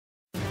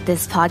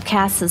This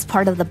podcast is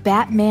part of the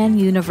Batman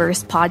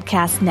Universe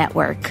Podcast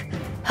Network,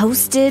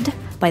 hosted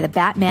by the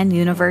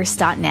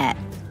BatmanUniverse.net.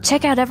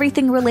 Check out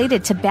everything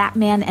related to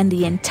Batman and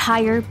the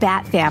entire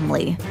Bat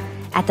family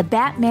at the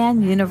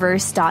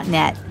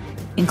BatmanUniverse.net,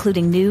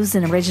 including news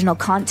and original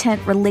content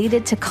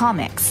related to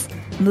comics,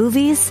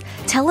 movies,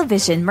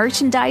 television,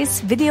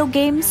 merchandise, video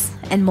games,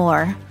 and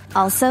more.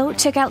 Also,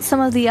 check out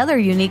some of the other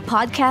unique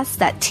podcasts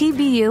that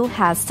TBU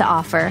has to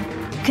offer.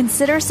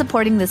 Consider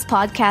supporting this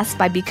podcast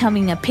by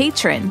becoming a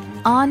patron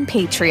on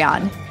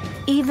Patreon.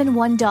 Even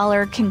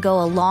 $1 can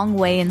go a long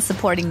way in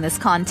supporting this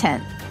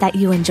content that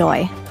you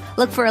enjoy.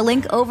 Look for a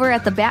link over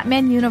at the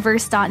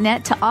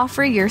BatmanUniverse.net to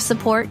offer your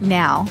support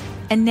now.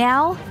 And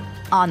now,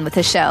 on with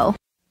the show.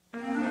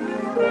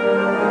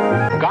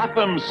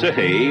 Gotham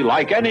City,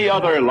 like any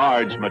other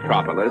large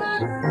metropolis,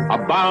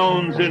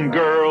 abounds in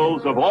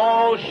girls of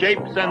all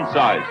shapes and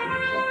sizes.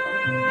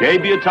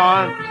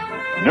 Debutantes,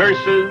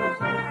 nurses,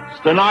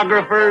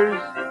 stenographers,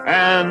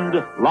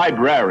 and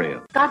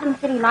librarians. Gotham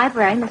City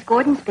Library, Miss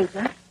Gordon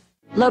speaking.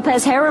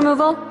 Lopez hair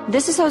removal.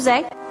 This is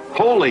Jose.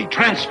 Holy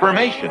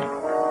transformation.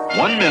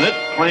 1 minute,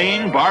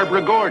 plain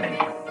Barbara Gordon,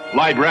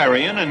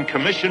 librarian and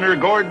Commissioner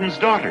Gordon's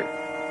daughter.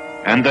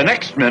 And the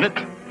next minute,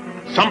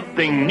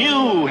 something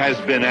new has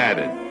been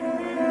added.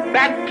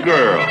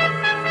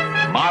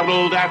 Batgirl,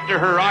 modeled after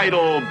her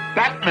idol,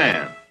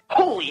 Batman.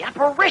 Holy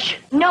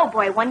apparition! No,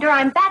 Boy Wonder,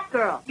 I'm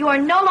Batgirl. You are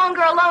no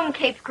longer alone,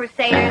 Capes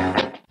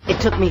Crusaders. It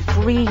took me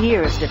 3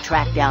 years to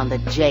track down the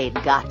Jade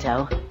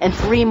Gato, and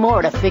 3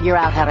 more to figure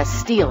out how to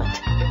steal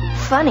it.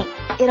 Funny,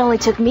 it only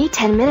took me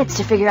 10 minutes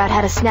to figure out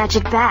how to snatch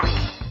it back.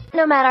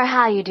 No matter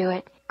how you do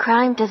it,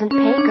 crime doesn't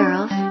pay,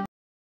 girls.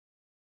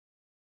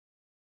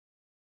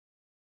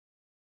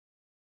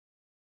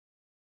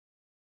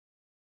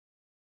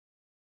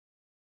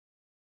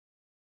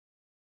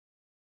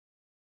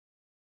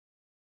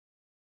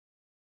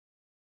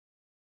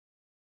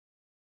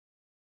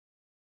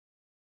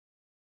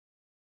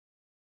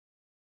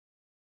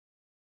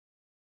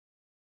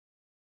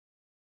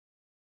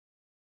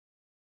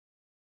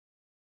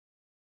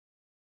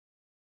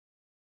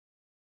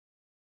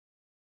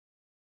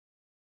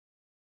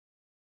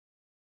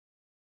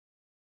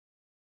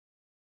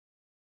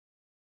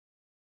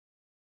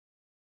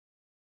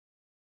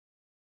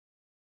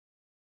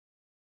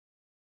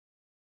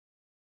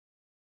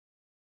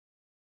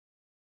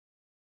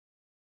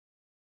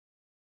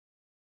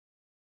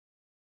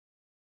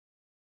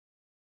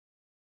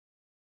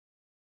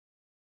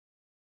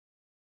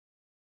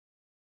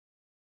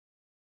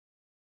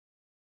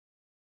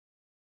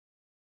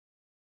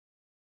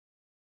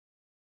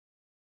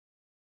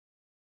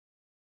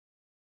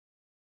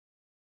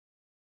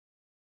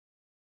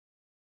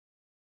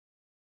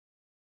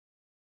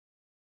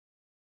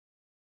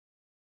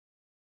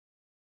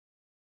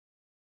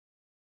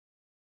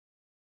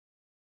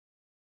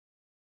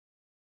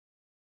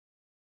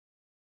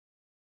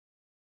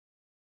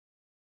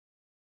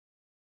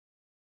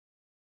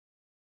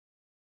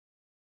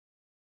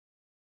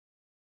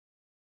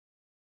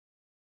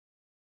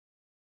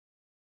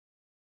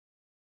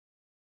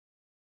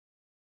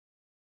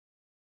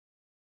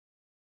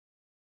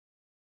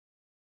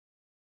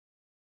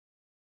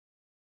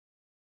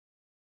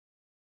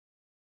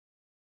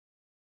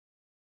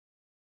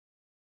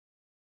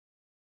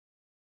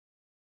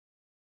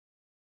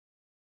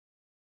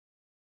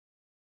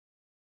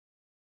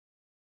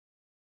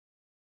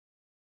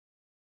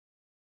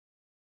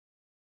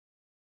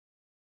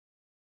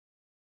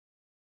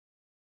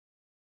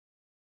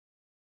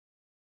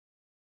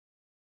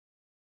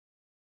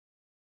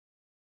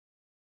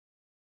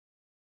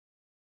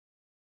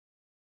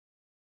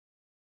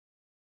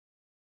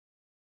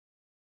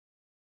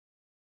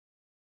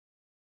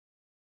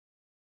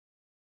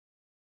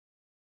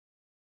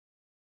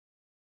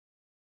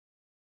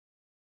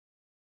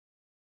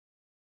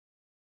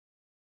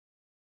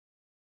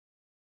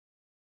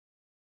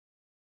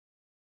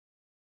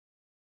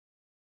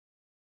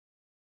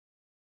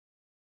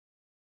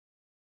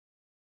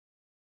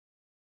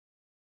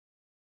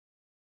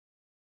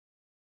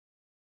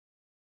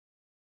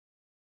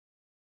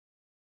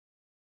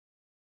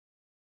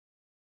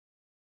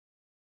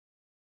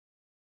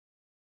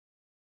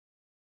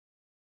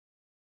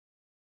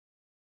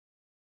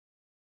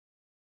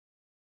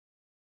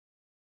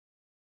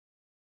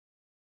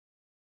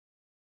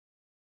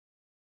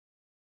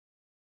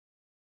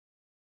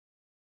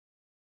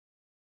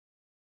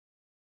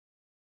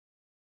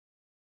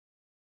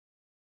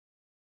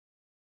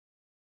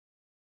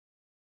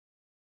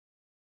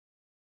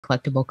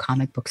 Collectible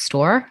comic book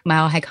store.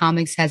 Mile High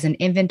Comics has an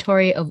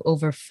inventory of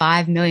over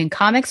 5 million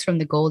comics from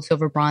the gold,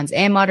 silver, bronze,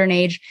 and modern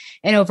age,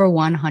 and over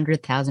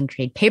 100,000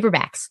 trade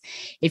paperbacks.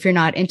 If you're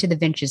not into the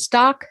vintage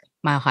stock,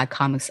 Mile High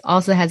Comics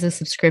also has a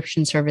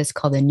subscription service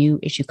called the New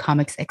Issue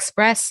Comics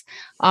Express,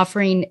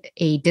 offering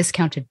a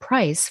discounted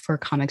price for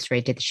comics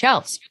right to the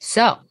shelves.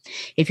 So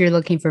if you're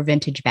looking for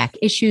vintage back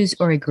issues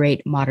or a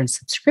great modern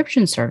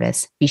subscription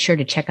service, be sure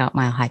to check out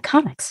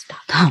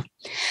milehighcomics.com.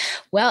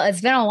 Well, it's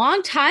been a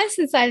long time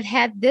since I've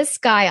had this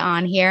guy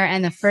on here,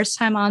 and the first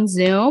time on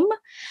Zoom.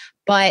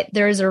 But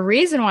there's a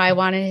reason why I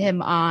wanted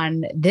him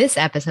on this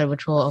episode,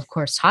 which we'll, of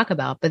course, talk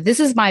about. But this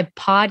is my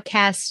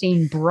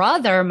podcasting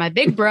brother, my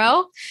big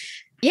bro.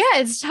 Yeah,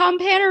 it's Tom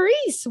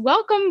Panarese.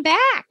 Welcome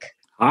back.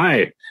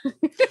 Hi.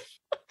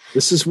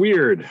 This is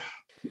weird.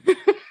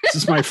 This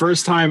is my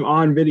first time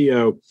on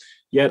video,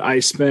 yet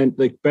I spent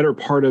the better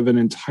part of an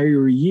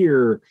entire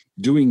year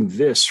doing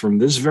this from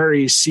this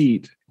very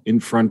seat in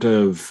front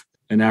of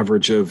an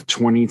average of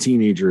 20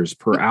 teenagers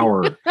per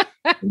hour.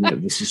 And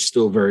yet this is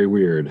still very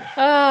weird.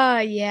 Oh,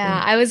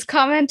 yeah. I was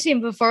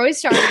commenting before we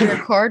started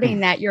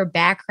recording that your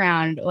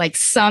background like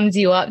sums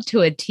you up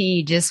to a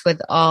T just with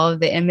all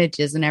of the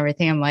images and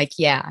everything. I'm like,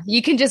 yeah,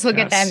 you can just look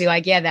at that and be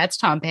like, yeah, that's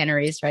Tom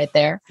Panarese right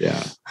there.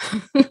 Yeah.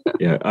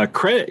 Yeah.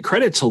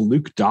 Credit to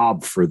Luke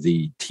Dobb for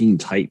the Teen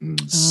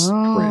Titans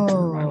print.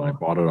 I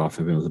bought it off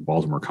of him at the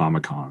Baltimore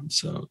Comic-Con.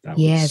 So that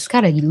it's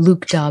got a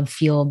Luke Dobb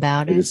feel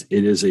about it.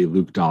 It is a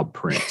Luke Dobb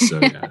print. So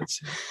yeah.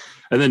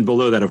 And then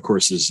below that, of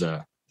course, is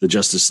The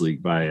Justice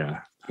League by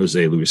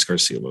Jose Luis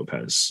Garcia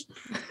Lopez.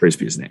 Praise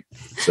be his name.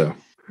 So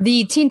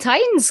the Teen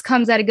Titans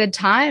comes at a good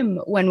time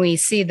when we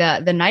see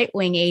the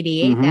Nightwing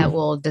 88 that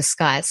we'll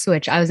discuss,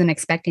 which I wasn't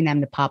expecting them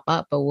to pop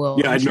up, but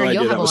I'm sure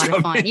you'll have a lot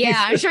of fun.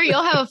 Yeah, I'm sure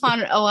you'll have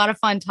a lot of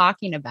fun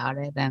talking about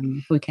it.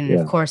 And we can,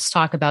 of course,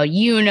 talk about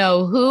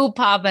who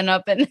popping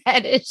up in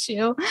that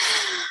issue.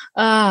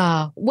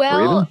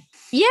 Well,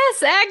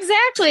 yes,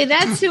 exactly.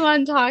 That's who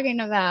I'm talking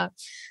about.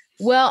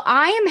 Well,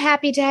 I am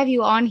happy to have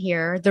you on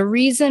here. The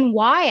reason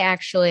why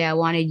actually I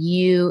wanted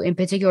you in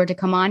particular to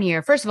come on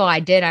here, first of all, I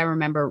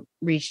remember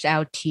reached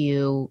out to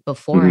you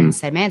before and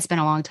said, man, it's been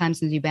a long time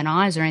since you've been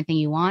on. Is there anything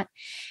you want?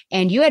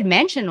 And you had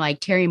mentioned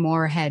like Terry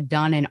Moore had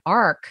done an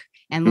arc,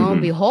 and lo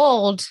and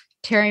behold,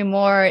 Terry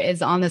Moore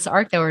is on this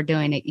arc that we're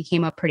doing. It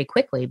came up pretty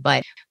quickly,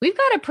 but we've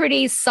got a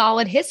pretty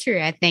solid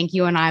history, I think,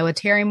 you and I with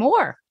Terry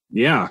Moore.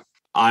 Yeah.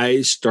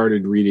 I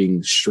started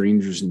reading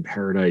Strangers in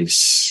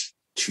Paradise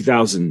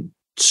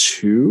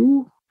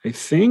 2002, I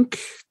think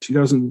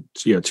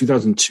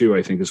 2002,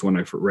 I think is when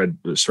I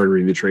started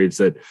reading the trades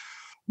that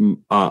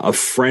a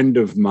friend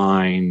of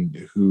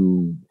mine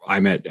who I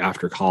met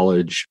after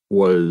college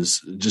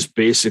was just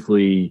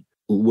basically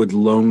would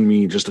loan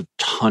me just a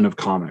ton of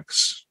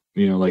comics,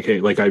 we'd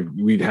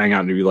hang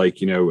out and be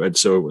like, and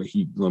so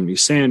he loaned me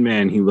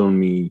Sandman. He loaned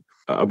me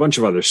a bunch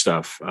of other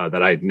stuff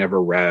that I'd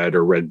never read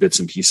or read bits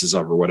and pieces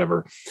of or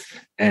whatever.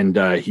 And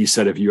he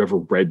said, if you ever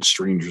read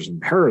Strangers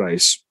in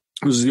Paradise,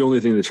 it was the only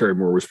thing that Terry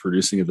Moore was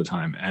producing at the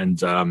time.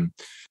 And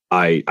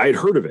I'd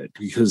heard of it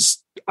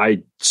because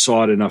I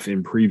saw it enough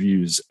in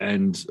previews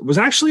and was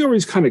actually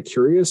always kind of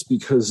curious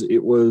because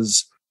it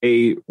was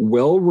a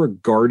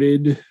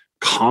well-regarded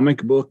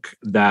comic book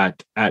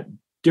that at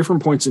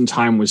different points in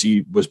time was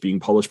being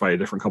published by a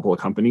different couple of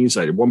companies.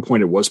 At one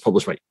point, it was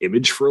published by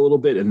Image for a little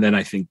bit. And then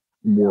I think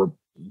Moore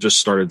just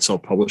started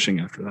self-publishing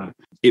after that.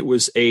 It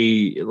was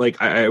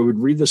I would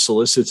read the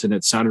solicits and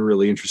it sounded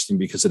really interesting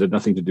because it had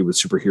nothing to do with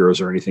superheroes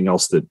or anything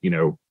else that,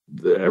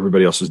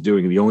 everybody else was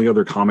doing. The only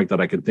other comic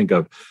that I could think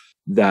of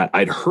that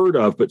I'd heard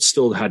of, but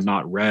still had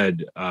not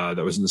read that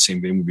was in the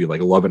same vein would be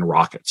like Love and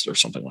Rockets or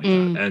something like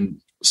that.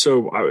 And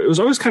so I was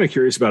always kind of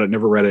curious about it,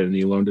 never read it. And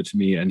he loaned it to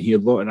me and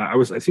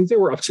I think they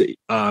were up to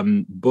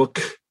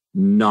book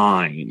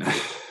 9.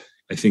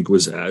 I think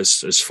was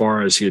as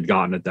far as he had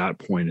gotten at that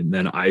point. And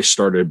then I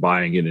started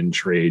buying it in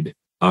trade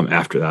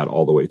after that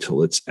all the way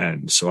till its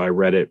end. So I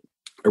read it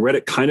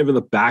kind of in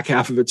the back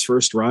half of its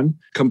first run,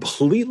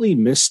 completely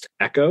missed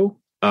Echo.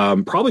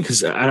 Probably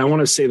because, and I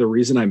want to say the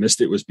reason I missed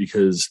it was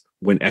because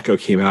when Echo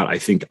came out, I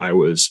think I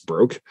was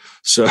broke.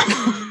 So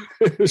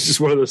it was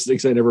just one of those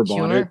things I never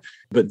bought it.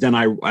 But then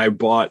I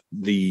bought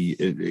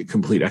the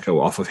complete Echo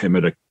off of him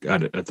at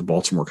the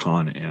Baltimore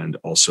Con and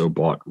also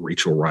bought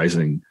Rachel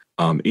Rising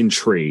in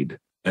trade.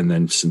 And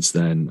then since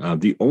then,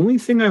 the only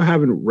thing I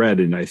haven't read,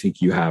 and I think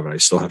you have, and I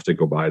still have to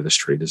go buy this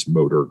trade, is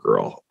Motor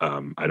Girl.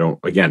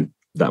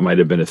 That might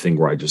have been a thing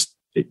where I just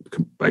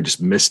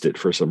missed it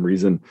for some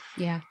reason.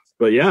 Yeah.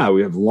 But yeah,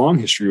 we have a long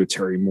history with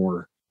Terry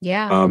Moore.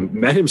 Yeah.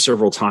 Met him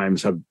several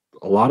times, have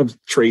a lot of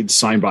trades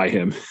signed by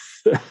him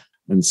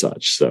and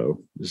such.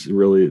 So it's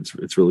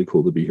really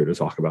cool to be here to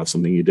talk about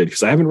something he did,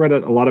 because I haven't read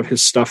a lot of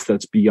his stuff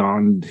that's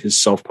beyond his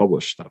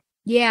self-published stuff.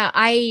 Yeah,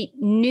 I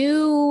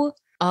knew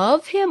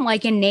of him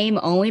like in name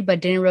only, but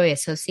didn't really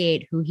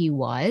associate who he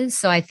was.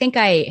 So I think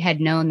I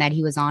had known that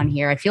he was on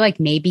here. I feel like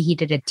maybe he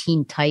did a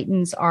Teen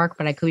Titans arc,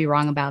 but I could be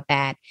wrong about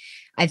that.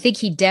 I think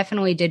he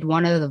definitely did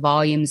one of the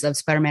volumes of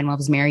Spider-Man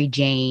Loves Mary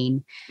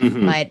Jane,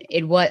 but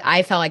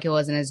I felt like it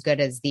wasn't as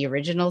good as the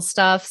original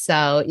stuff.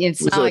 So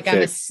it's not like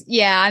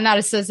I'm not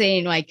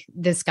associating like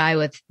this guy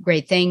with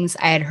great things.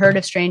 I had heard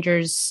of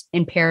Strangers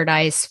in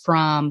Paradise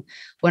from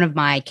one of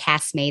my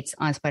castmates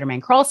on Spider-Man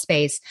Crawl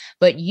Space,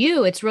 but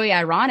it's really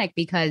ironic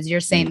because you're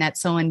saying that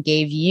someone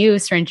gave you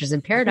Strangers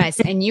in Paradise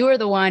and you were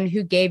the one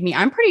who gave me,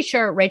 I'm pretty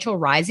sure Rachel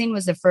Rising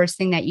was the first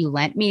thing that you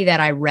lent me that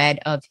I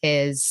read of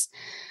his.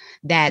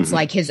 that's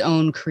like his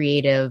own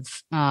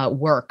creative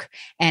work.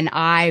 And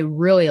I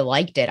really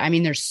liked it. I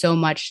mean, there's so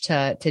much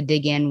to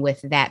dig in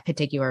with that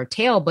particular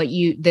tale, but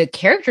the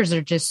characters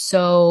are just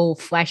so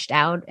fleshed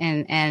out,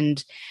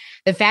 and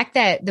the fact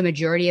that the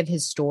majority of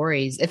his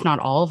stories, if not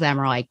all of them,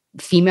 are like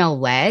female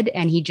led,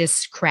 and he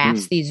just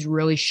crafts these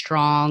really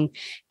strong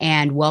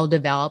and well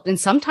developed and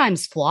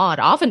oftentimes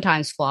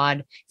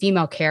flawed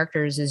female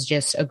characters is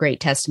just a great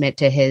testament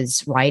to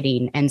his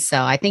writing. And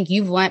so I think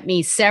you've lent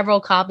me several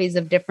copies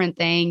of different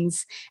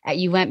things.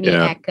 You lent me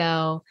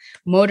Echo.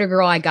 Motor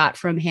Girl I got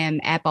from him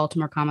at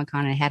Baltimore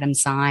Comic-Con. I had him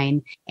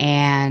sign,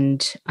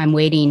 and I'm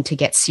waiting to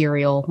get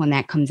Serial when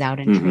that comes out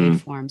in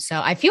trade form.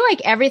 So I feel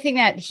like everything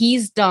that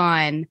he's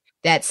done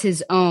that's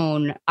his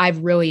own, I've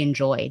really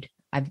enjoyed.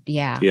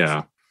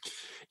 Yeah.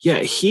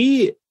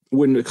 He,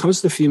 when it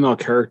comes to female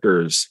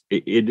characters,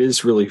 it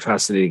is really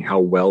fascinating how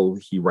well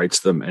he writes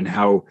them and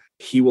how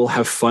he will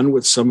have fun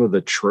with some of the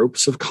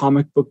tropes of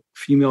comic book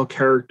female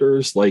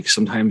characters. Like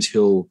sometimes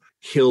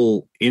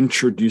he'll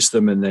introduce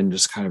them and then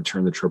just kind of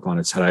turn the trope on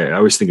its head. I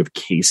always think of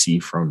Casey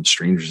from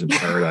Strangers in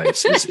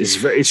Paradise.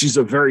 She's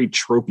a very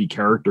tropey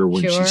character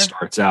when she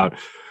starts out.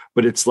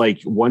 But it's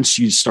like once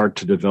you start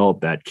to develop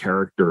that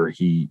character,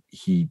 he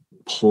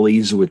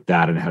plays with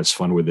that and has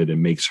fun with it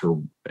and makes her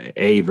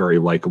A, very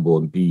likable,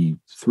 and B,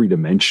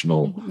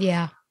 three-dimensional.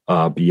 Yeah.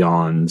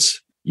 Beyond,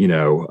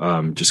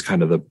 just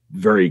kind of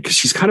because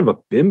she's kind of a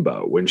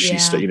bimbo when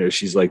she's,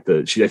 she's like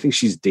I think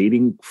she's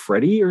dating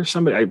Freddie or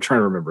somebody. I'm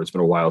trying to remember. It's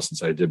been a while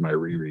since I did my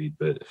reread,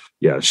 but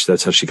yeah,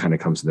 that's how she kind of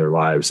comes in their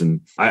lives.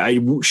 And I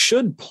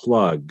should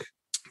plug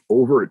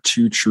over at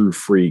Two True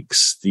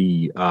Freaks,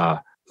 the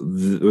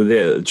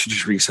Two True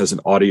Freaks has an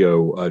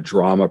audio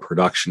drama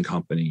production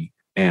company,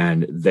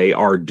 and they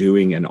are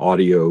doing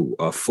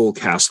a full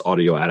cast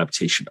audio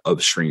adaptation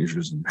of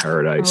Strangers in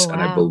Paradise. And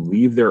I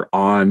believe they're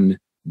on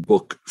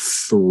book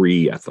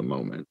 3 at the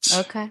moment.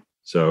 Okay.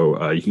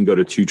 So you can go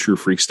to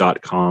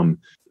twotruefreaks.com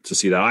to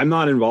see that. I'm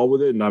not involved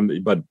with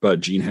it, but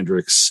Gene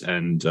Hendricks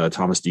and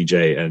Thomas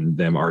DJ and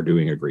them are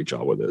doing a great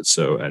job with it.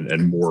 So,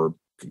 and more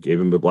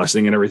gave him a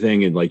blessing and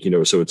everything.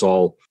 And so it's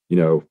all,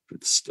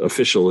 it's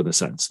official in a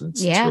sense. And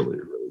it's really,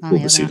 really cool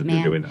to see that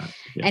they're doing that.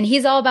 Yeah. And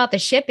he's all about the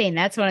shipping.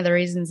 That's one of the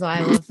reasons why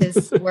I love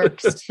his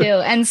works too.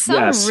 And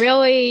some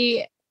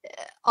really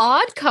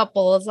odd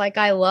couples, like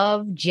I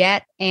love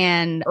Jet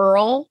and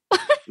Earl.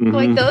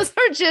 Like those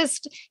are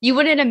just, you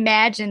wouldn't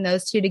imagine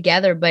those two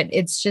together, but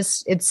it's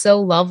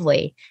so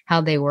lovely how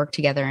they work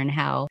together and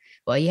how,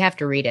 well, you have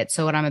to read it.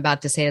 So what I'm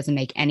about to say doesn't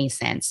make any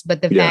sense,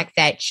 but the fact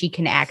that she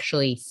can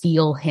actually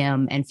feel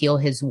him and feel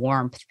his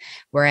warmth,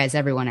 whereas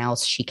everyone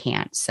else, she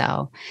can't.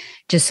 So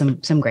just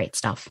some great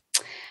stuff.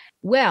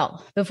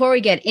 Well, before we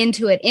get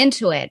into it,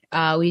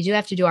 we do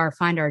have to do our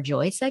Find Our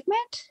Joy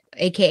segment,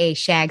 aka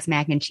Shag's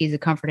Mac and Cheese of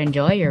Comfort and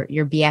Joy,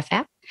 your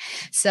BFF.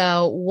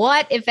 So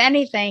what, if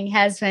anything,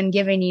 has been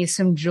giving you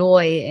some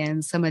joy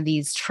in some of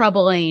these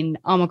troubling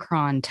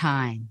Omicron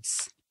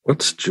times?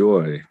 What's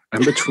joy?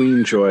 I'm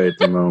between joy at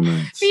the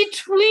moment.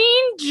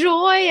 Between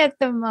joy at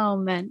the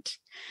moment.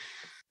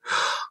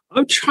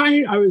 I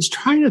was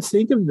trying to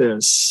think of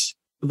this.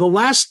 The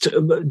last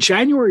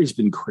January's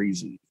been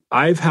crazy.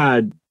 I've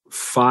had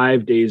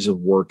 5 days of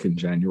work in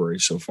January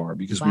so far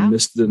because we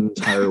missed the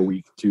entire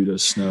week due to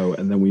snow.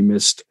 And then we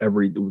missed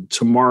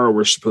tomorrow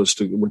we're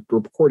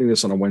recording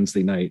this on a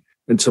Wednesday night.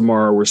 And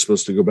tomorrow we're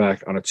supposed to go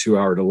back on a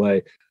 2-hour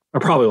delay.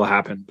 It probably will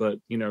happen, but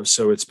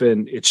so it's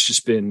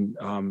just been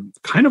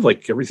kind of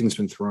like everything's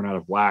been thrown out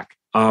of whack.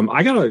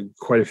 I got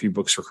quite a few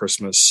books for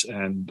Christmas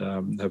and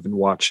have been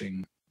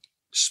watching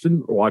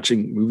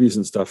movies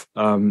and stuff.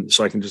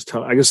 So I can just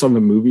tell, I guess on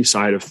the movie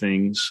side of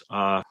things,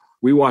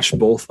 we watched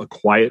both A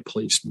Quiet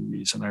Place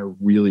movies, and I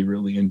really,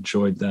 really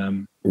enjoyed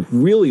them.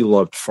 Really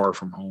loved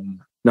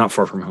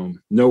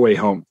No Way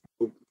Home,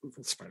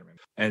 Spider-Man,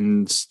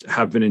 and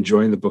have been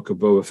enjoying the Book of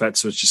Boba Fett.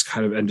 So it's just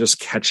kind of, and just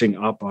catching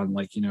up on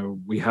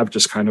we have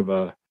just kind of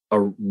a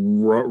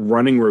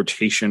running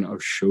rotation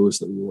of shows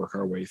that we work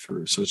our way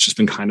through. So it's just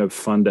been kind of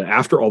fun to,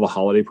 after all the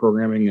holiday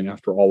programming and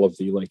after all of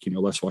the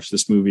let's watch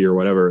this movie or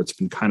whatever, it's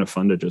been kind of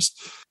fun to just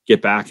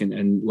get back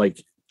and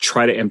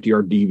try to empty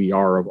our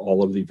DVR of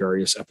all of the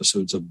various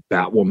episodes of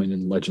Batwoman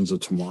and Legends of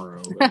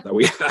Tomorrow that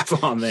we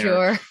have on there.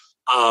 Sure.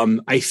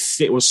 I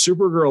think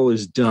Supergirl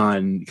is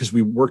done because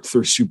we worked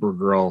through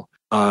Supergirl.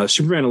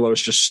 Superman and Lois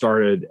just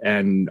started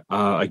and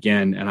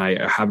I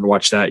haven't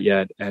watched that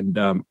yet. And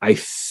I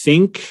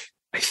think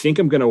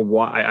I'm going to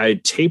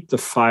I taped the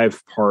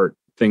 5-part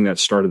thing that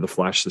started the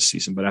Flash this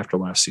season, but after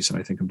last season,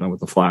 I think I'm done with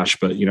the Flash.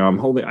 But we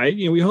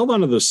hold on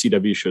to those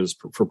CW shows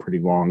for pretty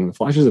long. And the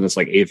Flash is in its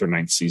 8th or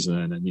 9th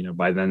season, and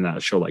by then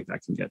that show like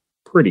that can get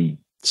pretty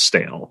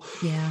stale.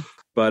 Yeah.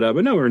 But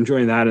no, we're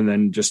enjoying that, and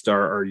then just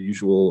our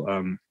usual.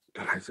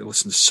 God, I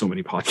listen to so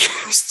many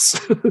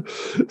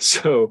podcasts.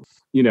 So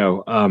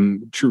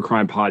true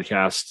crime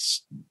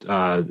podcasts,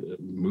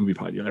 movie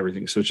podcast,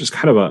 everything. So it's just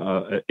kind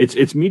of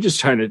it's me just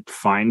trying to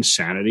find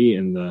sanity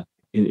in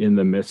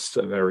the midst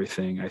of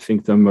everything. I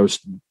think the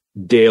most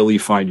daily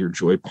find your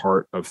joy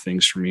part of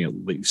things for me,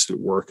 at least at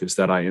work, is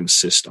that I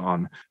insist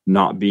on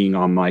not being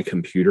on my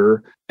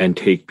computer and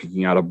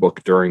picking out a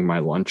book during my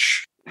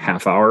lunch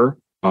half hour,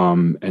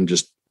 and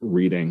just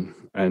reading.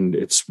 And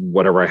it's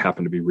whatever I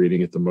happen to be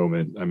reading at the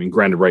moment. I mean,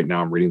 granted, right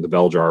now I'm reading The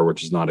Bell Jar,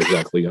 which is not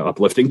exactly an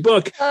uplifting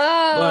book,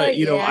 but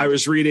you know, I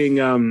was reading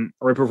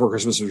right before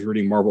Christmas, I was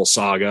reading Marvel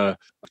Saga.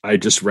 I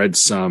just read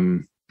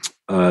some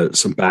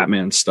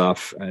Batman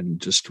stuff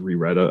and just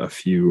reread a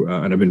few,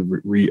 and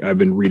I've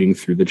been reading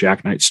through the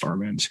Jack Knight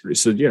Starman series.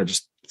 So yeah,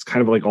 just it's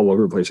kind of like all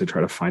over the place. I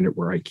try to find it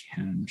where I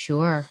can.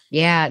 Sure.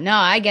 Yeah. No,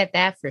 I get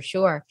that for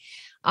sure.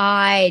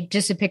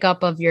 Just to pick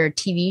up of your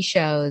TV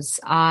shows,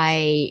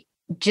 I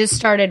just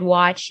started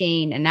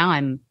watching, and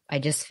now I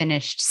just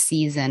finished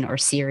season or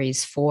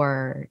series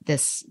 4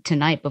 this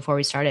tonight before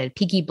we started,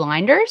 Peaky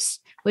Blinders,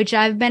 which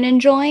I've been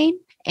enjoying.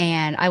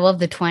 And I love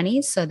the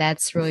 20s, so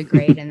that's really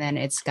great. And then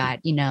it's got,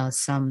 you know,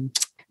 some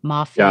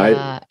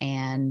mafia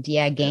and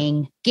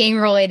gang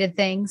related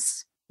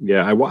things.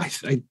 Yeah,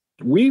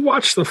 we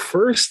watched the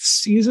first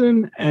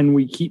season and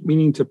we keep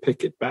meaning to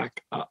pick it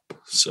back up.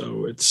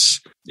 So it's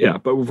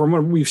but from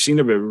what we've seen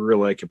of it, we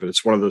really like it. But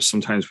it's one of those,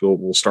 sometimes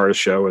we'll start a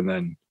show and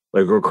then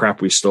like, oh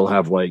crap, I still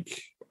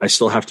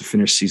have to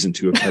finish season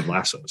 2 of Ted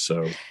Lasso.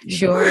 So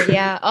sure.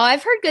 Yeah. Oh,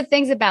 I've heard good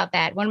things about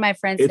that. One of my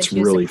friends said she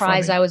was really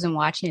surprised funny. I wasn't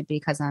watching it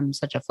because I'm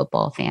such a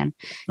football fan.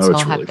 Oh, so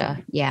it's I'll really have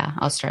funny. to,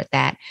 I'll start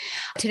that.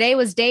 Today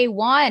was day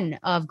 1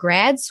 of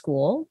grad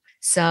school.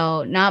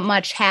 So not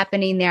much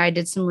happening there. I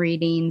did some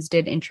readings,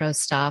 did intro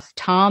stuff.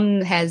 Tom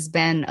has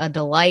been a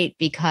delight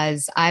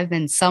because I've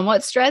been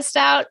somewhat stressed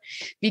out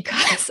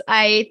because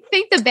I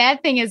think the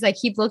bad thing is I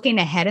keep looking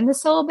ahead in the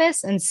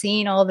syllabus and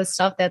seeing all the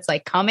stuff that's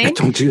like coming.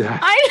 Don't do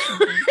that.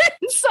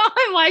 So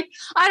I'm like,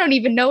 I don't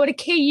even know what a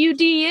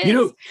KUD is. You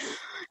know,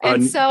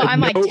 and so I'm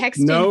like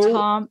texting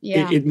Tom.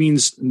 Yeah. It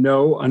means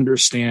know,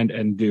 understand,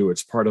 and do.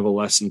 It's part of a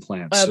lesson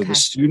plan. Okay. So the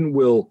student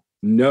will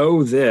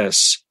know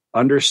this,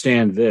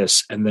 understand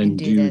this, and then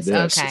do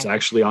this. Okay. It's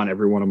actually on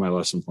every one of my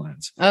lesson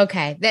plans.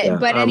 Okay. But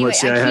anyway,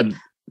 let's see, I had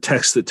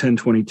text at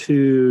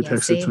 10:22,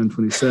 text at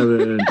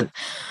 10:27.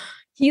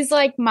 He's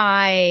like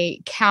my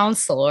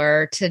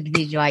counselor to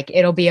be like,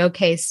 it'll be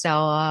okay,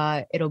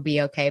 Stella. It'll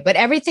be okay. But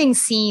everything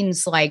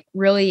seems like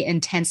really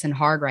intense and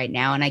hard right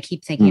now. And I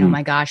keep thinking, oh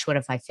my gosh, what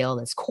if I fail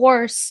this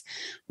course?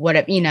 What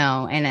if,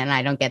 and then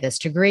I don't get this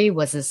degree?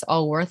 Was this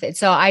all worth it?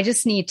 So I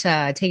just need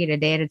to take it a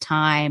day at a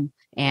time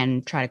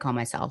and try to calm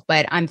myself.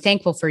 But I'm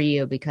thankful for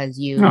you because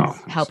you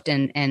helped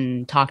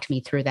and talked me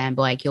through that and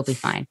be like, you'll be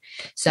fine.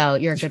 So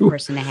you're a good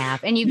person to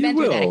have. And you've been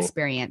through that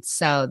experience.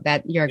 So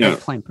that you're a good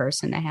point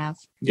person to have.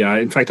 Yeah.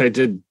 In fact, I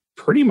did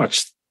pretty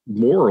much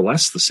more or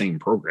less the same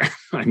program.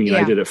 I mean,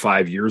 I did it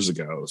 5 years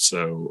ago,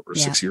 or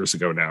 6 years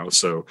ago now.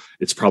 So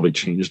it's probably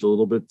changed a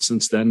little bit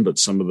since then. But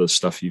some of the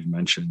stuff you've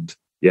mentioned,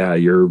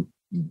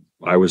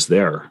 I was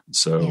there.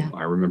 So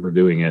I remember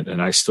doing it.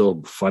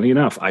 And funny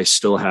enough, I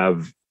still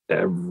have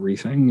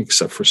everything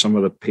except for some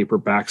of the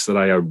paperbacks that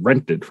I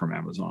rented from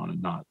Amazon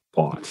and not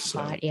bought.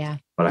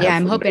 But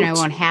I'm hoping I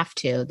won't have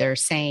to. They're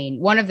saying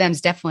one of them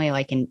is definitely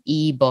like an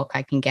e-book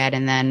I can get.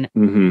 And then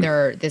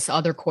this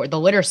other course, the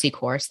literacy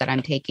course that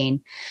I'm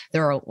taking,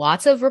 there are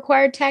lots of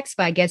required texts,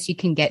 but I guess you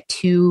can get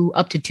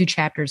up to 2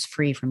 chapters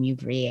free from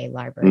UVA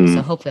library.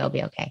 So hopefully I'll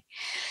be okay.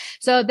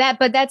 So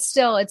that's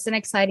still, it's an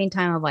exciting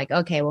time of like,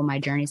 okay, well, my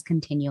journey's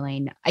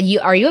continuing.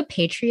 Are you a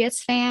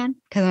Patriots fan?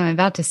 Because I'm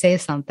about to say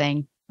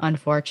something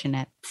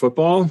unfortunate.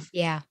 Football?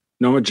 Yeah.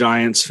 No, I'm a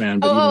Giants fan,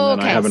 but even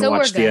then, I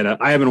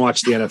haven't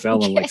watched the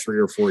NFL in like 3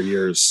 or 4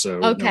 years. So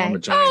no, I'm a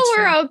Giants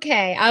fan. We're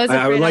okay.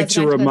 I would like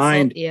to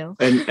remind you,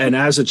 and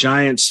as a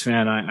Giants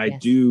fan, I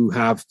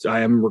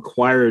am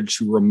required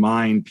to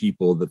remind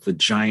people that the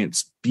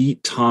Giants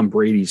beat Tom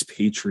Brady's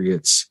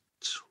Patriots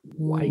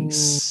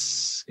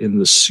twice in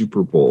the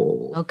Super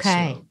Bowl.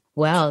 Okay. So,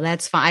 well,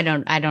 that's fine.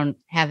 I don't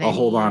have any. I'll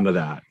hold on to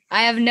that.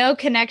 I have no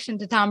connection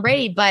to Tom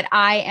Brady, but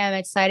I am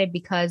excited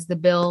because the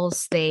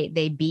Bills,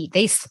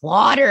 they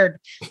slaughtered,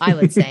 I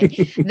would say,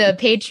 the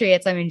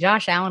Patriots. I mean,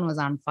 Josh Allen was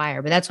on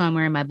fire, but that's why I'm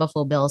wearing my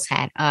Buffalo Bills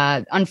hat.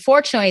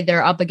 Unfortunately,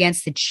 they're up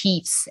against the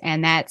Chiefs,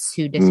 and that's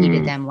who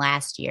defeated them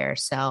last year.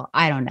 So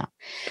I don't know.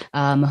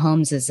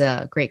 Mahomes is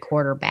a great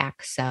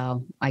quarterback,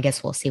 so I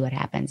guess we'll see what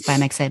happens, but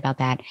I'm excited about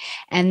that.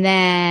 And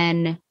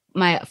then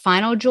my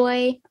final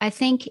joy, I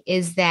think,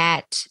 is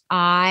that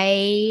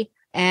I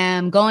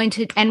am going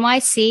to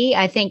NYC.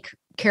 I think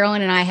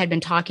Carolyn and I had been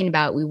talking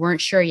about, we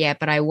weren't sure yet,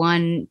 but I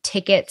won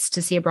tickets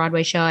to see a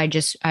Broadway show. I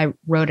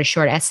wrote a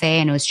short essay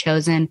and it was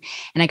chosen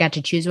and I got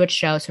to choose which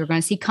show. So we're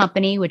going to see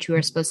Company, which we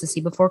were supposed to see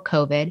before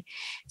COVID.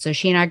 So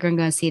she and I are going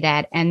to see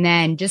that. And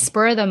then just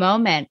spur of the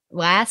moment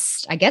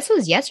I guess it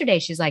was yesterday,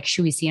 she's like,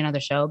 should we see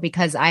another show?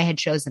 Because I had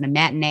chosen a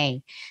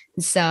matinee.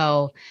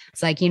 So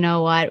it's like, you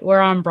know what? We're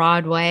on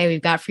Broadway.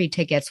 We've got free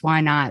tickets.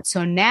 Why not?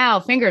 So now,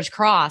 fingers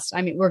crossed.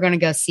 I mean, we're going to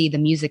go see The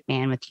Music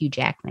Man with Hugh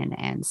Jackman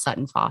and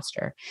Sutton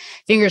Foster.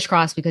 Fingers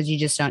crossed, because you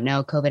just don't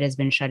know. COVID has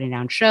been shutting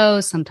down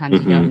shows.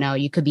 Sometimes you don't know.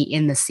 You could be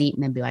in the seat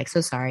and then be like,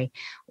 so sorry.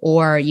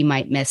 Or you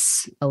might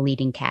miss a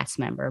leading cast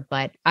member.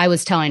 But I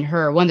was telling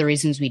her, one of the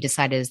reasons we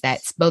decided is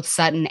that both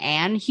Sutton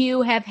and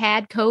Hugh have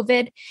had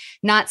COVID.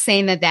 Not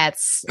saying that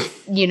that's,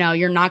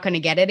 you're not going to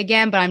get it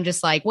again, but I'm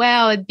just like,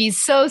 well, it'd be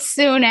so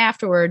soon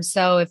afterwards.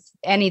 So if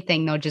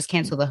anything, they'll just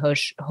cancel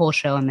the whole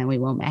show and then we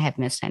won't have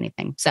missed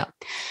anything. So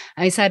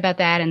I'm excited about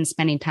that, and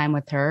spending time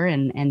with her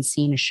and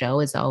seeing a show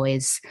is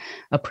always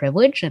a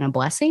privilege and a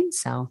blessing.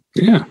 So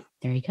yeah,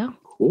 there you go.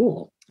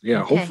 Cool.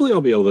 Yeah, Okay. Hopefully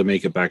I'll be able to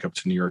make it back up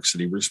to New York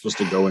City. We're supposed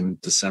to go in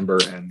December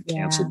and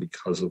cancel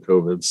because of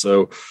COVID.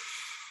 So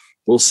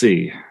we'll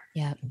see.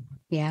 Yeah.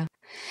 Yeah.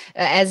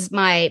 As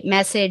my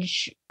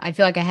message, I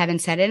feel like I haven't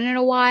said it in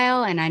a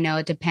while, and I know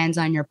it depends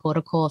on your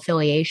political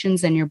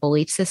affiliations and your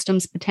belief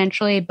systems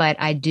potentially, but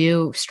I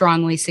do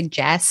strongly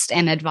suggest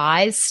and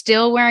advise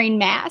still wearing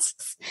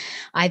masks.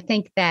 I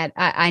think that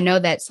I know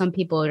that some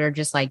people are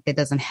just like, that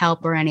doesn't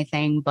help or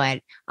anything,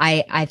 but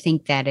I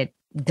think that it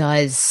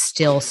does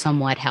still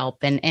somewhat help,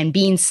 and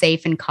being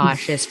safe and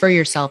cautious for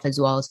yourself as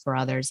well as for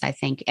others. I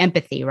think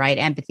empathy, right?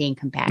 Empathy and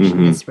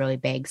compassion is really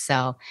big.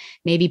 So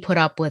maybe put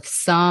up with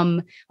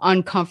some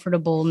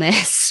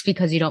uncomfortableness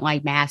because you don't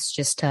like masks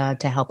just to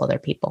help other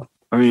people.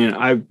 I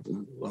mean,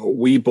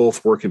 we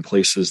both work in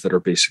places that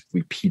are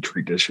basically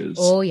petri dishes.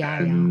 Oh yeah.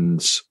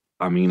 And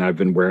I mean, I've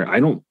been wearing,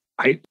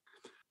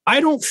 I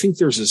don't think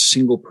there's a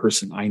single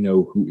person I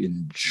know who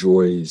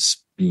enjoys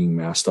being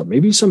masked up.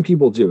 Maybe some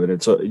people do, and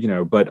it's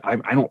but I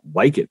don't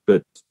like it,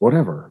 but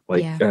whatever.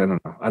 Like, I don't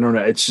know.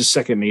 It's just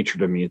second nature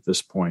to me at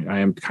this point. I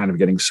am kind of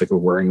getting sick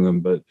of wearing them,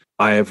 but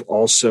I have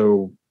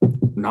also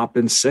not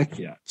been sick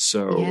yet.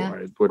 So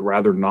I would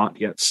rather not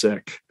get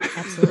sick.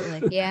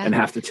 Absolutely. Yeah. And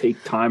have to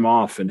take time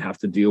off and have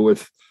to deal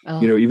with,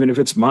 even if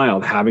it's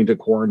mild, having to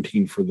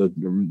quarantine for the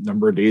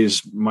number of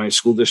days my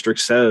school district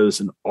says,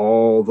 and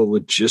all the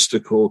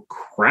logistical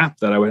crap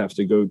that I would have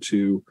to go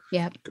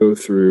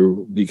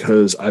through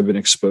because I've been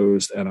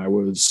exposed and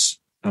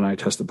I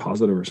tested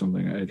positive or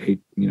something. I'd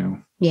hate,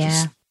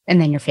 and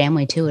then your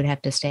family too would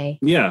have to stay.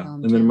 Yeah.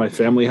 And then my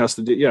family has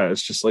to do,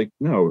 it's just like,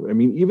 no, I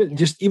mean,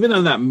 even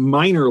on that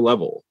minor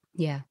level,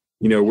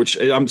 which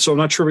I'm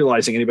not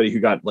trivializing anybody who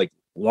got like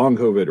long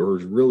COVID or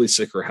is really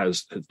sick or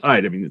has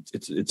died. I mean,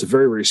 it's a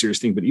very, very serious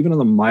thing, but even on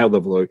the mild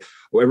level, like,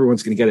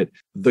 everyone's going to get it.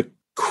 The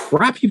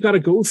crap you've got to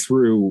go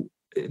through,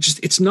 it's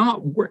just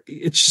not worth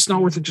it.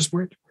 Just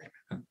wear it.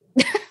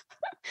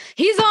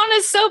 He's on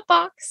his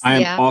soapbox.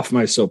 I am off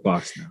my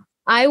soapbox now.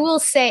 I will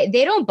say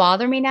they don't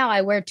bother me now.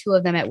 I wear 2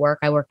 of them at work.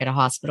 I work at a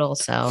hospital,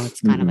 so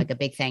it's kind of like a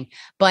big thing.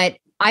 But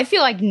I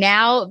feel like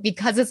now,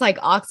 because it's like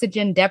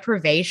oxygen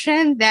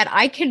deprivation, that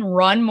I can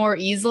run more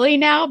easily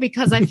now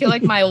because I feel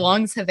like my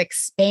lungs have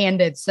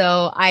expanded.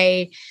 So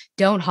I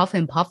don't huff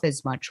and puff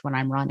as much when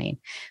I'm running.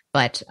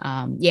 But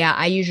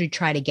I usually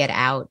try to get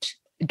out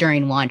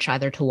during lunch,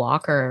 either to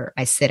walk or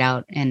I sit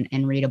out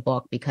and read a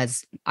book,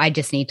 because I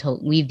just need to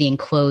leave the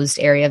enclosed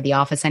area of the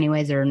office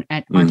anyways. There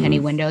aren't any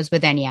windows,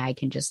 but then, I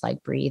can just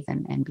like breathe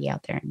and be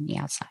out there in the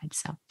outside.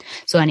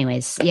 So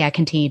anyways,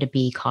 continue to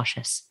be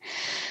cautious.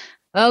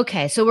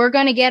 Okay. So we're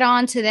going to get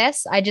on to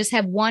this. I just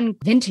have one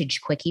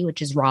vintage quickie,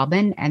 which is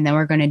Robin. And then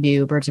we're going to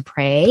do Birds of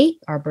Prey,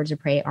 our Birds of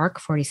Prey arc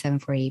 47,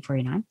 48,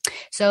 49.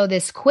 So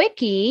this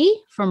quickie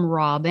from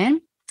Robin,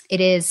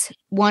 it is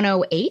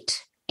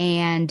 108.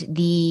 And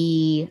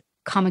the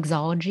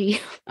Comixology,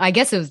 I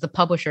guess it was the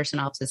publisher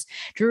synopsis.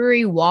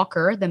 Drury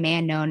Walker, the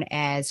man known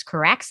as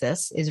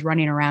Caraxus, is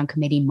running around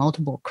committing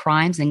multiple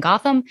crimes in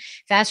Gotham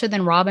faster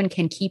than Robin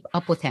can keep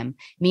up with him.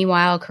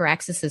 Meanwhile,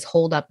 Caraxus is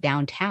holed up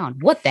downtown.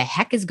 What the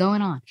heck is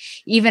going on?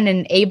 Even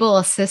an able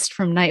assist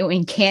from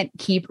Nightwing can't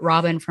keep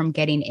Robin from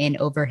getting in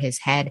over his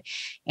head.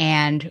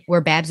 And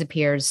where Babs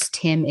appears,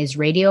 Tim is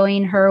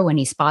radioing her when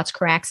he spots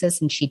Caraxus,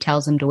 and she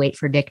tells him to wait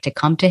for Dick to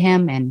come to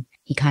him, and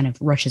he kind of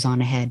rushes on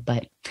ahead,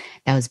 but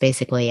that was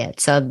basically it.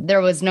 So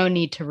there was no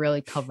need to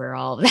really cover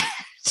all of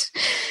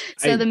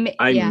that.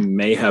 I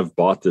may have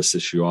bought this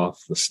issue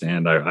off the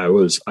stand.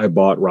 I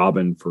bought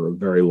Robin for a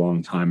very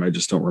long time. I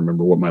just don't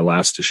remember what my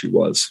last issue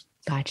was.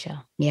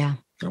 Gotcha. Yeah.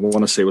 I want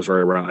to say it was right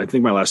around, I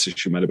think my last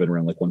issue might've been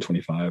around like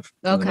 125.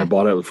 Okay. And I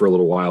bought it for a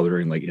little while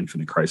during like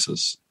Infinite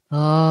Crisis.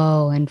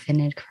 Oh,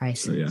 Infinite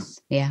Crisis.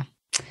 So, yeah.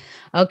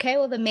 Okay,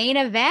 well, the main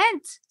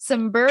event,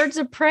 some Birds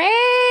of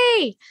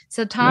Prey.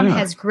 So Tom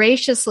has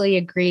graciously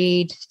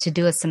agreed to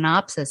do a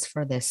synopsis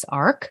for this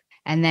arc.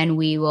 And then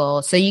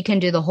so you can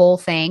do the whole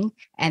thing,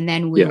 and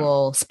then we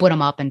will split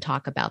them up and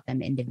talk about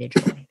them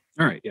individually.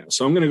 All right,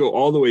 so I'm going to go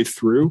all the way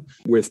through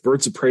with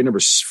Birds of Prey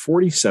numbers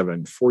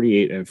 47,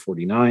 48, and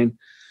 49.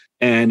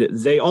 And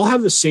they all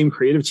have the same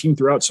creative team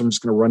throughout, so I'm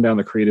just going to run down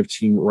the creative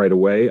team right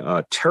away.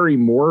 Terry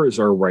Moore is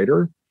our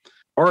writer.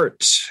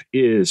 Art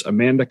is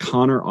Amanda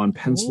Connor on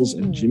pencils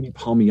and Jimmy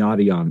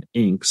Palmiotti on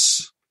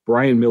inks.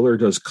 Brian Miller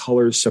does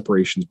colors,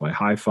 separations by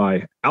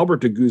Hi-Fi. Albert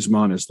de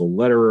Guzman is the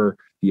letterer.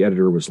 The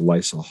editor was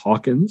Lisa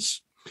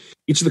Hawkins.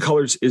 Each of the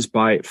colors is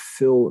by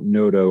Phil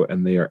Noto,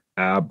 and they are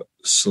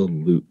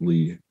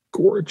absolutely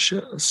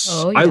gorgeous.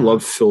 Oh, yeah. I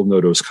love Phil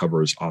Noto's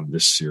covers on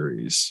this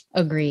series.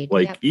 Agreed.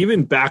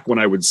 Even back when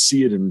I would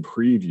see it in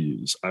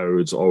previews, I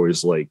was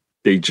always like,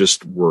 they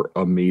just were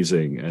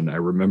amazing. And I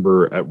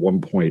remember at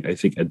one point, I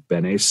think Ed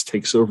Benes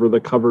takes over the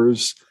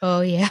covers.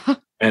 Oh, yeah.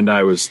 And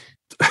I was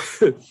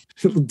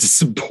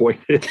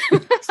disappointed.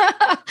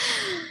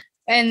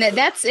 And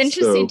that's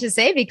interesting to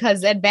say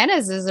because Ed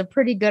Benes is a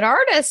pretty good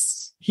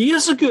artist. He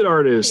is a good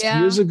artist.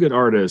 Yeah. He is a good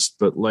artist.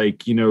 But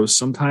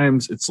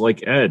sometimes it's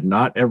like Ed,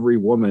 not every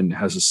woman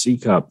has a C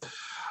cup.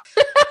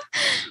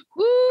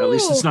 At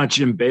least it's not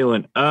Jim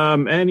Balin.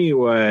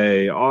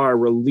 Anyway, our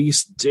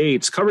release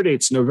dates, cover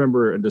dates,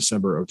 November and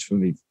December of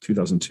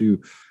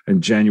 2002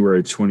 and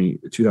January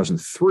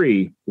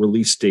 2003.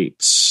 Release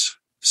dates,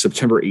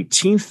 September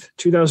 18th,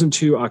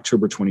 2002,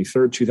 October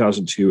 23rd,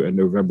 2002, and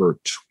November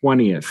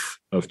 20th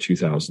of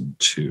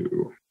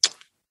 2002.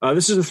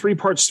 This is a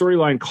 3-part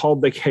storyline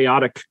called The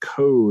Chaotic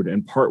Code,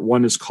 and part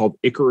 1 is called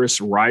Icarus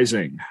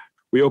Rising.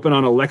 We open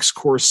on a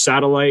LexCorp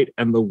satellite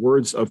and the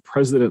words of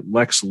President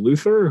Lex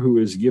Luthor, who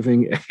is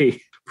giving a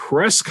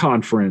press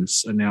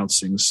conference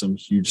announcing some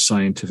huge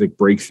scientific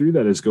breakthrough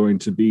that is going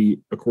to be,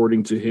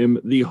 according to him,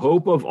 the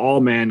hope of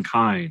all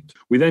mankind.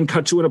 We then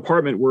cut to an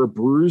apartment where a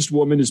bruised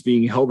woman is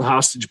being held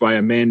hostage by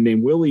a man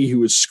named Willie,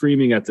 who is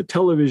screaming at the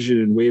television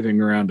and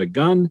waving around a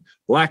gun.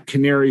 Black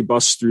Canary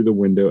busts through the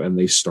window and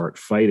they start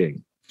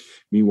fighting.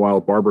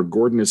 Meanwhile, Barbara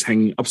Gordon is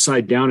hanging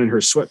upside down in her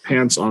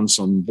sweatpants on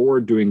some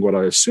board doing what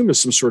I assume is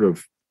some sort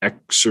of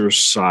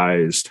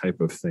exercise type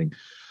of thing,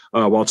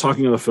 while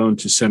talking on the phone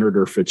to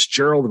Senator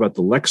Fitzgerald about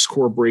the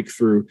LexCorp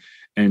breakthrough.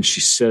 And she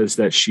says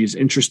that she's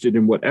interested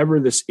in whatever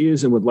this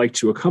is and would like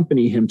to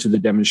accompany him to the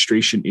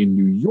demonstration in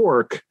New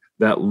York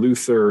that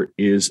Luthor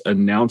is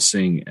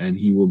announcing. And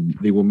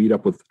they will meet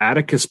up with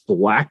Atticus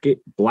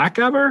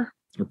Blackaver,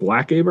 the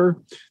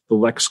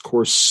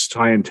LexCorp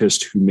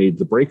scientist who made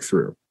the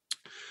breakthrough.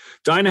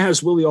 Dinah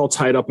has Willie all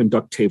tied up and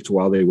duct taped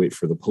while they wait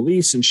for the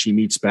police, and she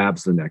meets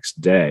Babs the next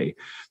day.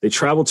 They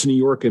travel to New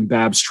York, and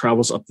Babs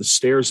travels up the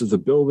stairs of the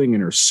building in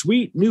her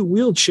sweet new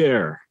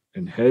wheelchair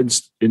and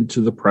heads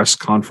into the press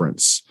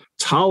conference.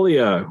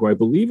 Talia, who I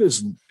believe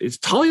is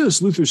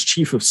Luthor's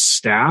chief of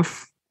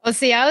staff. Oh,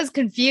 see, I was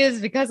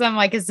confused because I'm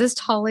like, is this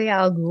Talia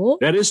al Ghul?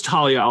 That is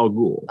Talia al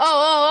Ghul.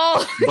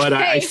 Oh. Okay. But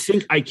I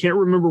think, I can't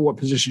remember what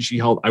position she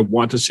held. I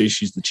want to say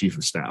she's the chief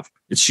of staff.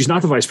 She's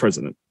not the vice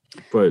president.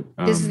 But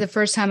this is the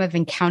first time I've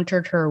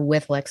encountered her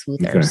with Lex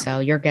Luthor. Okay. So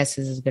your guess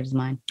is as good as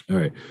mine. All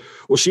right.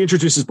 Well, she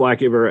introduces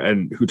Blackaver,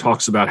 and who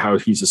talks about how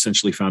he's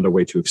essentially found a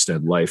way to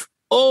extend life,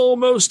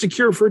 almost a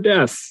cure for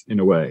death in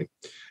a way.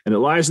 And it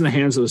lies in the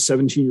hands of a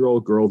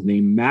 17-year-old girl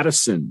named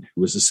Madison,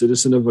 who is a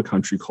citizen of a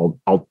country called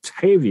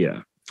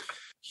Altavia.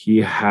 He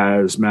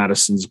has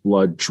Madison's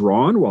blood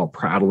drawn while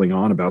prattling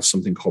on about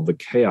something called the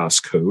Chaos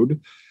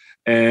Code,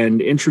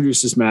 and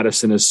introduces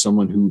Madison as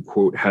someone who,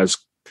 quote, has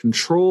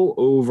control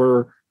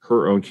over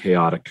her own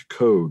chaotic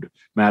code.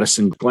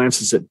 Madison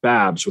glances at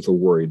Babs with a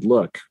worried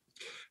look.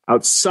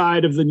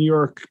 Outside of the New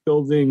York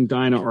building,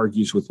 Dinah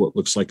argues with what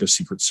looks like a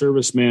Secret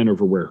Service man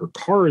over where her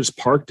car is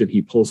parked, and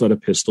he pulls out a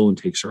pistol and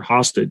takes her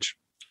hostage.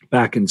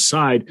 Back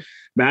inside,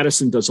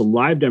 Madison does a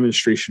live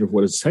demonstration of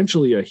what is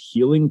essentially a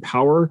healing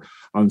power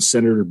on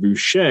Senator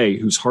Boucher,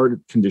 whose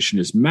heart condition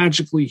is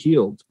magically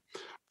healed.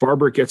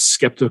 Barbara gets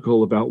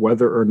skeptical about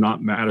whether or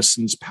not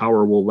Madison's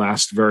power will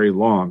last very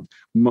long.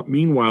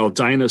 Meanwhile,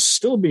 Dinah's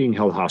still being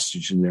held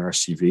hostage in the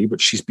RCV, but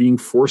she's being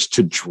forced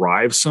to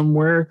drive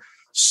somewhere.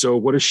 So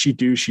what does she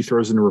do? She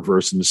throws in a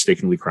reverse and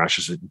mistakenly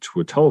crashes it into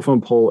a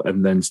telephone pole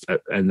and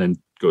then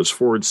goes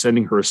forward,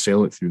 sending her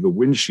assailant through the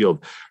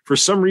windshield. For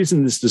some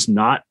reason, this does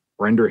not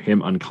render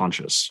him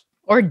unconscious.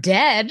 Or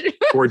dead.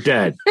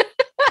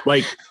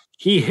 Like,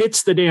 he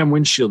hits the damn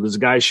windshield. This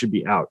guy should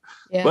be out.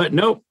 Yeah. But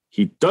nope.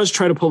 He does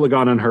try to pull a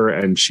gun on her,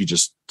 and she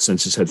just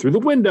sends his head through the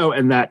window,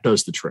 and that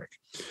does the trick.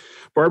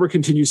 Barbara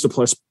continues to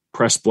press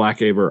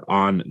Blackaver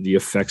on the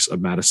effects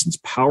of Madison's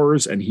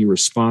powers, and he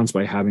responds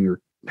by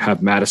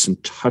have Madison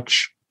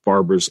touch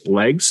Barbara's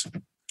legs,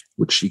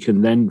 which she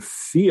can then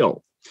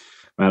feel.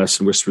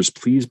 Madison whispers,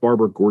 "Please,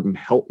 Barbara Gordon,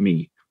 help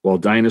me," while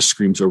Dinah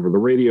screams over the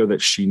radio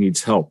that she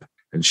needs help.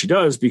 And she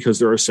does, because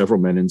there are several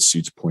men in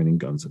suits pointing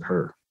guns at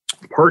her.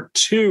 Part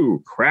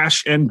 2,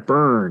 Crash and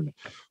Burn,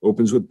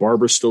 opens with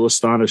Barbara still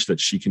astonished that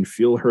she can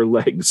feel her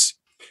legs.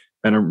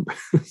 And I'm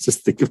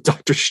just think of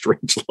Dr.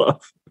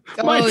 Strangelove.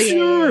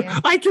 Yeah.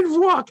 I can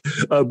walk.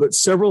 But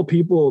several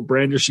people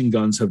brandishing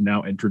guns have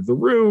now entered the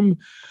room,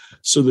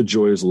 so the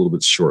joy is a little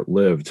bit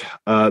short-lived.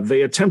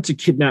 They attempt to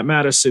kidnap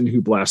Madison,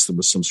 who blasts them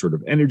with some sort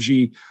of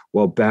energy,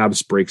 while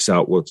Babs breaks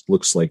out what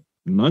looks like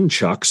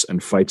nunchucks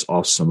and fights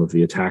off some of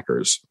the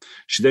attackers.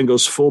 She then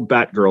goes full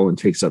Batgirl and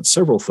takes out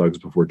several thugs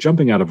before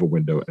jumping out of a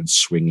window and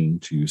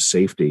swinging to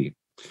safety.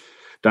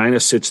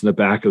 Dinah sits in the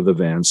back of the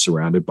van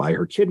surrounded by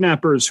her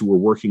kidnappers, who were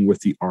working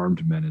with the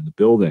armed men in the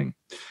building.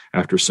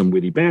 After some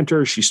witty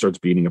banter, she starts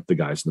beating up the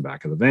guys in the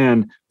back of the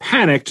van.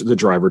 Panicked, the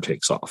driver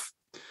takes off.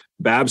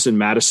 Babs and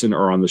Madison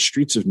are on the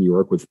streets of New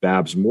York, with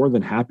Babs more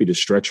than happy to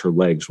stretch her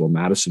legs while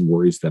Madison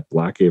worries that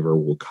Blackaver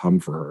will come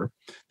for her.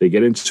 They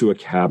get into a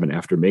cab, and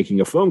after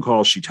making a phone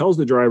call, she tells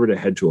the driver to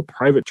head to a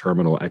private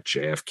terminal at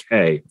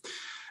JFK.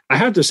 I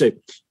have to say,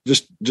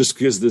 just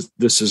because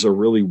this is a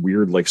really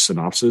weird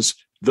synopsis,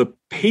 the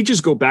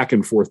pages go back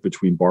and forth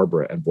between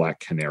Barbara and Black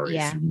Canary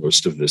through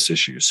most of this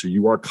issue. So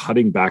you are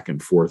cutting back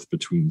and forth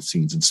between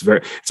scenes.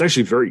 It's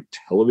actually very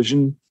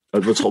television.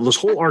 This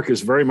whole arc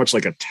is very much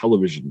like a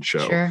television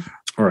show. Sure.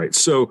 All right.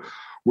 So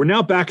we're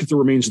now back at the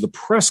remains of the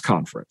press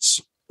conference.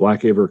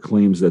 Blackaver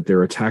claims that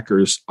their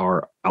attackers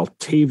are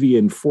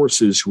Altavian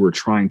forces who are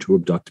trying to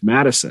abduct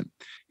Madison.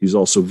 He's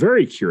also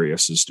very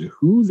curious as to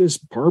who this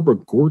Barbara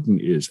Gordon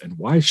is and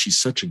why she's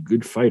such a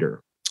good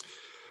fighter.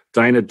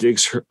 Dinah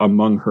digs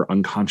among her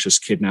unconscious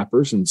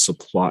kidnappers and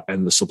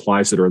the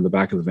supplies that are in the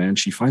back of the van.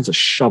 She finds a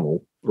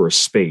shovel or a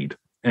spade,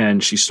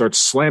 and she starts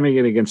slamming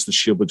it against the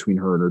shield between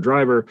her and her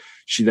driver.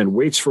 She then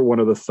waits for one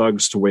of the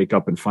thugs to wake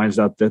up and finds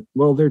out that,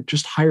 well, they're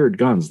just hired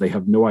guns. They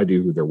have no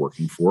idea who they're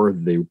working for.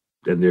 They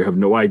have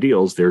no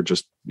ideals. They're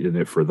just in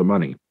it for the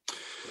money.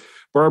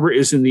 Barbara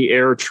is in the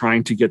air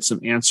trying to get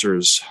some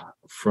answers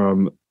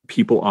from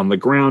people on the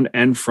ground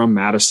and from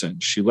Madison.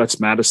 She lets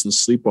Madison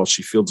sleep while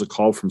she fields a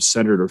call from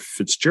Senator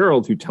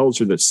Fitzgerald, who tells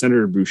her that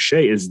Senator Boucher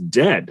is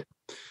dead.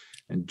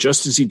 And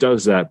just as he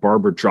does that,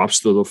 Barbara drops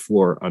to the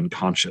floor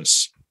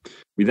unconscious.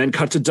 We then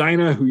cut to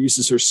Dinah, who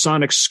uses her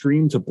sonic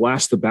scream to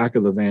blast the back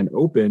of the van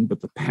open,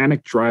 but the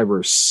panicked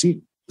driver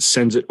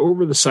sends it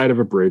over the side of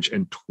a bridge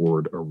and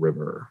toward a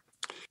river.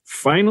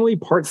 Finally,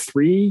 part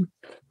 3,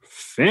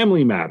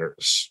 Family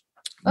Matters.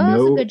 Oh,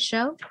 it's a good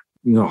show.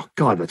 No,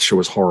 God, that show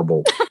was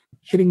horrible.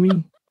 Kidding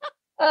me?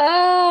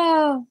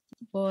 Oh,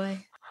 boy.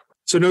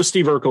 So no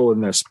Steve Urkel in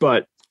this,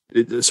 but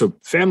so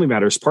Family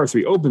Matters part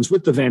 3 opens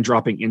with the van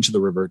dropping into the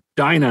river.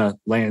 Dinah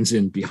lands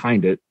in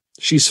behind it.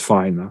 She's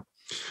fine, though.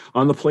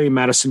 On the plane,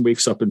 Madison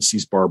wakes up and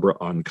sees Barbara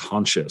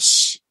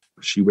unconscious.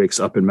 She wakes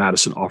up and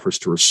Madison offers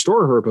to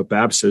restore her, but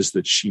Babs says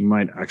that she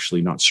might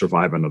actually not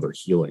survive another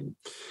healing.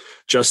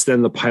 Just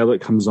then, the pilot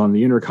comes on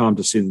the intercom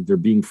to say that they're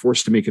being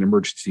forced to make an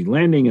emergency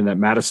landing and that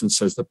Madison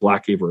says that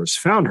Blackaver has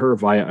found her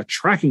via a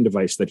tracking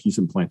device that he's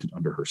implanted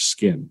under her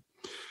skin.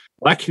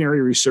 Black Canary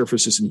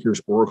resurfaces and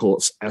hears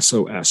Oracle's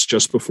SOS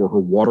just before her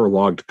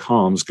waterlogged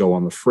comms go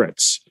on the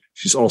fritz.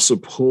 She's also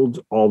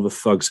pulled all the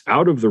thugs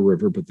out of the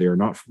river, but they are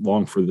not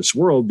long for this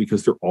world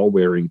because they're all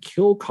wearing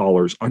kill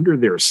collars under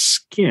their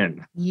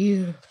skin.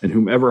 Yeah. And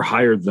whomever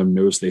hired them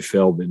knows they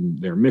failed in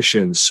their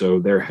mission, so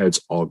their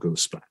heads all go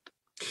splat.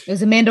 It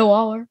was Amanda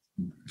Waller.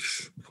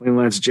 Plane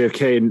lands at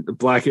JFK and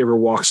Blackaver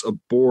walks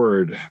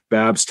aboard.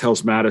 Babs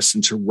tells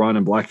Madison to run,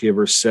 and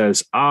Blackaver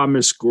says,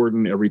 Miss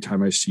Gordon, every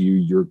time I see you,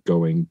 you're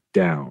going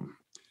down.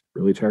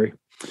 Really, Terry?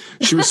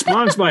 She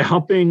responds by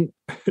hopping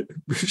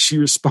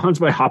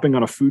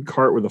on a food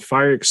cart with a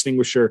fire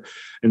extinguisher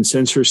and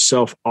sends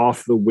herself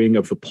off the wing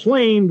of the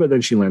plane, but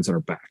then she lands on her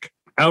back.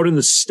 Out in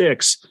the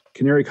sticks,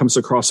 Canary comes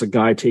across a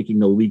guy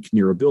taking a leak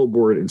near a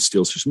billboard and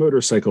steals his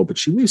motorcycle, but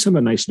she leaves him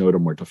a nice note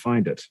on where to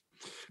find it.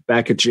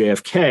 Back at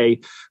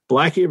JFK,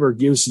 Blackaver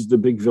gives the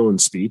big villain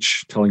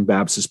speech, telling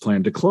Babs his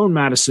plan to clone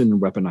Madison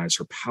and weaponize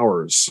her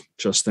powers.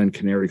 Just then,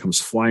 Canary comes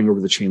flying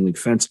over the chain link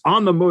fence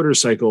on the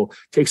motorcycle,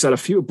 takes out a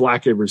few of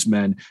Blackaver's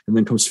men, and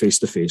then comes face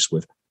to face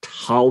with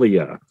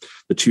Talia.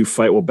 The two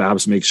fight while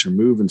Babs makes her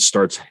move and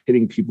starts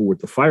hitting people with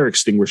the fire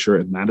extinguisher,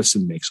 and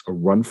Madison makes a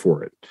run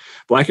for it.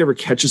 Blackaver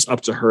catches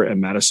up to her,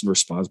 and Madison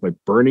responds by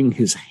burning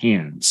his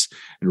hands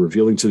and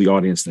revealing to the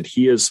audience that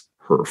he is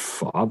her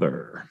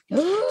father.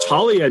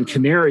 Talia and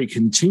Canary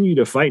continue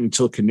to fight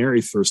until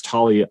Canary throws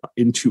Talia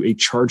into a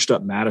charged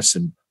up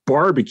Madison,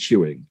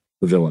 barbecuing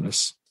the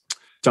villainess.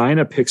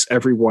 Dinah picks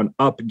everyone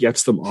up,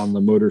 gets them on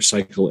the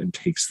motorcycle, and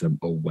takes them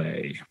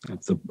away.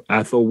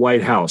 At the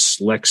White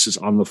House, Lex is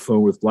on the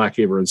phone with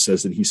Blackaver and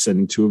says that he's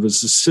sending 2 of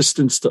his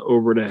assistants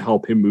over to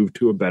help him move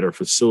to a better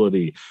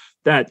facility.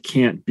 That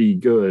can't be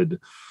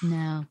good.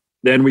 No.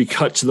 Then we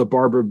cut to the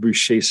Barbara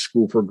Boucher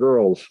School for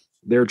Girls.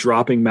 They're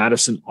dropping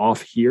Madison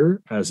off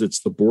here as it's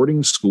the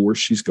boarding school where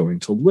she's going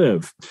to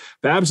live.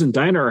 Babs and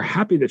Dinah are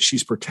happy that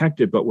she's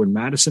protected, but when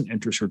Madison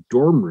enters her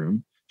dorm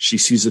room, she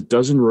sees a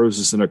dozen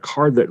roses and a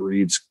card that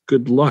reads,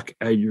 "Good luck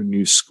at your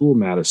new school,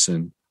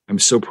 Madison. I'm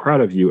so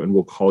proud of you and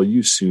will call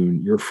you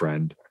soon, your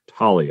friend,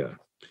 Talia."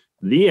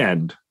 The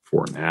end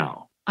for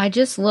now. I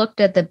just looked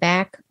at the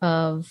back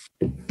of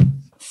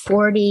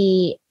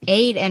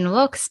 48 and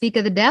look, speak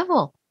of the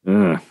devil.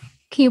 Can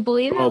you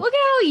believe it? Look at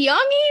how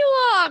young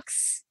he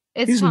looks.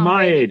 He's Tom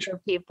my age.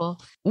 For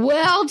people.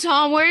 Well,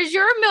 Tom, where's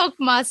your milk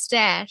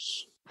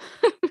mustache?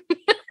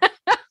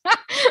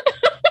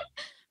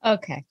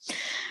 Okay.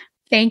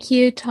 Thank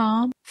you,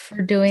 Tom,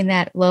 for doing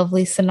that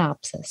lovely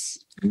synopsis.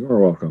 You're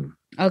welcome.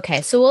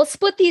 Okay, so we'll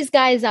split these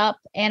guys up,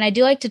 and I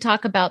do like to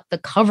talk about the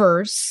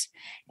covers,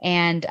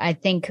 and I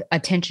think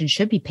attention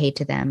should be paid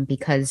to them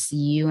because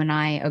you and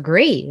I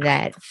agree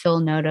that Phil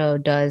Noto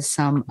does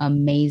some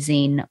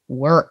amazing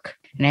work.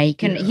 Now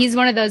he's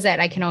one of those that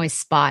I can always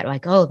spot,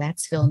 like, oh,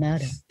 that's Phil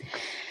Noto.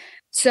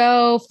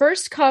 So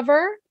first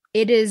cover,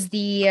 It is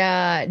the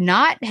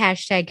not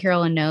hashtag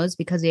Carolyn knows,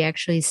 because we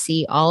actually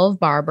see all of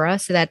Barbara.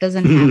 So that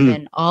doesn't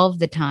happen all of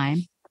the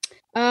time.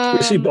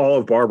 We see all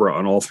of Barbara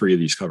on all 3 of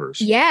these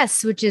covers.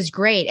 Yes, which is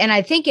great. And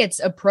I think it's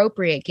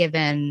appropriate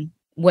given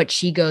what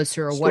she goes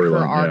through or what her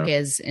arc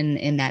is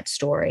in that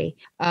story.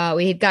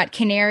 We've got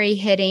Canary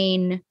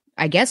hitting,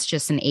 I guess,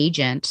 just an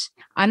agent.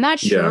 I'm not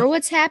sure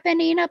what's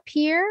happening up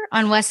here,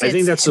 unless it's I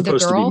think that's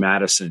supposed to be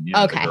Madison.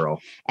 Yeah, okay. The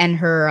girl. And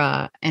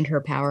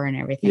her power and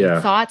everything. Yeah.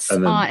 Thoughts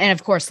on, and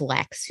of course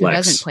Lex, who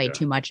doesn't play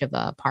too much of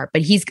a part,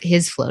 but he's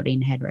his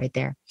floating head right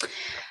there.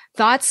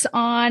 Thoughts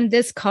on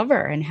this cover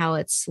and how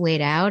it's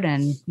laid out,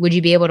 and would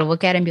you be able to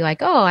look at it and be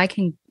like, oh, I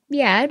can,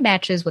 it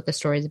matches what the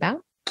story's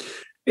about?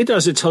 It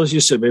does. It tells you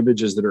some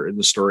images that are in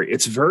the story.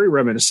 It's very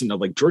reminiscent of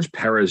like George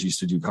Perez used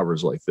to do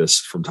covers like this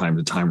from time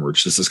to time, where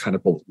it's just this kind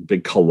of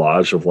big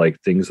collage of like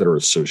things that are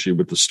associated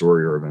with the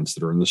story or events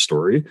that are in the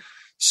story.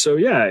 So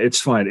yeah,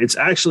 it's fine. It's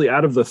actually,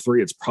 out of the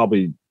 3, it's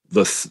probably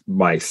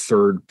my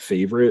 3rd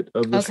favorite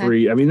of the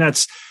 3. I mean,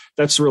 that's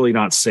really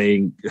not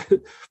saying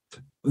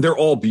they're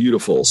all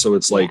beautiful. So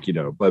it's like,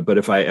 but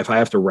if I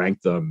have to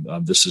rank them,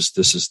 this is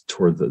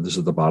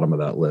the bottom of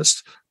that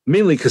list.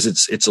 Mainly because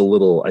it's a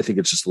little, I think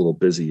it's just a little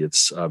busy.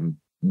 It's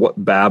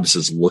what Babs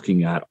is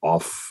looking at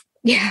off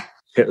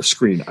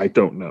screen. I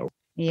don't know.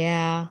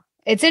 Yeah.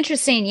 It's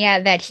interesting,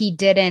 that he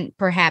didn't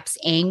perhaps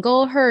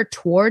angle her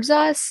towards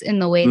us in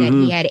the way that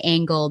he had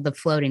angled the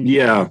floating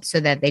head, so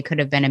that they could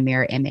have been a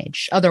mirror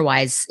image.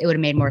 Otherwise, it would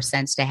have made more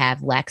sense to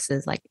have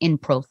Lex's like in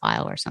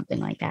profile or something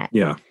like that.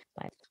 Yeah.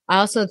 But I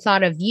also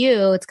thought of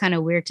you. It's kind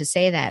of weird to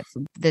say that,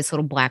 this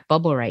little black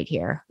bubble right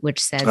here, which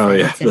says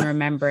it's in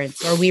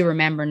remembrance, or we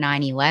remember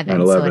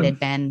 9/11. So it had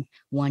been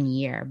 1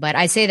 year. But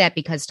I say that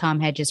because Tom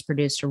had just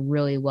produced a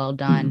really well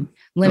done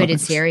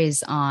limited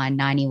series on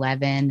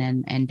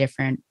 9/11 and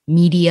different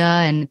media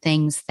and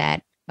things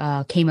that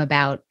came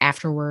about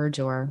afterwards,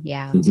 or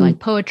it's like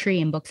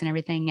poetry and books and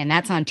everything. And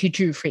that's on Two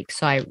True Freaks.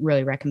 So I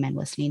really recommend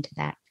listening to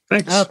that.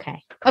 Thanks.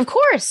 Okay. Of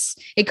course.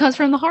 It comes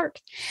from the heart.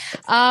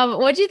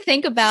 What do you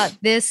think about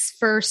this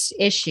first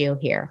issue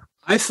here?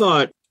 I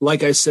thought,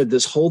 like I said,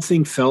 this whole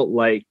thing felt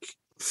like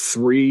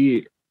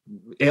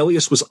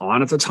Alias was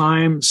on at the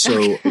time.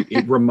 So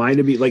it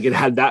reminded me, like, it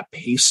had that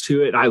pace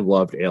to it. I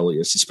loved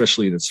Alias,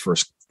 especially in its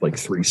first like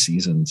 3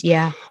 seasons.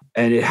 Yeah.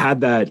 And it had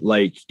that,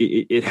 like,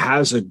 it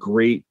has a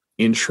great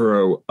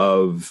intro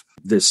of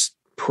this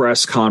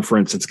press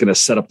conference. It's going to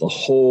set up the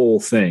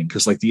whole thing,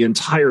 because like the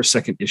entire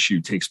second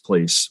issue takes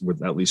place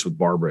with, at least with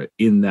Barbara,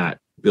 in that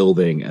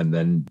building, and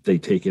then they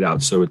take it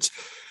out. So it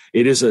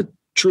is a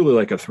truly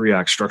like a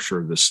 3-act structure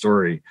of this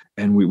story,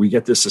 and we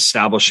get this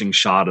establishing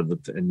shot of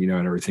and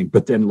everything,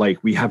 but then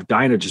like we have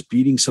Dinah just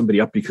beating somebody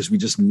up because we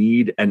just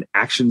need an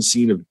action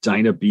scene of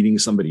Dinah beating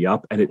somebody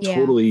up, and it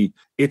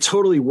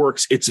totally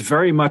works. It's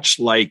very much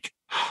like,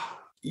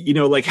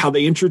 like how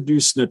they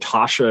introduced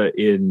Natasha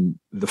in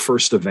the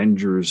first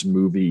Avengers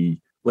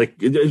movie. Like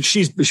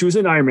she was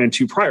in Iron Man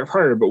 2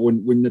 prior, but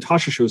when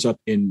Natasha shows up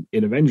in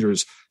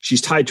Avengers,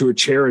 she's tied to a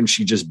chair, and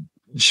she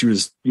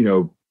was,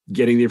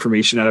 getting the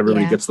information out of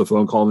everybody, gets the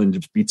phone call, and then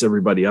just beats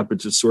everybody up.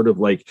 It's just sort of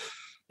like,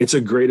 it's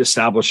a great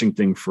establishing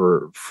thing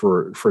for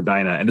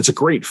Dinah. And it's a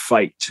great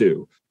fight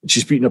too.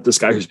 She's beating up this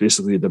guy who's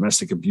basically a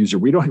domestic abuser.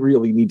 We don't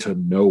really need to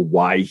know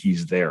why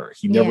he's there.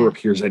 He never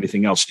appears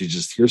anything else.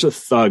 Here's a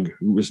thug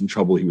who was in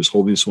trouble. He was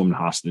holding this woman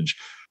hostage.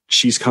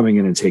 She's coming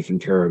in and taking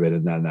care of it.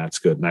 And then that's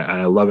good. And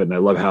I love it. And I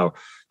love how,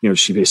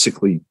 she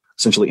basically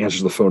essentially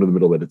answers the phone in the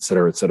middle of it, et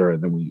cetera, et cetera.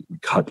 And then we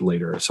cut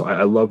later. So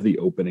I love the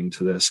opening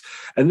to this.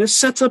 And this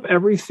sets up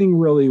everything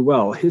really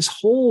well. His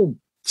whole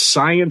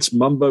science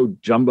mumbo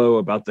jumbo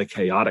about the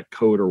chaotic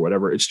code or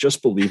whatever, it's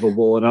just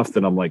believable enough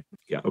that I'm like,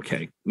 yeah,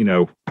 okay,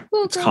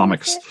 it's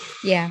comics.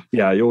 Yeah,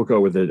 you'll go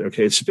with it.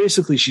 Okay, it's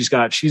basically she's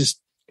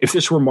if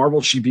this were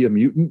Marvel, she'd be a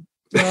mutant.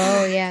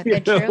 Oh yeah,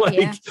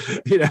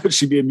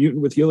 she'd be a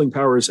mutant with healing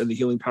powers, and the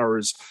healing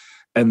powers,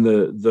 and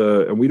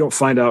and we don't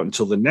find out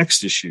until the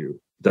next issue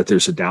that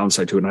there's a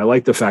downside to it. And I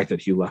like the fact that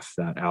he left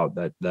that out,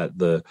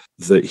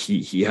 that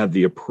he had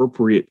the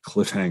appropriate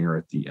cliffhanger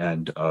at the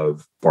end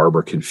of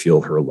Barbara can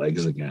feel her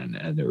legs again.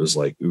 And it was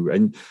like, ooh,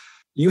 and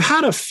I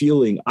had a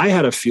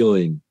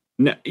feeling,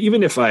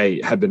 even if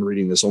I had been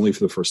reading this only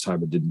for the first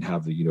time and didn't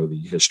have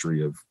the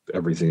history of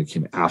everything that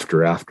came after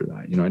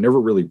that, I never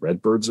really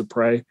read Birds of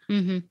Prey,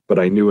 but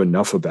I knew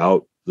enough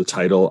about the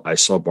title. I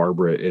saw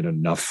Barbara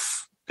in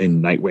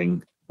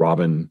Nightwing,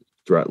 Robin,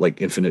 throughout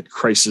like Infinite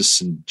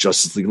Crisis and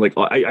Justice League. Like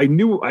I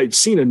knew I'd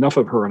seen enough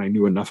of her, and I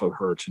knew enough of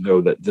her to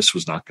know that this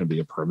was not going to be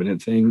a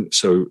permanent thing.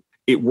 So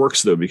it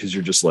works though, because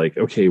you're just like,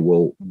 okay,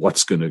 well,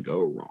 what's going to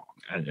go wrong?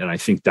 And I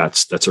think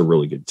that's a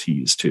really good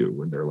tease too,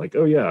 when they're like,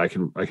 oh yeah, I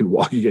can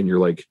walk again. You're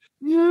like,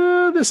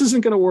 yeah, this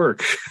isn't going to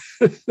work.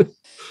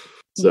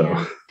 So.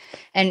 Yeah.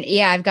 And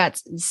I've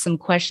got some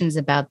questions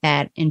about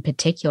that in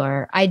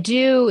particular. I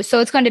do. So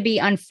it's going to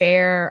be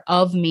unfair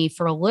of me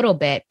for a little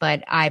bit,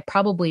 but I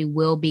probably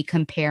will be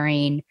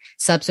comparing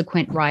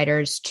subsequent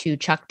writers to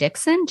Chuck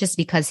Dixon, just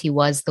because he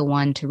was the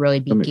one to really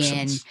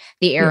begin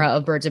the era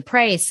of Birds of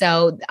Prey.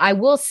 So I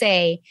will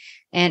say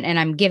and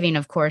I'm giving,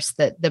 of course,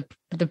 the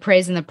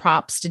praise and the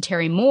props to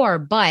Terry Moore,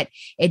 but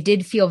it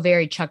did feel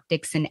very Chuck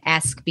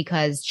Dixon-esque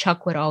because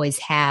Chuck would always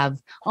have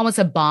almost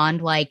a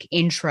Bond-like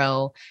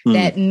intro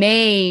that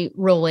may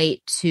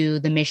relate to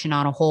the mission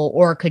on a whole,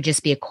 or it could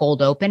just be a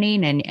cold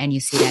opening and you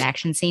see that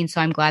action scene. So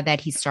I'm glad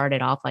that he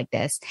started off like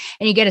this.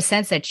 And you get a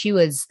sense that she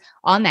was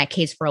on that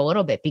case for a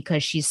little bit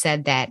because she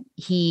said that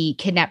he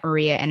kidnapped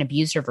Maria and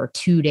abused her for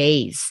 2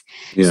 days.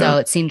 Yeah. So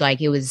it seemed like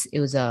it was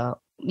a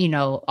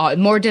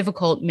more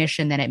difficult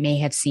mission than it may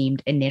have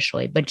seemed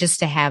initially, but just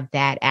to have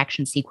that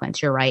action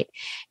sequence, you're right.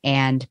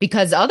 And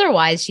because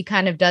otherwise she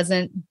kind of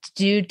doesn't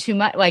do too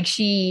much, like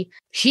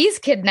she's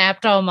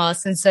kidnapped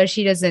almost. And so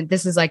she doesn't,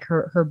 this is like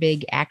her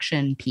big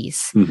action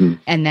piece.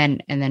 And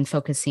then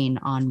focusing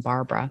on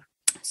Barbara.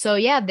 So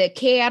yeah, the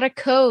chaotic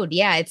code.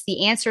 Yeah, it's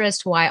the answer as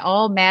to why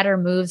all matter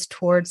moves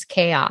towards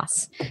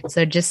chaos.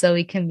 So just so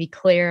we can be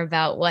clear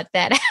about what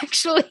that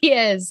actually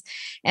is.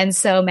 And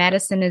so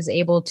Madison is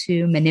able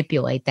to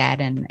manipulate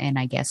that and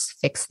I guess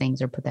fix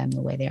things or put them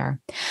the way they are.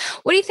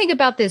 What do you think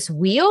about this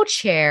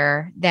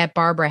wheelchair that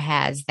Barbara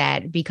has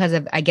that because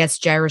of, I guess,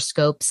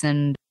 gyroscopes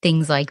and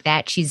things like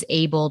that, she's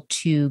able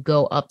to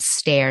go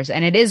upstairs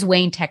and it is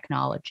Wayne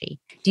technology.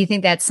 Do you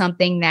think that's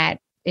something that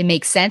it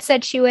makes sense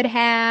that she would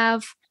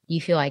have? You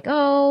feel like,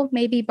 oh,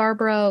 maybe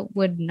Barbara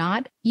would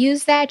not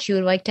use that. She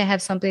would like to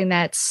have something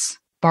that's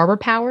Barbara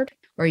powered.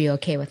 Or are you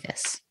okay with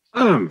this?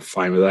 I'm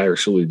fine with that. I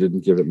actually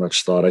didn't give it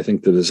much thought. I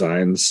think the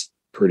design's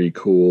pretty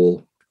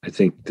cool. I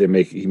think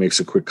he makes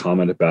a quick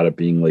comment about it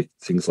being like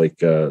things like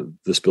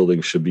this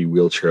building should be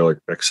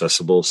wheelchair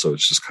accessible. So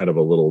it's just kind of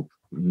a little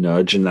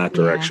nudge in that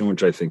direction,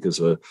 which I think is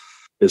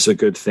a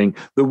good thing.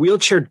 The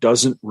wheelchair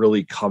doesn't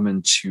really come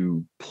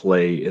into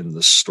play in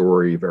the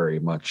story very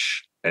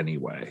much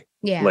anyway.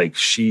 Yeah, like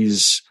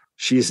she's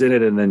in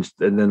it, and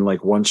then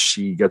like once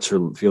she gets her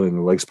feeling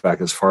the legs back,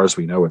 as far as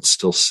we know, it's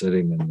still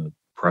sitting in the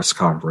press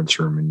conference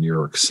room in New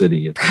York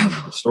City at the end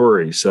of the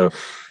story. So,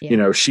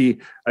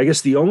 I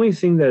guess the only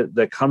thing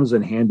that comes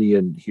in handy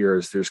in here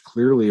is there's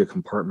clearly a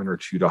compartment or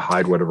two to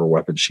hide whatever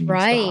weapon she needs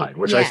to hide,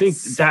 which I think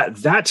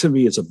that to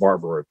me is a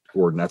Barbara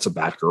Gordon. That's a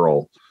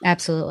Batgirl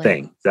absolutely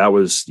thing. That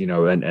was,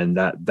 and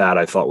that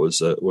I thought was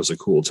a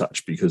cool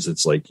touch because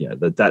it's like,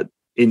 that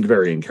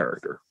very in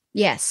character.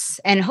 Yes.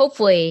 And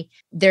hopefully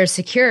there's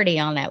security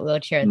on that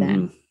wheelchair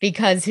then,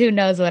 because who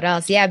knows what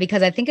else. Yeah.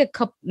 Because I think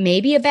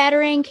maybe a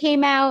batarang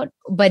came out,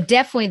 but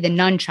definitely the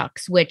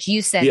nunchucks, which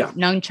you said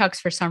nunchucks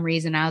for some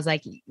reason. I was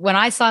like, when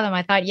I saw them,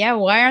 I thought,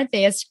 why aren't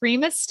they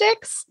Eskrima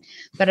sticks?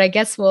 But I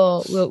guess we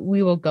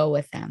will go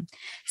with them.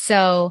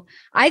 So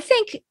I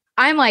think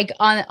I'm like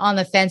on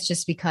the fence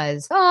just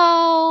because,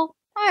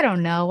 I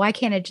don't know. Why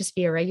can't it just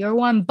be a regular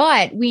one?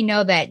 But we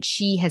know that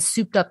she has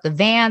souped up the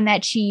van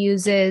that she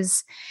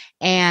uses.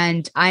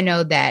 And I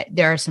know that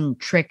there are some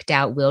tricked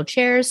out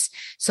wheelchairs.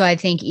 So I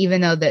think even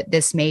though that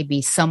this may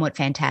be somewhat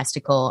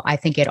fantastical, I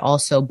think it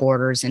also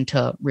borders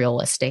into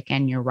realistic.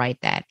 And you're right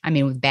that,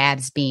 with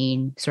Babs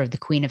being sort of the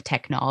queen of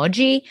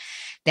technology,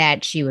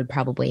 that she would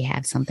probably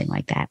have something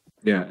like that.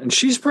 Yeah. And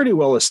she's pretty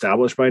well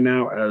established by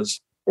now as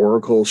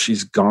Oracle.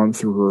 She's gone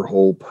through her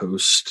whole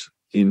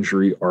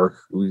post-injury arc.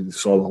 We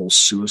saw the whole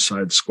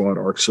Suicide Squad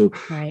arc. So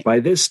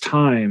by this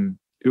time,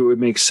 it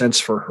would make sense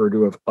for her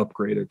to have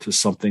upgraded to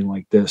something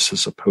like this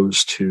as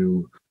opposed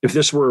to if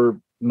this were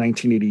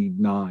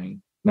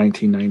 1989,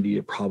 1990,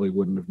 it probably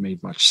wouldn't have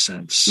made much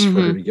sense for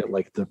her to get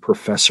like the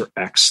Professor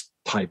X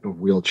type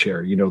of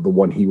wheelchair, the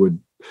one he would,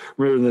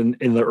 rather than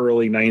in the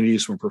early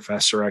 90s when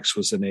Professor X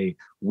was in a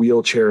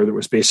wheelchair that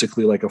was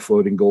basically like a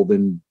floating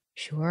golden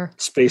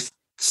space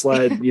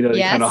sled,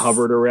 they kind of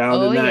hovered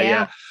around in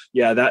that.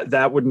 Yeah,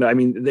 that wouldn't,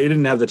 they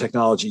didn't have the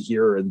technology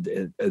here in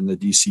the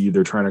DC.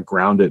 They're trying to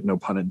ground it, no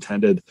pun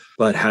intended.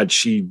 But had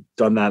she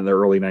done that in the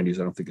early 90s,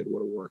 I don't think it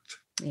would have worked.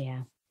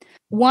 Yeah.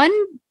 One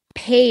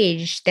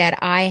page that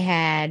I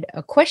had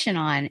a question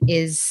on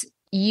is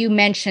you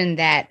mentioned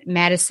that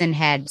Madison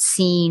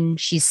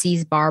she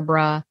sees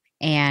Barbara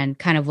and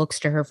kind of looks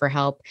to her for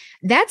help.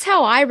 That's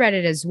how I read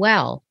it as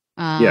well.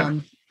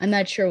 I'm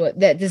not sure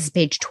this is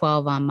page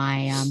 12 on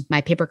my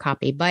my paper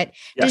copy, but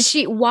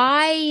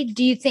why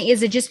do you think,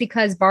 is it just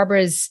because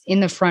Barbara's in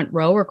the front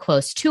row or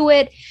close to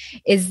it?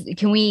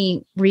 Can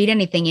we read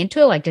anything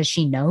into it? Like, does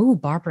she know who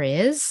Barbara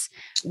is?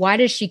 Why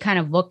does she kind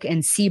of look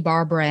and see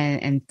Barbara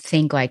and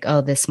think like,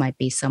 oh, this might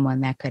be someone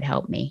that could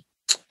help me?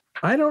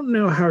 I don't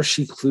know how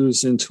she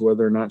clues into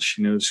whether or not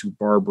she knows who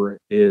Barbara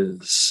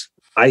is.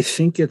 I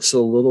think it's a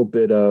little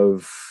bit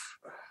of,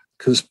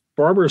 because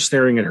Barbara's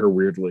staring at her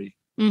weirdly.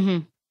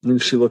 And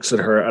she looks at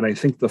her, and I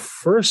think the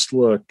first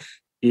look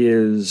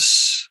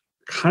is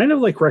kind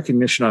of like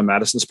recognition on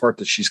Madison's part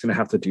that she's going to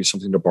have to do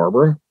something to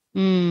Barbara.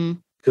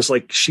 Because I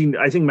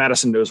think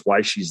Madison knows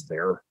why she's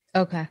there.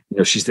 Okay.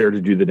 She's there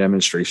to do the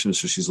demonstration,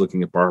 so she's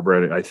looking at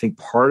Barbara. And I think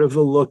part of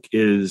the look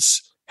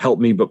is help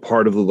me, but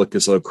part of the look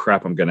is, oh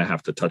crap, I'm going to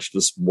have to touch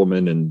this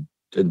woman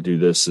and do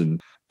this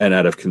and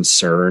out of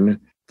concern.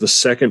 The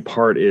second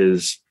part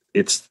is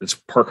it's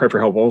part cry for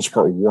help, almost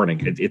part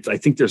warning. I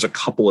think there's a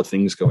couple of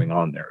things going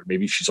on there.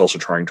 Maybe she's also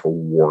trying to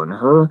warn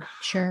her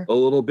a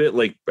little bit.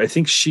 Like, I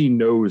think she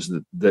knows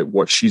that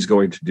what she's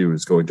going to do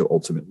is going to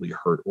ultimately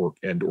hurt or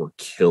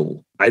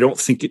kill. I don't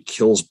think it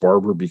kills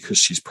Barbara because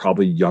she's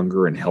probably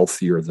younger and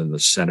healthier than the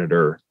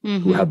senator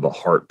who had the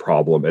heart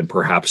problem. And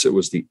perhaps it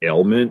was the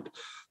ailment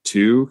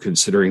too,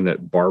 considering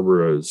that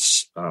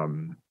Barbara's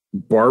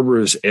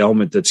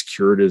ailment that's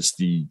cured is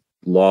the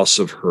loss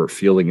of her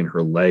feeling in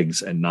her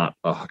legs and not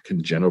a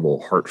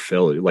congenital heart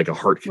failure, like a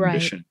heart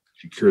condition. Right.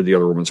 She cured the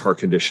other woman's heart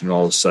condition, and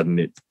all of a sudden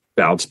it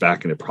bounced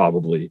back, and it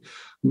probably,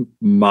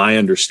 my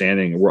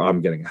understanding, where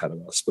I'm getting ahead of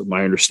us, but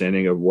my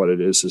understanding of what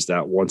it is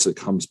that once it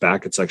comes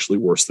back, it's actually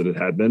worse than it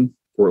had been,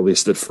 or at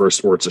least at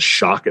first, or it's a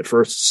shock at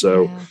first.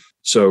 So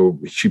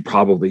she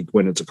probably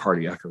went into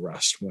cardiac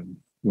arrest when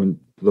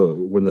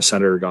the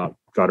senator got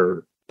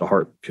her, the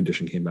heart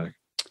condition came back.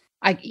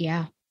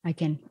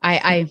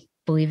 I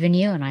believe in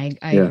you, and I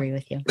agree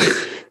with you.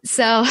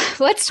 So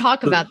let's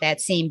talk about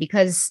that scene,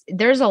 because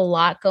there's a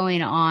lot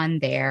going on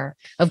there.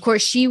 Of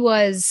course,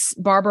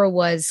 Barbara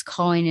was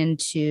calling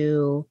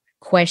into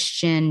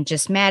question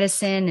just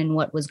Madison and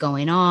what was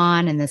going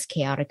on and this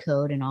chaotic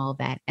code and all of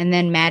that. And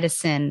then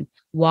Madison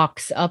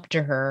walks up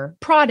to her,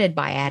 prodded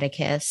by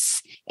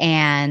Atticus,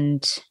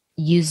 and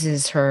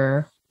uses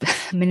her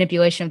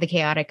manipulation of the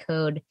chaotic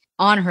code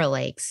on her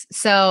legs.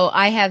 So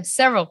I have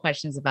several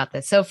questions about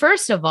this. So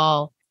first of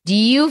all, do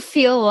you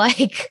feel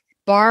like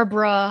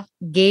Barbara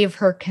gave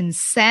her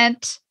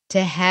consent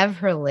to have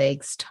her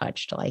legs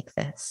touched like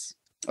this,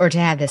 or to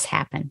have this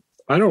happen?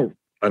 I don't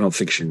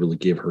think she really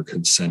gave her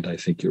consent. I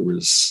think it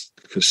was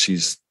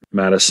because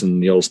Madison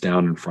kneels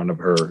down in front of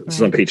her. Right. This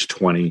is on page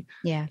 20.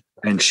 Yeah.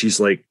 And she's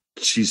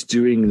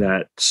doing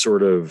that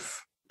sort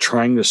of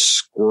trying to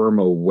squirm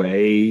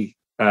away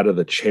out of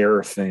the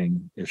chair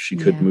thing, if she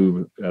could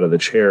move out of the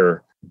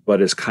chair,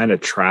 but is kind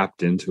of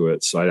trapped into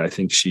it. So I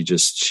think she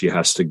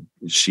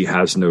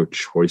has no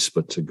choice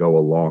but to go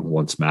along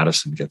once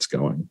Madison gets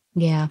going.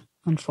 Yeah,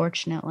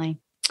 unfortunately.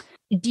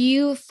 Do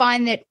you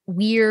find that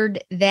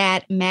weird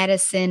that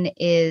Madison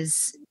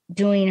is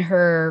doing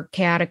her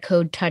chaotic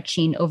code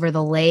touching over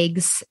the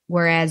legs,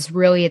 whereas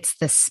really it's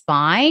the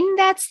spine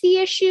that's the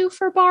issue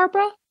for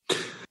Barbara?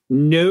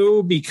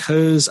 No,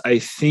 because I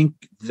think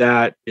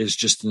that is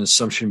just an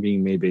assumption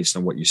being made based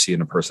on what you see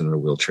in a person in a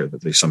wheelchair,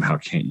 that they somehow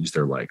can't use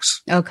their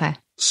legs. Okay.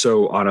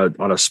 So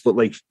on a split,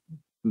 like,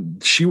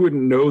 she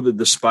wouldn't know that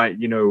the spine,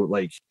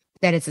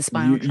 that it's a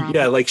spinal trauma.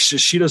 Yeah, like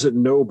she doesn't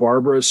know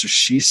Barbara, so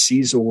she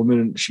sees this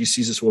woman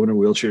in a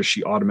wheelchair.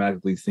 She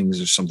automatically thinks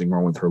there's something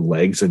wrong with her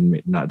legs,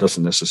 and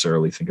doesn't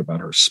necessarily think about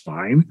her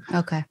spine.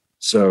 Okay.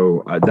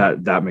 So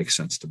that makes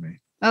sense to me.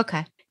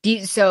 Okay.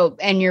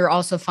 And you're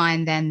also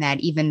fine then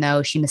that even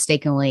though she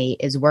mistakenly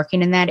is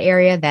working in that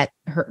area, that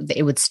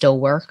it would still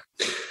work?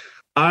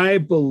 I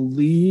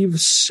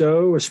believe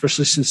so,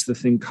 especially since the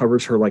thing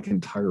covers her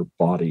entire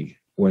body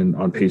when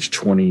on page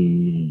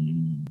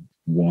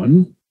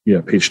 21. Yeah,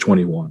 page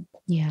 21.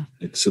 Yeah.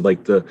 It's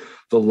like the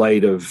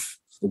light of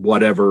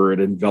whatever, it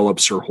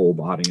envelops her whole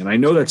body. And I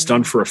know that's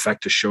done for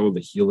effect to show the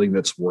healing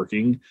that's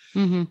working.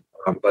 Mm-hmm.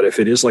 But if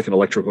it is like an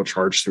electrical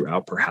charge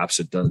throughout, perhaps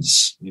it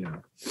does,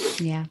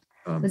 Yeah.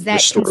 Was that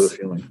restore the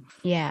feeling.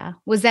 Yeah.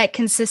 Was that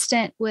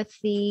consistent with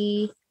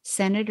the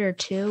senator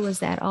too? Was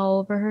that all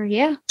over her?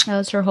 Yeah. That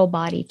was her whole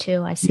body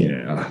too. I see.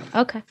 Yeah.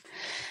 Okay.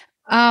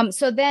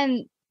 So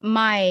then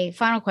my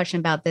final question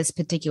about this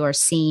particular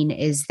scene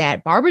is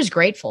that Barbara's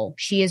grateful.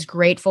 She is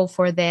grateful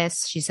for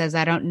this. She says,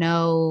 I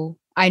know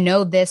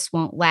this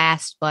won't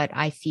last, but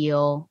I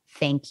feel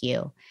thank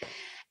you.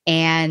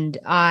 And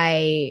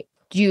do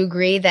you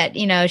agree that,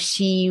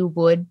 she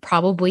would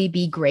probably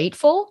be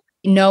grateful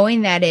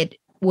knowing that it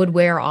would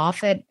wear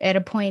off at a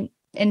point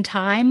in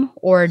time?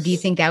 Or do you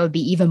think that would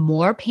be even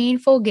more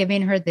painful,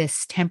 giving her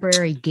this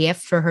temporary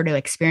gift for her to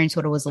experience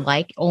what it was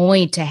like,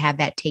 only to have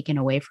that taken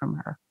away from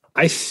her?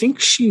 I think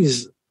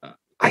she's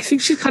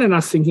kind of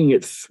not thinking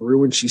it through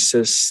when she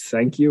says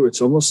thank you.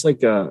 It's almost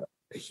like a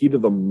heat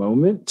of the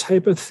moment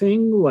type of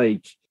thing.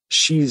 Like,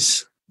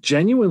 she's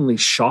genuinely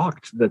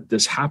shocked that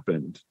this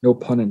happened. No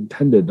pun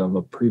intended on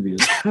the previous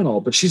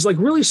panel, but she's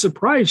really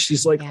surprised.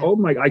 She's like, oh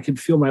my, I can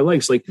feel my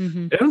legs. Like,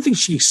 I don't think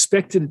she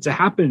expected it to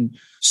happen.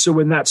 So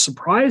when that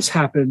surprise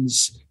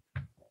happens,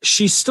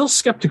 she's still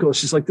skeptical.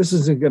 She's like, this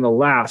isn't going to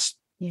last.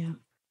 Yeah.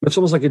 It's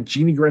almost like a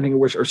genie granting a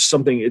wish or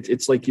something.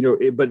 It's like,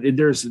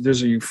 there's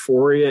a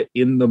euphoria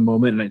in the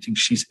moment. And I think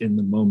she's in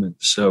the moment.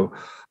 So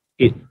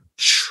it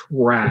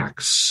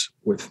tracks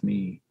with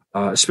me,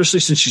 especially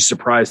since she's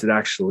surprised it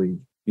actually,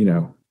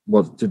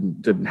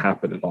 it didn't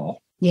happen at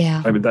all.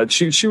 Yeah. I mean, that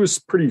she was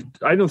pretty,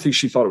 I don't think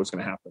she thought it was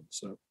going to happen.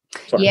 So,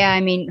 sorry. Yeah. I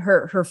mean,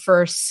 her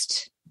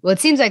first, it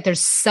seems like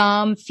there's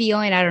some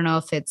feeling. I don't know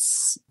if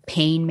it's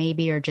pain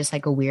maybe, or just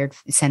like a weird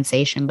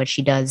sensation, but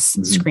she does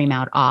scream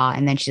out,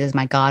 and then she says,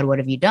 my God, what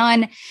have you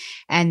done?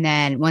 And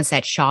then once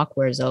that shock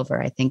wears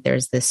over, I think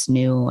there's this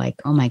new,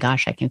 oh my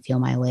gosh, I can feel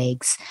my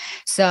legs.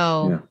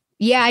 So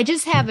Yeah, I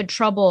just have a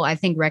trouble, I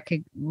think,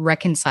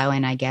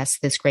 reconciling, I guess,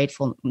 this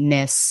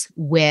gratefulness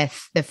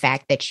with the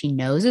fact that she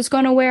knows it's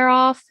going to wear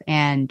off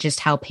and just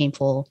how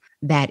painful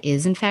that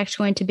is, in fact,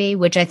 going to be,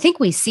 which I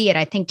think we see it.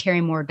 I think Terry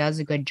Moore does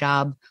a good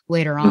job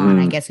later on.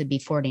 I guess it'd be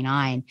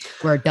 49,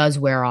 where it does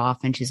wear off.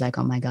 And she's like,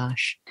 oh, my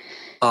gosh.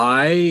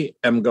 I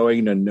am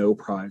going to no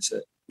prize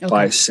it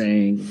by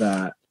saying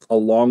that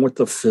along with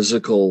the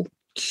physical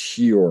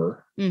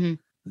cure,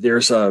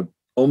 there's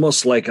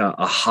almost like a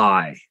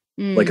high.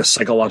 Like a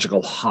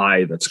psychological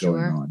high that's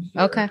going on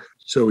here. Okay.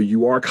 So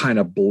you are kind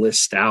of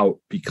blissed out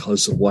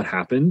because of what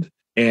happened.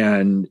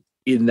 And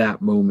in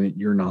that moment,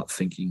 you're not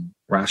thinking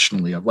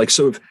rationally of like,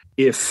 so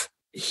if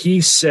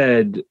he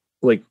said,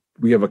 like,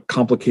 we have a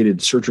complicated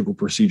surgical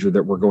procedure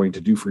that we're going to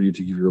do for you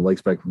to give your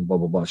legs back and blah,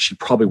 blah, blah. She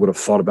probably would have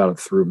thought about it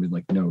through and been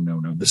like, no,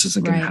 this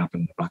isn't going to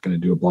happen. I'm not going to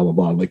do it, blah, blah,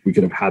 blah. Like we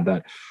could have had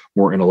that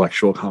more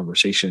intellectual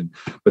conversation.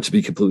 But to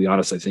be completely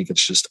honest, I think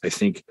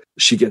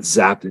she gets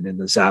zapped, and in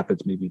the zap,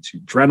 it's maybe it's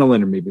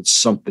adrenaline or maybe it's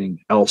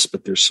something else,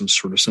 but there's some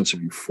sort of sense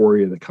of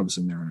euphoria that comes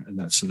in there. And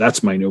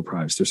that's my no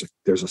prize. There's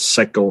a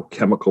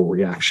psychochemical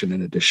reaction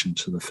in addition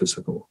to the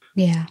physical.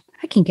 Yeah.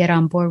 I can get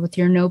on board with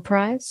your no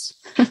prize.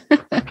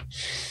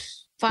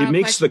 It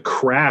makes the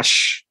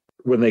crash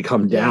when they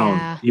come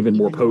down even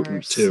more potent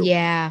worse. too.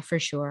 Yeah, for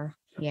sure.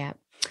 Yeah.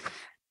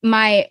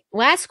 My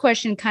last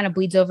question kind of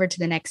bleeds over to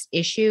the next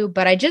issue,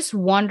 but I just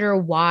wonder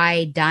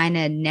why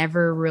Dinah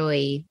never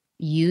really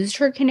used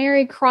her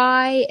canary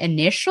cry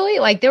initially.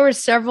 Like there were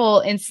several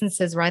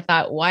instances where I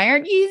thought, why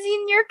aren't you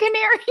using your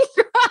canary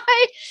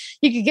cry?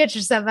 You could get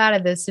yourself out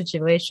of this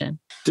situation.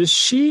 Does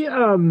she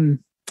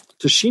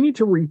need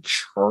to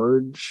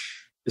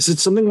recharge? Is it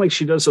something like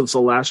she does as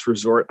a last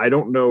resort? I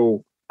don't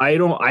know.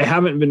 I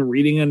haven't been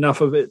reading enough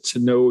of it to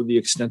know the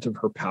extent of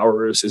her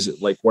powers. Is it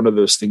like one of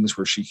those things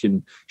where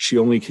she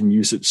only can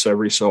use it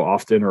every so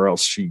often, or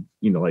else she,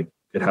 like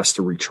it has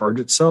to recharge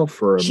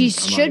itself? Or she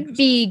should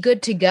be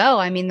good to go.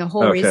 I mean, the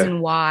whole reason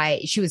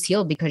why she was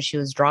healed because she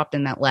was dropped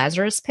in that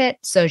Lazarus pit.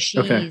 So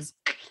she's,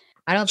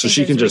 I don't think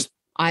she can just.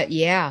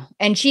 Yeah.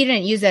 And she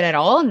didn't use it at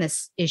all in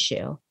this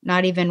issue.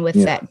 Not even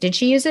with that. Did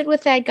she use it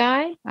with that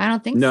guy? I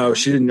don't think so. No,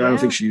 she didn't. Yeah. I don't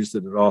think she used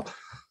it at all.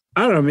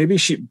 I don't know. Maybe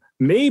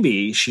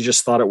she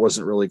just thought it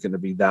wasn't really going to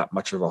be that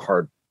much of a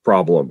hard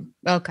problem.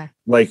 Okay.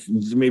 Like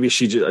maybe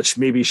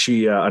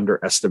she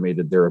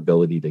underestimated their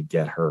ability to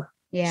get her.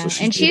 Yeah.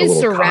 So and she is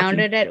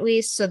surrounded at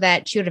least, so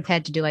that she would have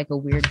had to do like a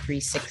weird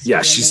 360 in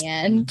the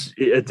end.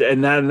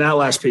 And that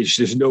last page,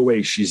 there's no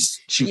way she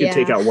can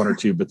take out one or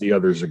two, but the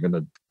others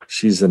are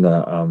she's in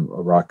a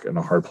rock and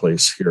a hard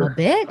place here. A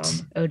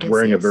bit.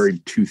 Wearing a very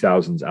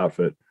 2000s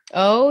outfit.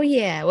 Oh,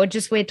 yeah. Well,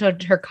 just wait till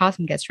her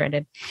costume gets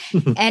shredded.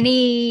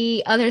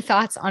 Any other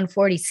thoughts on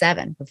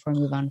 47 before we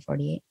move on to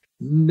 48?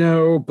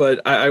 No,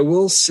 but I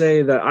will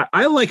say that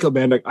I like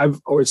Amanda. I've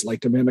always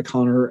liked Amanda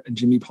Conner and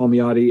Jimmy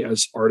Palmiotti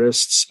as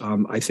artists.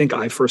 I think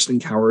I first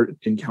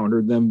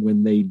encountered them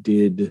when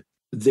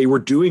they were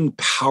doing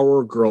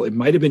Power Girl. It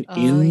might have been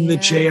the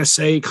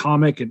JSA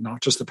comic and not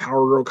just the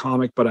Power Girl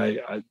comic, but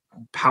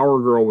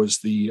Power Girl was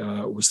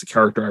the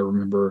character I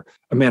remember.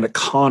 Amanda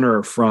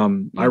Conner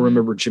from. I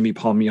remember Jimmy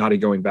Palmiotti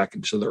going back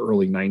into the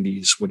early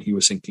 90s when he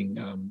was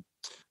inking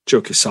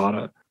Joe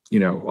Quesada,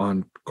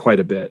 on quite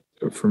a bit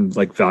from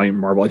like Valiant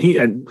Marvel.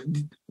 And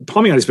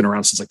Palmiotti's been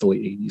around since like the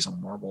late 80s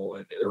on Marvel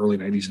and early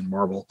 90s in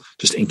Marvel,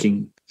 just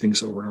inking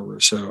things over and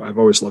over. So I've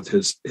always loved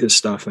his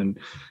stuff, and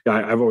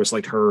I've always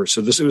liked her.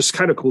 So it was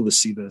kind of cool to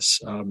see this.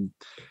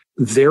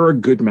 They're a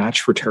good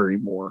match for Terry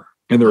Moore,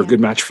 and they're a good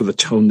match for the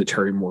tone that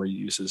Terry Moore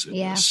uses in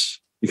this,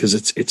 because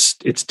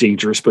it's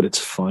dangerous, but it's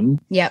fun.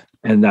 Yep.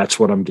 And that's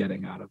what I'm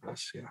getting out of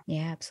this. Yeah.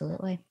 Yeah,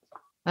 absolutely.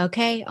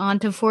 Okay. On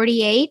to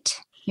 48.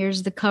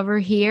 Here's the cover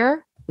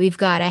here. We've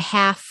got a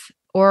half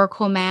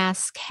Oracle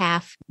mask,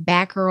 half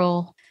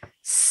Batgirl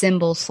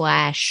symbol /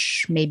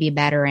 maybe a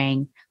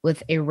batarang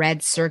with a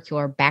red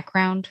circular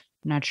background.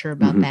 I'm not sure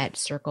about that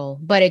circle,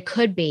 but it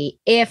could be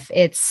if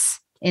it's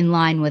in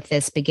line with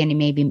this beginning,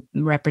 maybe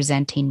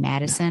representing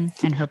Madison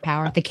and her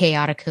power, the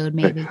chaotic code,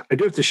 maybe. I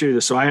do have to show you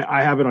this. So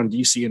I have it on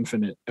DC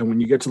Infinite. And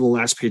when you get to the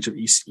last page of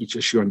each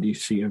issue on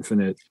DC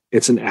Infinite,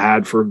 it's an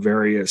ad for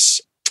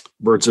various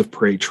Birds of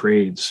Prey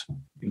trades,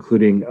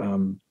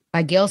 including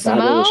by Gail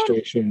Simone,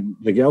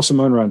 the Gail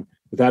Simone run,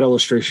 with that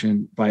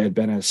illustration by Ed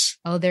Benes.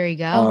 Oh, there you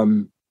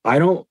go.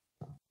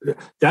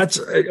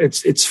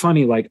 It's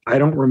funny. Like, I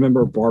don't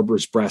remember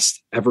Barbara's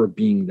breast ever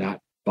being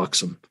that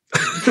buxom.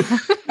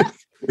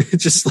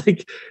 It's just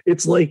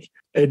like,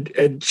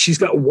 and she's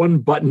got one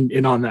button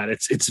in on that.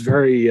 It's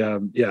very,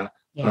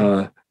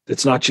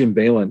 it's not Jim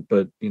Balent,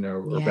 but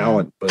or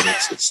Balent, but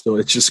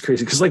it's just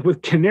crazy. Cause like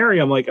with Canary,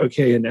 I'm like,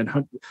 okay.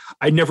 And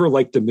I never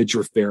liked the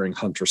midriff bearing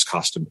Huntress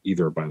costume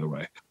either, by the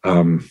way.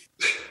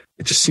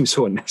 It just seems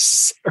so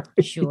unnecessary.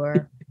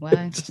 Sure.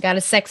 Well, got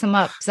to sex them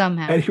up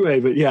somehow. Anyway,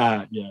 but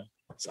yeah.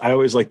 I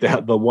always like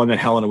the one that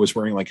Helena was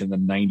wearing like in the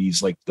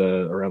 90s, like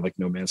around like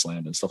No Man's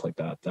Land and stuff like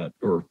that,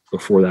 or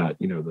before that,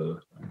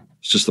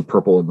 it's just the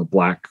purple and the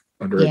black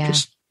under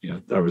it.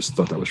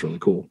 thought that was really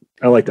cool.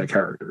 I like that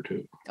character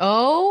too.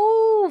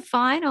 Oh,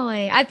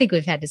 finally. I think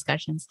we've had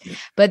discussions.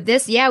 But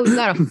we've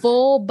got a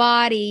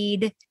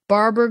full-bodied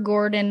Barbara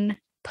Gordon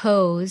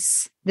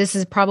pose. This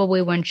is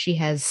probably when she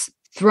has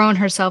thrown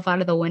herself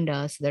out of the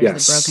window. So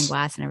there's the broken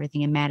glass and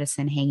everything, and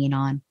Madison hanging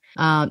on.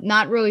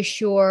 Not really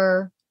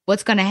sure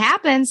what's going to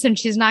happen since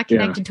she's not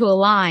connected to a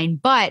line,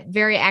 but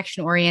very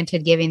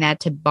action-oriented, giving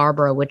that to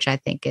Barbara, which I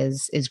think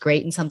is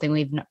great and something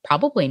we've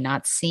probably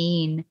not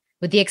seen,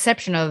 with the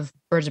exception of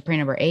Birds of Prey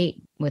number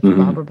 8 with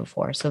Barbara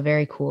before. So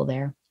very cool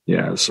there.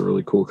 Yeah, it's a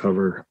really cool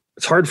cover.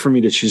 It's hard for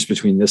me to choose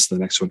between this and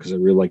the next one because I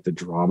really like the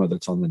drama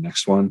that's on the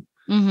next one.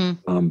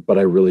 But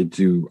I really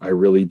do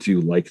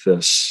like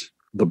this.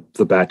 The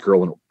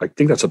Batgirl, and I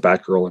think that's a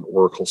Batgirl and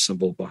Oracle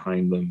symbol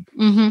behind them.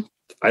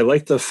 I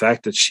like the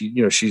fact that she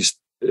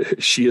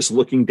is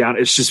looking down.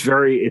 It's just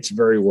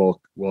very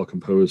well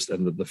composed,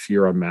 and the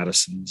fear on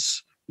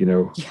Madison's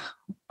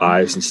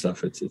eyes and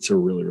stuff. It's a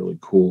really, really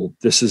cool.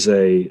 This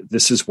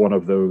is one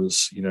of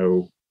those,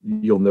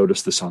 you'll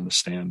notice this on the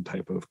stand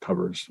type of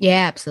covers.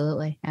 Yeah,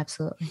 absolutely.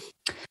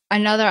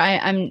 Another,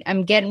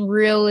 I'm getting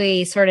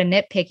really sort of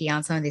nitpicky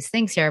on some of these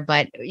things here,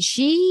 but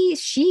she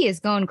is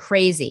going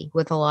crazy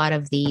with a lot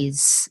of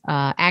these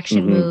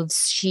action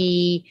moves.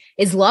 She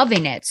is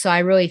loving it. So I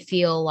really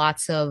feel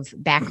lots of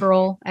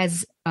Batgirl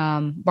as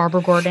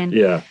Barbara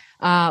Gordon.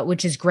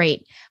 Which is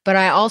great. But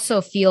I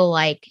also feel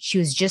like she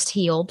was just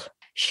healed.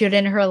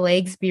 Shouldn't her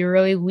legs be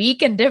really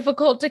weak and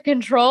difficult to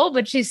control?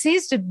 But she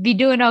seems to be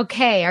doing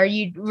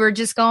okay. We're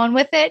just going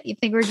with it? You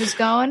think we're just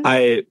going?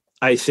 I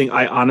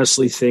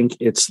honestly think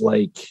it's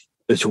like,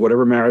 to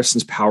whatever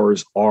Madison's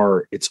powers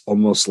are, it's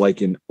almost like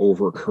an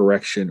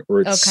overcorrection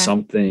or it's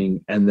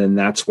something. And then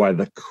that's why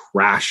the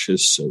crash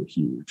is so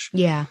huge.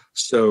 Yeah.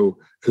 So,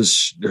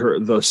 because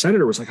the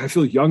senator was like, I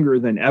feel younger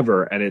than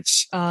ever. And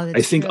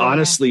I think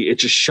honestly, it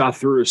just shot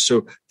through.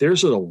 So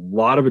there's a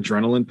lot of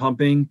adrenaline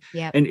pumping.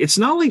 Yeah. And it's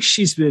not like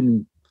she's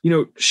been,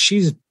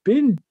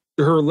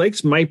 her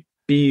legs might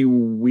be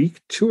weak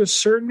to a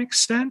certain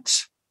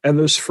extent. And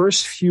those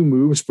first few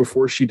moves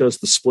before she does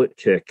the split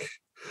kick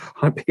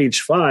on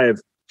page 5,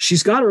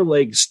 she's got her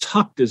legs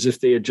tucked as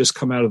if they had just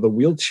come out of the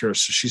wheelchair.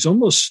 So she's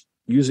almost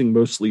using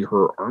mostly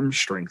her arm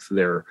strength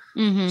there.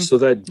 So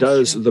that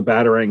does, the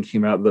batarang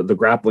came out, the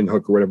grappling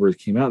hook or whatever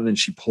came out, and then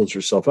she pulls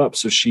herself up.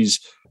 So she's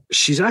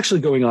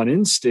actually going on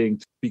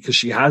instinct because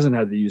she hasn't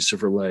had the use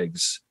of her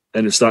legs.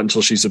 And it's not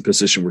until she's in a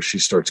position where she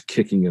starts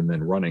kicking and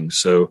then running.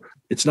 So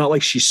it's not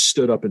like she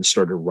stood up and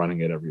started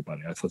running at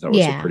everybody. I thought that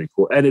was pretty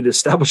cool. And it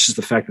establishes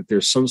the fact that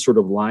there's some sort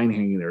of line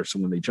hanging there. So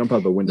when they jump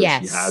out the window,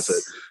 she has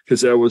it.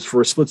 Because it was,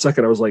 for a split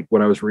second, I was like,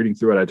 when I was reading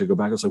through it, I had to go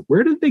back. I was like,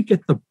 where did they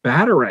get the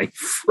batarang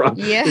from?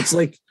 Yeah. It's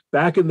like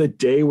back in the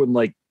day when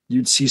like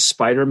you'd see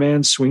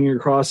Spider-Man swinging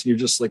across and you're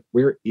just like,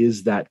 where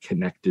is that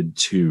connected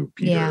to,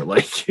 Peter? Yeah.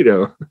 Like,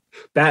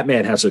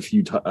 Batman has a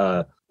few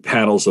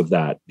panels of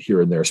that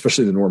here and there,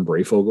 especially the Norm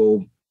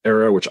Brayfogle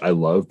era, which I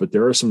love, but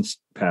there are some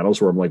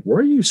panels where I'm like, where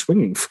are you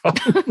swinging from?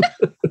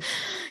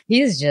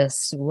 He's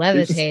just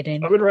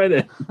levitating. Coming right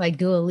in. Like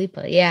Dua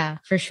Lipa. Yeah,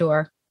 for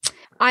sure.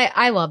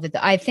 I love it.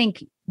 I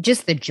think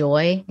just the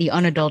joy, the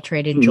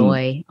unadulterated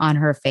joy on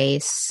her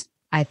face,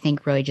 I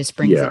think really just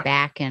brings it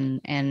back.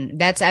 And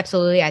that's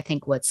absolutely, I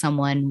think, what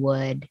someone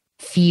would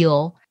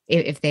feel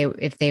if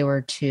they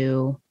were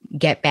to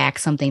get back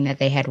something that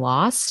they had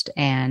lost.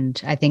 And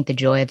I think the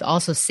joy of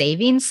also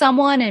saving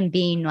someone and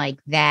being like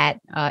that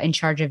in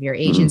charge of your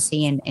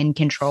agency and in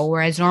control,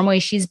 whereas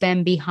normally she's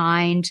been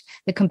behind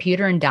the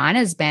computer and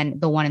Dinah's been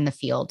the one in the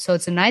field. So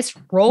it's a nice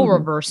role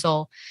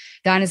reversal.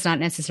 Dinah's not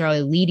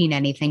necessarily leading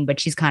anything, but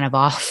she's kind of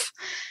off,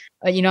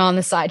 on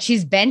the side.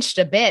 She's benched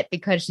a bit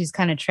because she's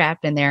kind of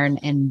trapped in there,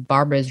 and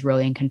Barbara's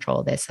really in control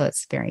of this. So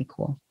it's very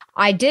cool.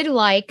 I did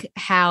like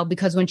how,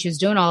 because when she was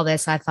doing all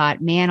this, I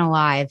thought, man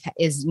alive,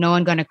 is no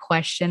one going to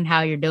question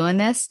how you're doing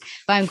this?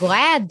 But I'm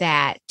glad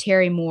that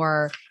Terry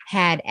Moore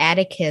had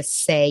Atticus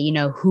say,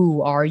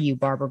 who are you,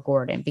 Barbara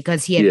Gordon?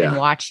 Because he had been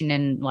watching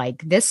and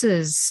like, this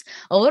is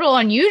a little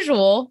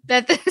unusual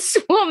that this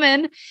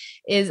woman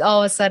is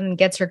all of a sudden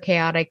gets her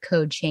chaotic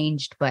code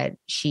changed, but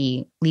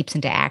she leaps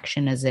into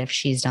action as if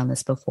she's done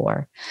this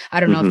before. I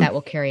don't know if that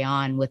will carry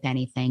on with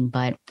anything,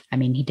 but I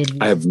mean, he did.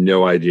 I have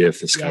no idea if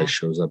this guy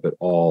shows up at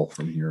all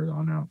from here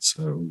on out.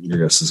 So your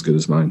guess is as good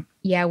as mine.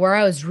 Yeah. Where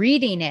I was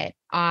reading it,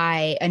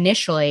 I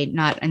initially,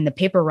 not in the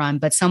paper run,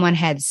 but someone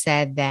had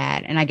said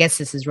that, and I guess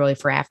this is really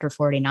for after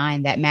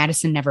 49, that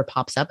Madison never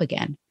pops up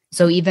again.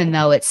 So even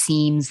though it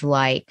seems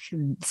like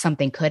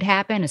something could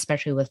happen,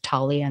 especially with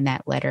Talia and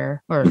that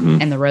letter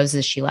and the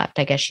roses she left,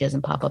 I guess she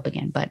doesn't pop up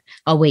again, but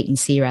I'll wait and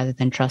see rather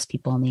than trust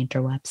people on the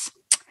interwebs.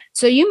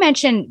 So you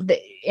mentioned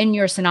in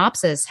your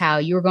synopsis how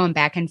you were going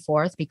back and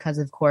forth because,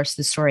 of course,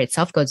 the story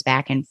itself goes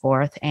back and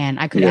forth. And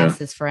I could ask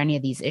this for any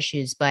of these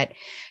issues, but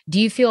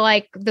do you feel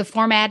like the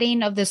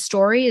formatting of the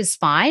story is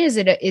fine? Is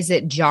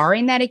it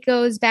jarring that it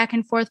goes back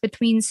and forth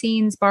between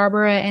scenes,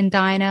 Barbara and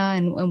Dinah,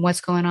 and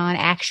what's going on,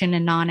 action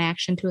and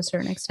non-action to a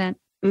certain extent?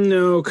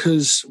 No,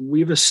 because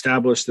we've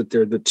established that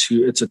they're the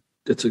two. It's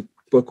a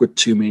book with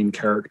two main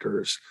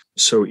characters.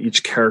 So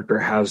each character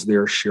has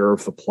their share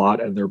of the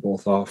plot, and they're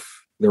both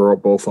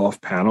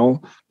off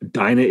panel.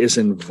 Dinah is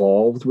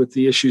involved with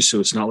the issue, so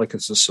it's not like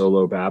it's a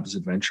solo Babs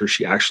adventure.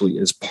 She actually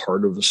is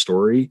part of the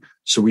story.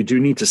 So we do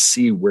need to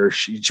see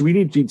we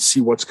need to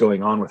see what's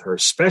going on with her,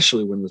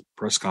 especially when the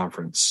press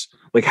conference,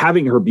 like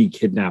having her be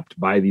kidnapped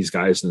by these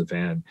guys in the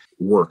van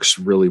works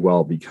really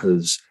well,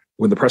 because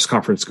when the press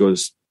conference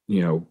goes,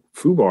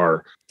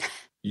 FUBAR,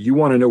 you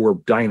want to know where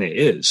Dinah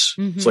is.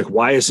 Mm-hmm. It's like,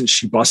 why isn't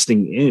she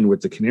busting in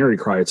with the canary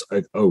cry? It's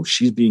like, oh,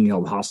 she's being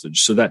held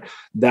hostage. So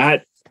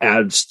that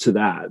adds to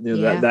that.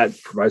 That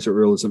provides a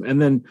realism.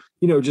 And then,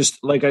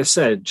 just like I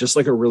said, just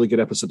like a really good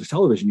episode of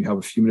television, you have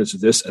a few minutes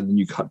of this, and then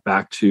you cut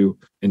back to,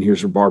 and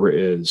here's where Barbara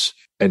is,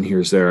 and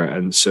here's there.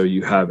 And so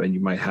you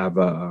might have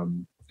a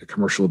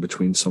commercial in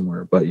between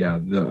somewhere. But yeah,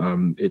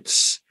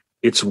 it's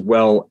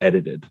well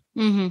edited.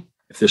 Mm-hmm.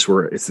 If this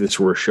were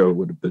a show, it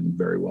would have been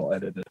very well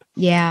edited.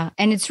 Yeah.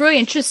 And it's really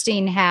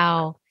interesting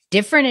how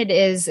different it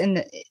is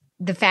in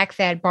the fact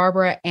that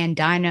Barbara and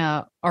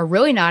Dinah are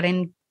really not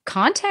in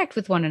contact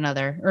with one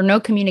another, or no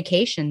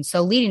communication.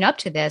 So leading up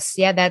to this,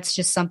 that's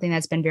just something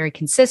that's been very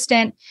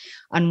consistent,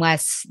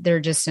 unless they're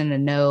just in a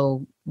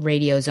no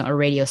radio zone or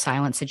radio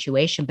silent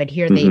situation. But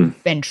here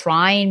they've been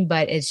trying,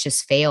 but it's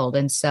just failed.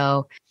 And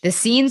so the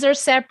scenes are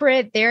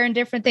separate. They're in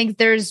different things.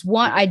 There's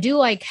one, I do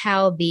like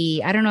how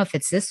I don't know if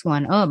it's this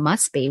one. Oh, it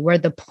must be, where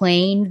the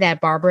plane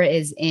that Barbara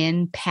is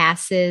in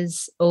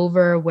passes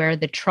over where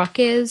the truck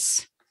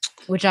is,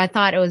 which I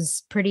thought it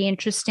was pretty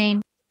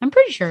interesting. I'm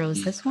pretty sure it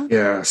was this one.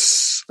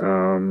 Yes.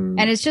 And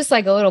it's just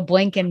like a little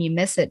blink and you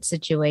miss it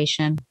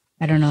situation.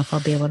 I don't know if I'll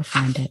be able to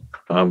find it.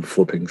 I'm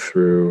flipping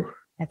through.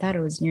 I thought it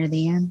was near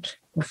the end,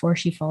 before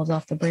she falls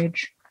off the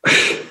bridge.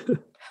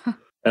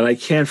 And I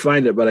can't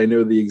find it, but I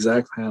know the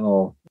exact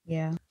panel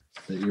that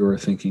you were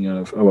thinking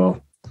of. Oh,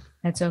 well.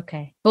 That's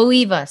okay.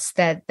 Believe us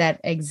that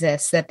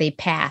exists, that they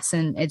pass.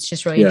 And it's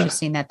just really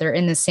interesting that they're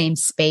in the same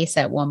space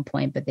at one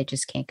point, but they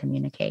just can't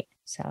communicate.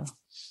 So...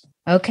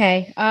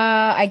 okay.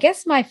 I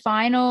guess my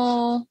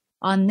final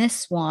on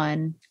this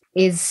one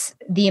is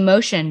the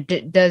emotion.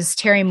 Does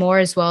Terry Moore,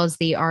 as well as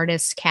the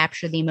artist,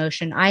 capture the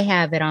emotion? I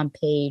have it on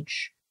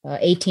page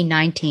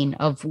 1819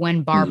 of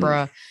when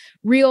Barbara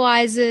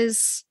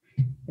realizes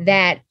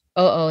that,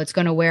 it's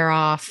going to wear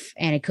off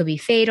and it could be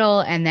fatal.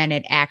 And then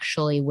it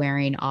actually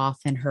wearing off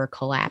and her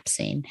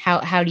collapsing.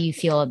 How do you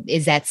feel?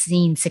 Is that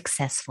scene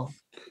successful?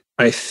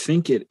 I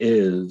think it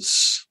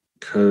is,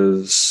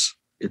 because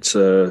it's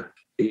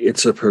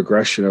a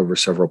progression over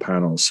several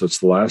panels. So it's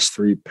the last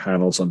three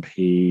panels on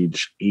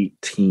page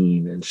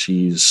 18, and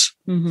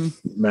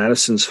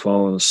Madison's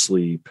fallen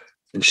asleep,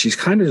 and she's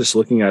kind of just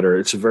looking at her.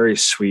 It's a very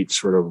sweet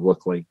sort of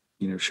look, like,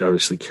 she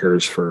obviously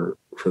cares for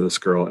this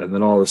girl. And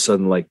then all of a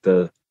sudden, like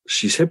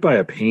she's hit by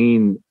a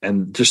pain,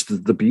 and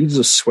just the beads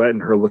of sweat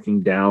and her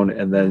looking down.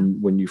 And then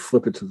when you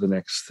flip it to the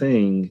next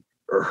thing,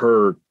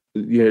 her,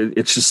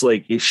 it's just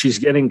like she's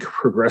getting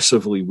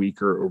progressively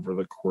weaker over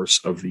the course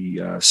of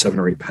the 7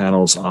 or 8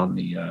 panels on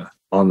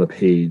the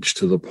page,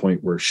 to the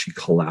point where she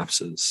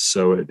collapses.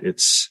 So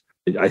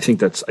I think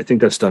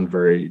that's done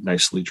very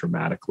nicely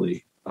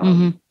dramatically.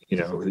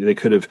 They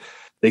could have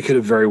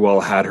very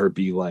well had her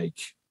be like,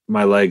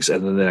 my legs,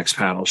 and then the next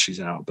panel she's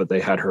out. But they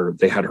had her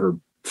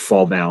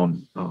fall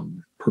down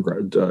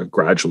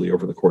gradually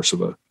over the course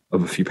of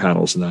a few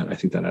panels, and that, I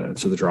think, that added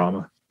to the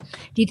drama.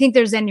 Do you think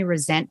there's any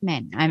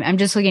resentment? I'm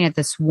just looking at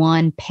this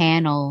one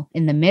panel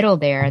in the middle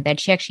there, that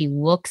she actually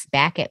looks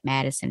back at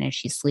Madison as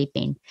she's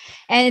sleeping.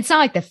 And it's not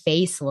like the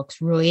face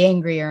looks really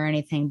angry or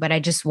anything, but I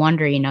just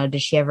wonder,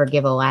 does she ever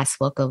give a last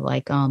look of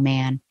like, oh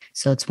man,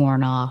 so it's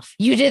worn off,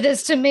 you did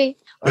this to me?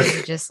 Or is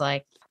it just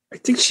like... I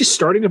think she's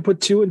starting to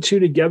put 2 and 2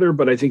 together,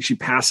 but I think she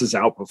passes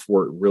out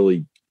before it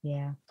really...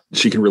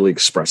 she can really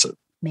express it.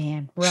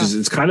 Man,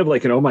 it's kind of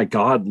like an, oh my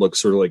God, look,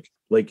 sort of like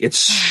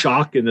it's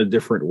shock in a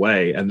different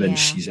way. And then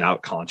she's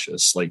out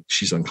conscious, like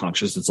she's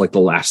unconscious. It's like the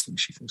last thing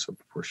she thinks of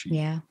before she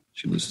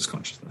loses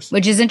consciousness.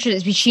 Which is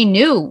interesting. She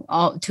knew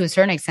to a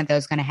certain extent that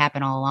was going to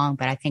happen all along,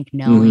 but I think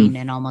knowing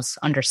and almost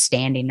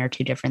understanding are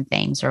two different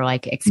things, or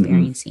like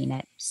experiencing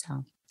it.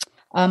 So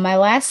my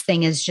last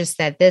thing is just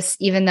that this,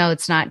 even though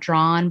it's not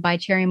drawn by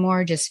Terry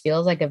Moore, just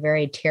feels like a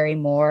very Terry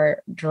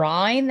Moore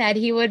drawing that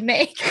he would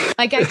make.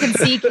 Like I can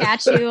see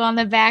Kachu on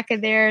the back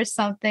of there or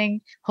something,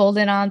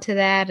 holding on to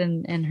that,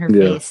 and her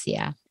face.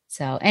 Yeah.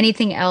 So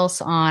anything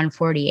else on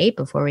 48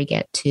 before we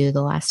get to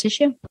the last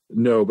issue?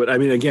 No, but I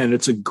mean, again,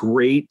 it's a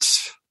great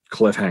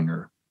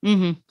cliffhanger,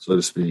 so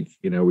to speak.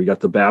 We got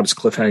the Babs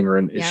cliffhanger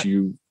in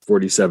issue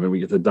 47.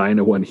 We get the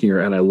Dinah one here,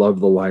 and I love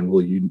the line,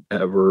 "Will you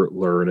ever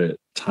learn it?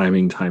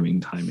 Timing,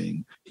 timing,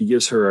 timing." He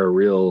gives her a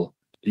real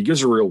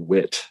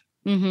wit.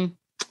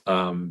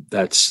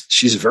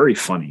 She's very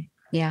funny.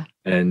 Yeah.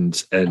 And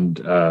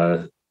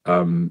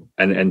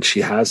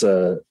she has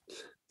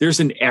there's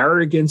an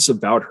arrogance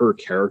about her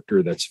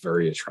character that's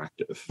very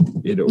attractive.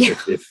 You know,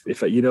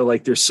 if you know,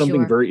 like there's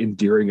something very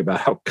endearing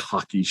about how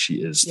cocky she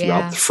is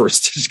throughout the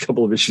first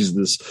couple of issues of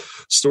this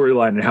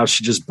storyline, and how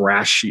she just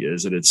brash she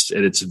is, and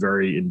it's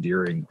very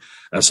endearing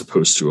as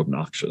opposed to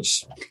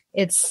obnoxious.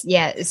 It's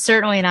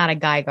certainly not a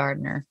Guy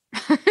Gardner.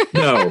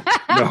 No,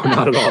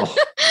 not at all.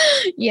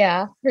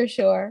 Yeah, for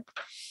sure.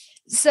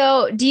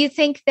 So do you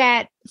think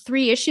that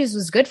 3 issues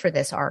was good for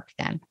this arc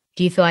then?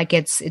 Do you feel like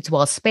it's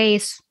well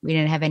spaced? We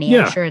didn't have any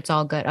extra. It's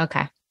all good.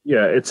 Okay.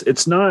 Yeah,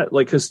 it's not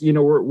like, because you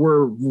know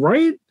we're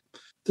right.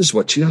 This is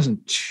what,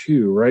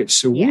 2002, right?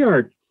 So we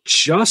are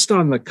just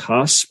on the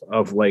cusp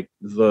of like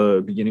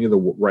the beginning of the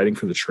writing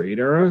for the trade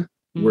era,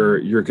 where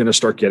you're going to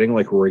start getting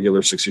like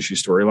regular 6-issue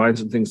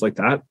storylines and things like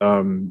that.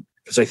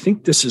 Because I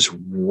think this is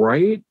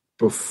right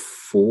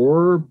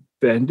before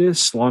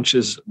Bendis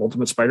launches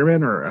Ultimate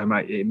Spider-Man, or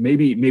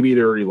maybe it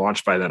already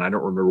launched by then. I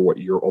don't remember what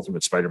year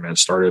Ultimate Spider-Man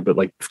started, but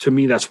like to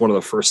me, that's one of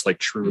the first like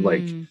true like,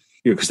 you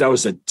know, because that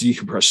was a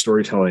decompressed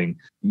storytelling.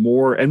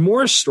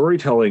 More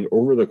storytelling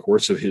over the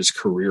course of his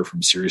career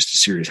from series to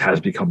series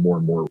has become more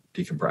and more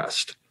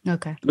decompressed.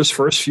 Okay. Those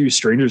first few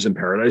Strangers in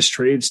Paradise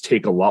trades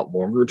take a lot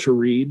longer to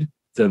read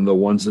than the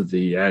ones at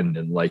the end,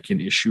 and like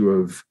an issue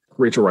of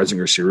Rachel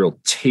Reisinger serial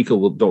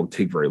don't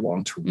take very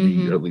long to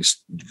read. At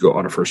least go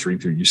on a first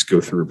read through, you just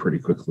go through it pretty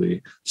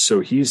quickly. So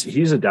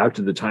he's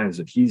adapted the times,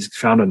 that he's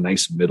found a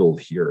nice middle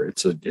here.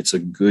 It's a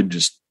good,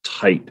 just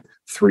tight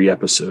 3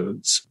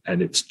 episodes,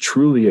 and it's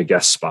truly a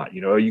guest spot.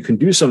 You know, you can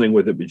do something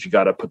with it, but you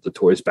got to put the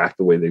toys back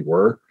the way they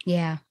were.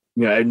 Yeah.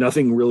 You know,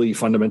 nothing really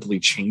fundamentally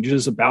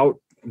changes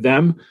about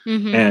them,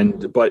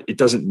 but it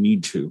doesn't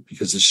need to,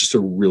 because it's just a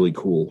really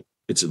cool.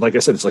 It's like I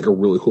said, it's like a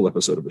really cool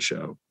episode of a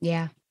show.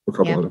 Yeah. A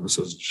couple of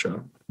episodes of the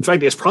show. In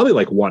fact, it's probably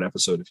like 1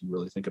 episode if you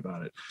really think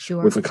about it.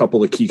 Sure. With a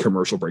couple of key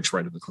commercial breaks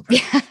right at the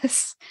cliffhanger.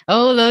 Yes.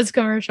 Oh, those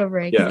commercial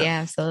breaks. Yeah,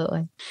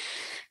 absolutely.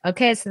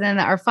 Okay, so then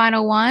our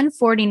final one,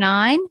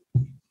 49.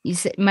 You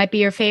said might be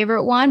your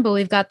favorite one, but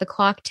we've got the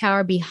clock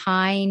tower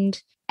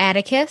behind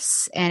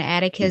Atticus, and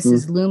Atticus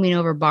is looming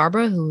over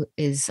Barbara, who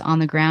is on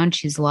the ground.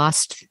 She's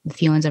lost the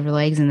feelings of her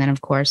legs, and then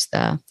of course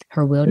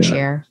her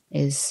wheelchair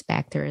is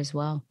back there as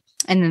well.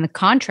 And then the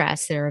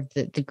contrast there of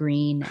the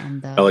green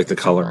and I like the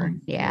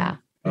coloring. Yeah,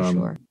 for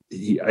sure.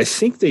 I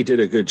think they did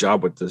a good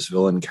job with this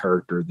villain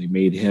character. They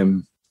made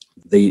him.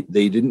 They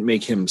didn't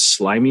make him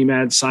slimy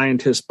mad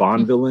scientist,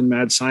 Bond villain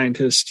mad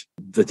scientist.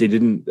 That they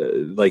didn't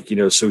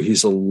So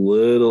he's a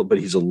little bit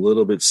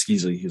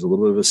skeezy. He's a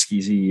little bit of a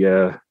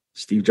skeezy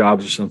Steve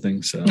Jobs or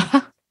something. So.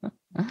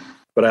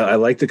 But I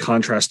like the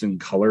contrast in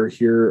color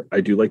here.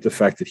 I do like the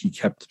fact that he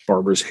kept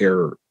Barbara's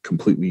hair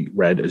completely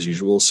red as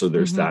usual. So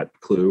there's that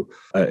clue.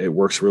 It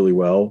works really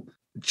well.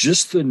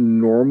 Just the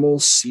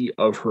normalcy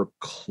of her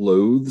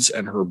clothes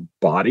and her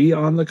body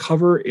on the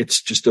cover.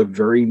 It's just a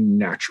very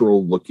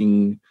natural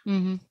looking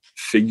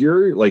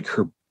figure. Like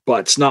her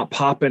butt's not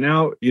popping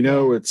out, you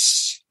know,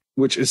 it's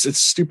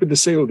stupid to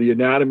say, oh, the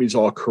anatomy's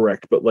all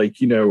correct. But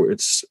like, you know,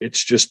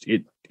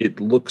 it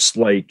looks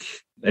like,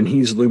 and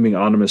he's looming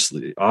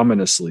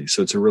ominously.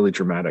 So it's a really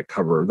dramatic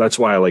cover. That's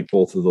why I like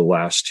both of the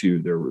last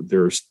 2.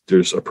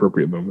 There's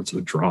appropriate moments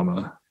of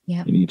drama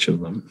in each of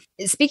them.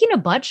 Speaking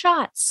of butt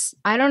shots,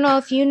 I don't know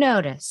if you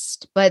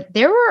noticed, but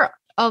there were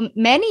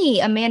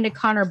many Amanda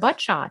Connor butt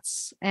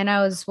shots. And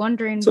I was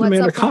wondering what's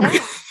Amanda up Connor.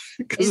 with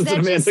that. Is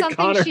that just something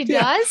Connor. She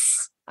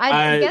does?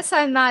 I guess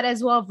I'm not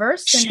as well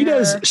versed in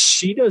her.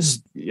 She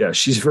does. Yeah,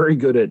 she's very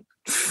good at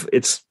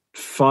it's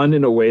fun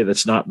in a way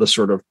that's not the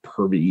sort of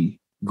pervy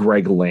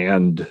Greg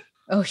Land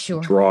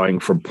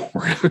drawing from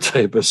porno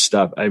type of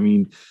stuff. I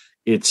mean,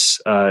 it's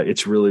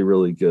really,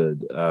 really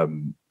good.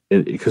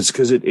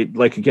 Because it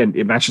like, again,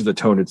 it matches the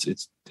tone.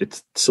 It's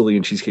silly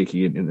and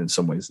cheesecakey in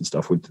some ways and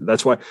stuff.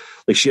 That's why,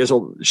 like,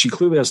 she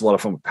clearly has a lot of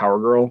fun with Power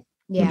Girl.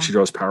 Yeah. When she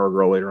draws Power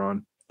Girl later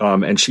on.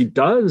 And she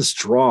does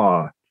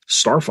draw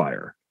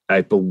Starfire.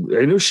 I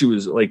know she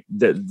was like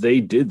that. They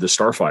did the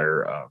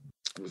Starfire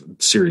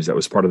series that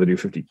was part of the New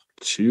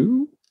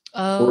 52.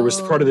 Or it was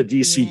part of the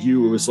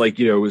DCU. It was like,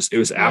 you know, it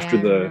was after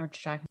the.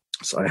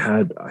 So I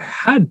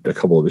had a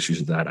couple of issues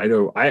of that. I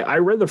know I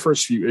read the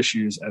first few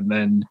issues and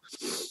then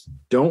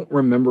don't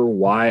remember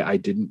why I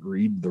didn't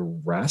read the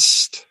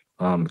rest.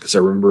 Because I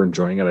remember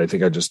enjoying it. I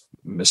think I just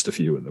missed a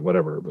few and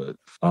whatever. But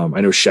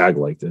I know Shag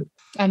liked it.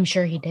 I'm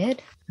sure he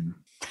did.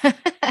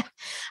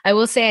 I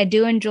will say I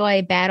do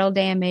enjoy Battle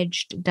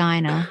Damaged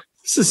Dinah.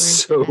 This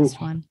is so.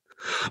 One.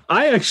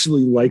 I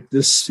actually like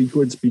this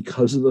sequence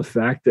because of the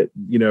fact that,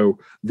 you know,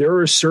 there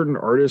are certain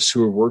artists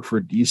who have worked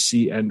for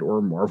DC and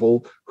or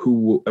Marvel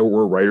who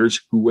were writers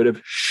who would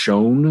have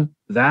shown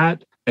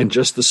that, and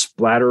just the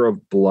splatter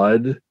of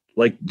blood,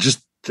 like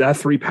just that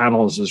 3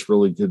 panels is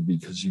really good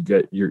because you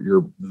get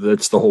your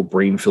that's the whole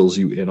brain fills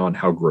you in on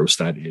how gross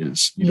that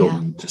is. You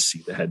don't need to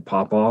see the head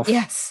pop off.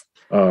 Yes.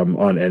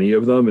 On any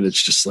of them. And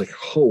it's just like,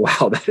 oh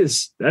wow, that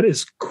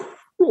is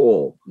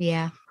cruel.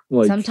 Yeah.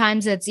 Like,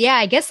 sometimes it's,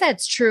 I guess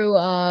that's true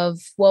of,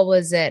 what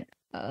was it?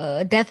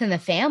 Death in the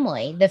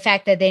Family. The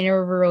fact that they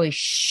never really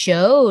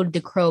showed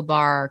the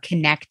crowbar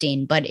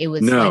connecting, but it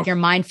was like your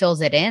mind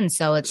fills it in.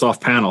 So it's off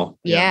panel.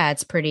 Yeah,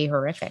 it's pretty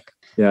horrific.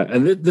 Yeah.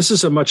 And this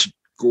is a much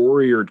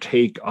gorier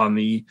take on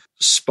the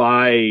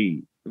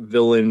spy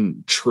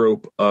villain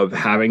trope of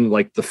having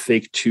like the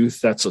fake tooth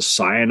that's a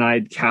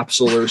cyanide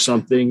capsule or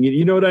something.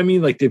 You know what I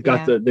mean? Like they've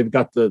got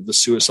the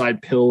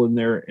suicide pill in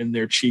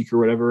their cheek or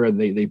whatever, and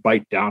they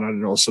bite down on it,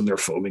 and all of a sudden they're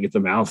foaming at the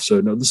mouth.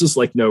 So no, this is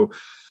like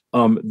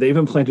they've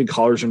implanted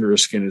collars under our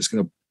skin. It's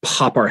going to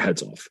pop our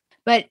heads off.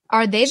 But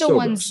are they the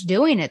ones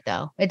doing it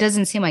though? It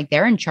doesn't seem like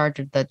they're in charge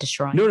of the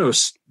destroying. No,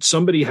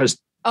 somebody has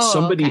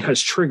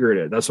has triggered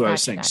it. That's what I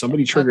was saying.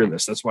 Somebody triggered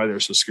this. That's why they're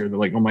so scared. They're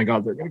like, oh my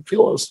God, they're going to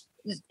kill us.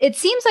 It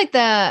seems like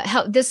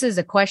this is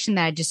a question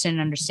that I just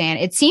didn't understand.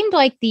 It seemed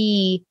like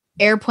the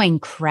airplane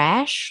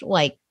crash,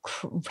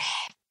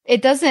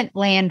 it doesn't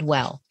land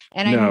well.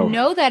 And I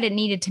know that it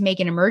needed to make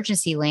an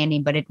emergency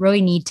landing, but it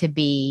really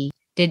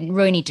didn't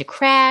really need to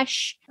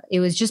crash. It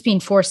was just being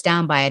forced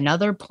down by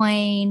another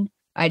plane.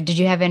 Did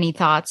you have any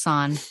thoughts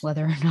on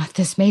whether or not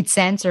this made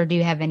sense, or do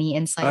you have any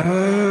insight?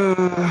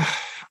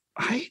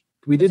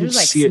 We didn't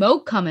see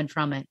smoke coming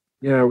from it.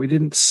 Yeah, we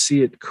didn't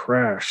see it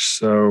crash.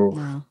 So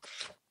no.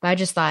 But I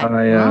just thought,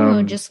 it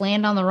would just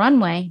land on the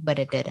runway, but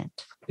it didn't.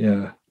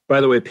 Yeah.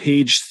 By the way,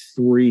 page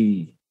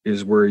 3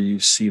 is where you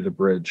see the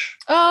bridge.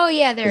 Oh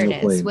yeah, there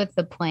it is with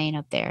the plane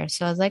up there.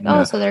 So I was like,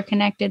 so they're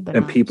connected,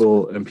 but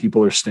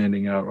people are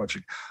standing out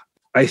watching.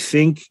 I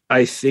think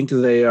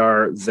they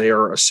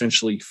are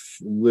essentially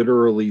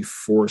literally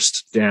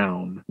forced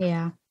down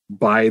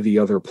by the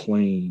other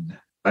plane.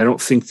 I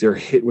don't think they're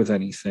hit with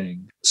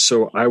anything.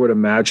 So I would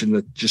imagine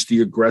that just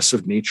the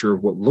aggressive nature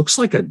of what looks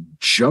like a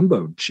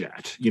jumbo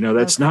jet,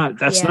 that's not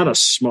a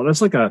small,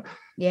 that's like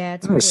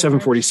it's a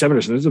 747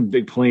 or something. It's a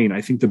big plane.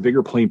 I think the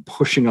bigger plane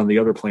pushing on the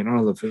other plane. I don't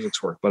know how the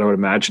physics work, but I would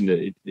imagine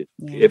that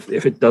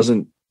if it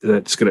doesn't,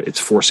 it's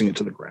forcing it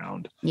to the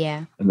ground.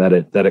 Yeah. And that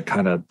it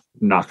kind of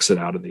knocks it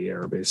out of the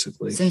air,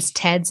 basically. Since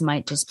Ted's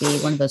might just be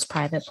one of those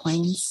private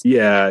planes.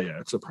 Yeah,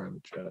 it's a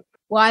private jet.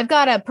 Well, I've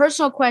got a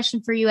personal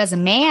question for you as a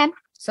man.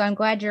 So I'm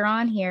glad you're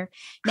on here.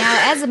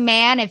 Now, as a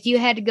man, if you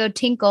had to go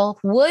tinkle,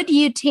 would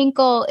you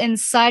tinkle in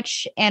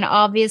such an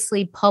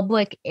obviously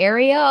public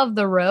area of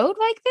the road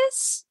like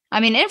this? I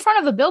mean, in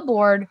front of a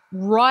billboard,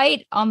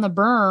 right on the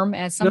berm,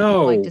 as some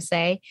people like to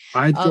say.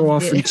 I'd go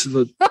off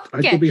into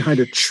I'd go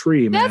behind a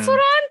tree, man. That's what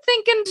I'm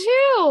thinking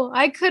too.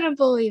 I couldn't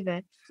believe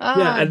it.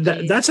 And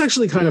that's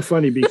actually kind of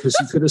funny because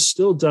you could have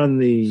still done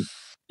the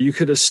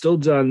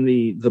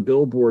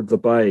billboard, the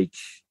bike,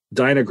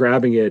 Dinah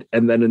grabbing it,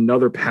 and then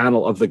another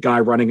panel of the guy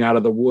running out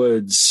of the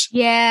woods.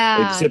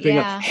 Yeah. Zipping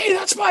up. Hey,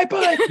 that's my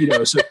bike.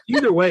 So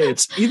either way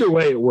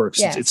it works.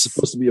 Yes. It's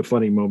supposed to be a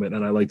funny moment.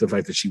 And I like the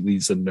fact that she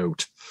leaves a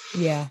note.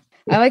 Yeah.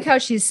 I like how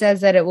she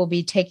says that it will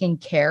be taken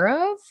care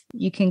of.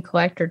 You can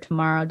collect her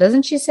tomorrow.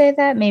 Doesn't she say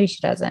that? Maybe she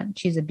doesn't.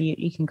 She's a beaut.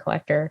 You can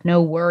collect her.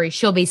 No worry.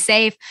 She'll be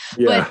safe.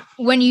 Yeah. But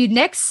when you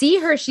next see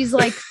her, she's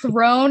like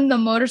thrown the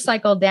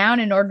motorcycle down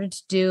in order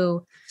to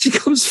do. She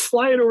comes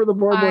flying over the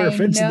barbed wire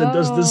fence and then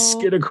does this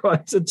skid across.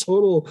 It's a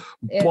total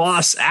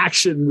boss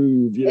action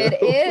move.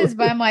 It is,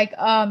 but I'm like,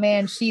 oh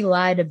man, she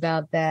lied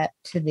about that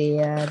to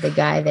the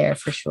guy there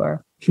for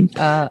sure. Right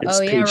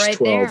 12.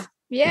 There.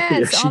 Yeah,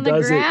 it's on the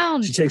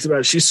ground.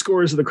 She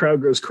scores and the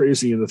crowd goes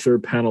crazy. And the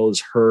third panel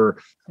is her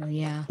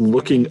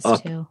looking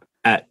up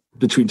at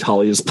between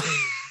Talia's.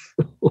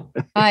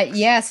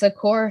 Yes, of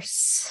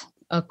course.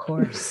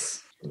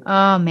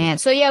 Oh man.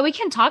 So yeah, we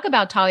can talk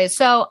about Talia.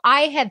 So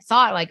I had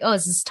thought like,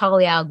 this is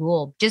Talia al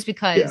Ghul, just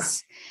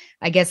because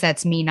I guess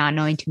that's me not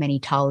knowing too many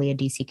Talia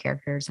DC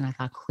characters. And I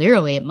thought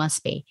clearly it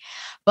must be.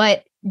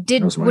 But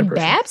would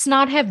Babs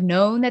not have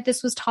known that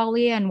this was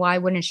Talia, and why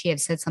wouldn't she have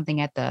said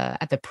something at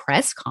the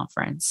press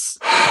conference?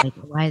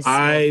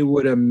 I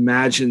would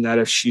imagine that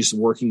if she's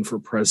working for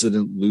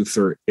President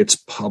Luthor, it's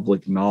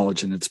public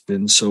knowledge, and it's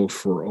been so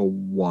for a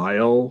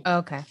while.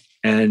 Okay.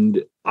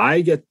 And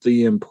I get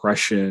the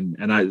impression,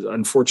 and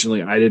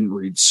unfortunately I didn't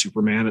read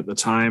Superman at the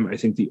time. I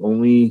think I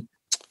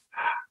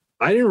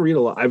didn't read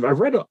a lot. I've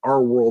read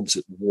Our Worlds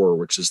at War,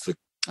 which is the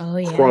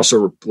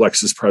crossover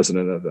Lex is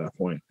president at that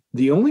point.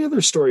 The only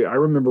other story I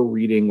remember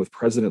reading with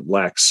President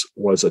Lex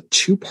was a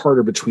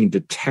 2-parter between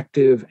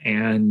Detective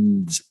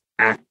and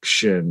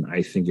Action,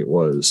 I think it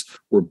was,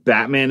 where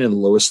Batman and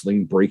Lois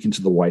Lane break into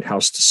the White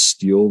House to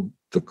steal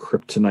a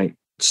kryptonite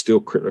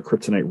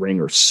ring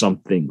or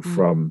something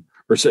from.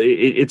 Or so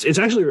it's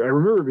actually, I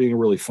remember it being a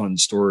really fun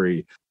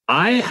story.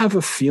 I have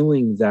a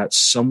feeling that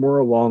somewhere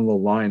along the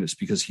line, it's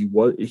because he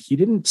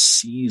didn't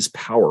seize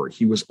power.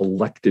 He was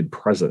elected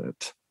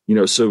president.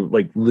 So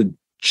like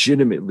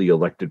legitimately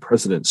elected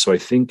president. So I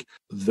think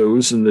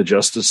those in the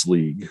Justice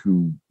League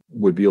who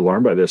would be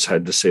alarmed by this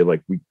had to say,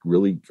 like, we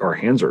really, our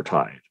hands are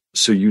tied.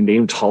 so you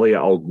named Talia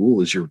al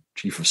Ghul as your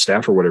chief of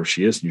staff or whatever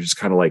she is, and you're just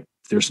kind of like,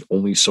 there's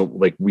only so,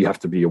 like, we have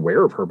to be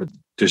aware of her, but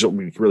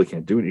we really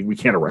can't do anything. We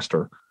can't arrest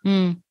her.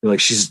 Like,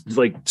 she's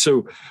like,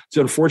 so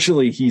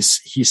unfortunately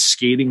he's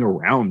skating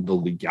around the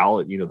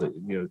legality,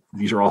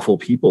 these are awful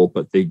people,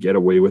 but they get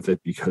away with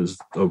it because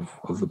of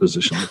the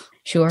position.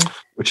 Sure.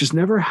 Which has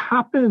never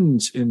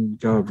happened in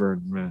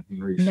government.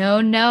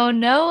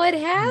 No, it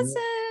hasn't.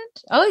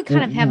 Oh, you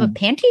kind of have a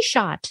panty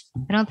shot.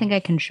 I don't think I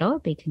can show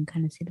it, but you can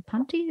kind of see the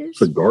panties.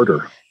 It's a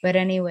garter. But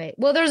anyway,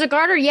 well, there's a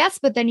garter, yes,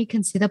 but then you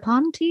can see the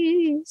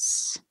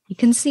panties. You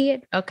can see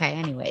it. Okay,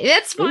 anyway,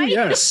 that's fine. Oh,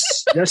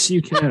 yes. Yes,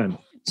 you can.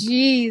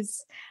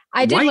 Jeez.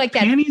 I did White like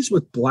that. Panties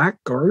with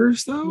black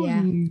garters, though?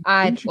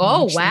 Yeah.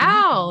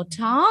 Wow.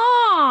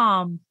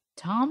 Tom.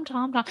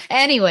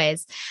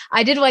 Anyways,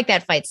 I did like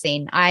that fight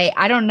scene.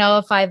 I don't know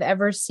if I've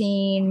ever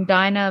seen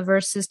Dinah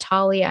versus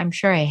Talia. I'm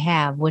sure I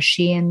have. Was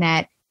she in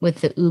that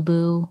with the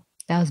Ubu?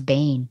 That was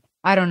Bane.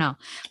 I don't know.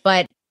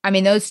 But I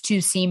mean, those two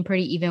seem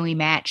pretty evenly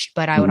matched,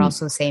 but I would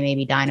also say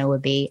maybe Dinah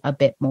would be a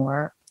bit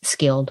more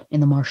skilled in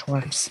the martial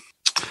arts.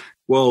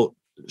 Well,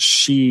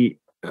 she,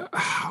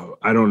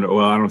 I don't know.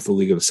 Well, I don't know if the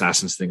League of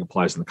Assassins thing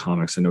applies in the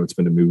comics. I know it's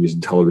been to movies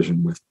and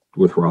television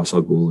with Ra's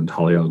al Ghul and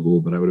Talia al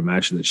Ghul, but I would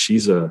imagine that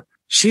she's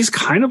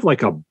kind of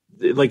like in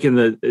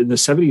the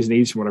 70s and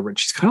 80s from what I read,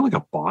 she's kind of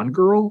like a Bond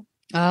girl.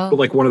 Oh. But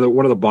like one of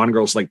the Bond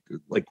girls, like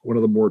one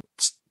of the more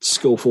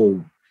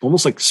skillful,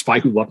 almost like Spy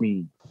Who Loved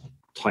Me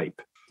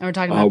type. And we're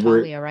talking about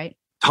Talia, right?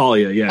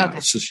 Talia, yeah. Okay.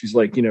 So she's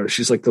like,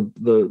 she's like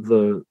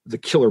the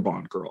killer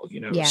Bond girl,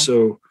 Yeah.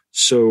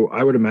 So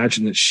I would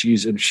imagine that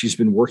she's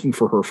been working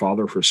for her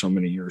father for so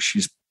many years.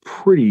 She's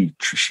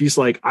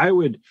like,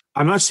 I'm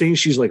not saying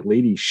she's like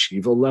Lady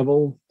Shiva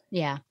level.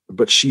 Yeah.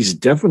 But she's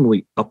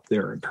definitely up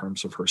there in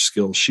terms of her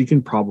skills. She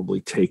can probably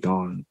take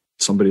on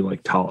somebody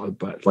like Talia,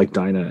 but like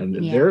Dinah,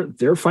 and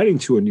they're fighting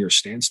to a near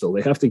standstill.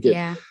 They have to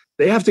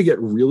get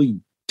really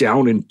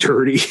down and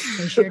dirty.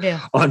 They sure do.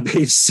 On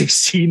page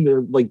 16,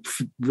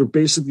 they're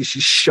basically,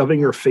 she's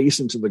shoving her face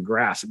into the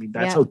grass. I mean,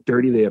 that's how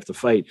dirty they have to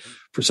fight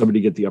for somebody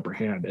to get the upper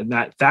hand. And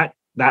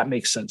that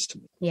makes sense to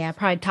me. Yeah,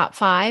 probably top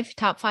five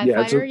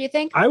fighter, you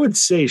think? I would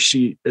say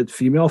she, a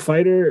female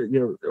fighter,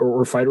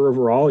 or fighter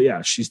overall.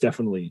 Yeah, she's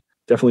definitely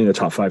in the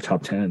top 5,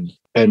 top 10.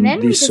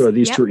 And these two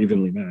are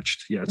evenly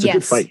matched. Yeah, it's a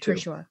good fight too. For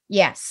sure.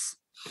 Yes.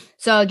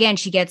 So again,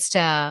 she gets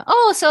to,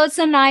 so it's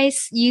a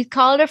nice, you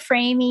call it a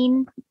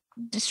framing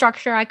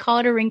structure. I call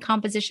it a ring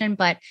composition,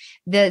 but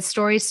the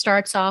story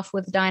starts off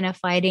with Dinah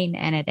fighting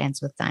and it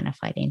ends with Dinah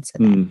fighting. So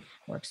that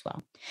works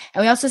well.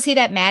 And we also see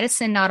that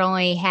Madison not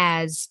only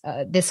has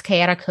this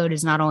chaotic code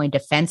is not only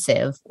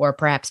defensive or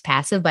perhaps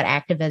passive, but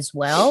active as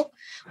well,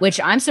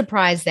 which I'm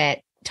surprised that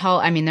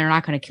they're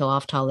not going to kill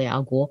off Talia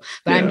al Ghul,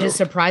 but I'm just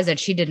surprised that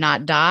she did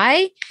not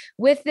die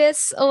with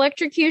this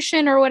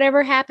electrocution or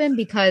whatever happened,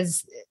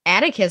 because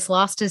Atticus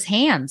lost his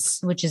hands,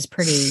 which is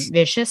pretty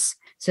vicious.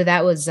 So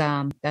that was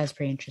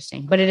pretty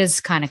interesting, but it is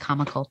kind of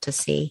comical to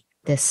see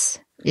this.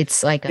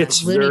 It's like a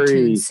Looney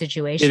Tunes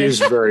situation. It is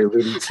very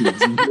Looney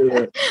Tunes.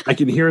 I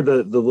can hear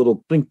the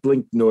little blink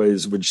blink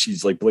noise when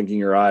she's like blinking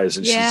her eyes,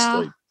 and she's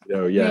like,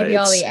 maybe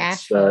all the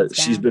ash.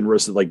 She's been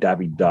roasted like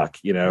Dabby Duck,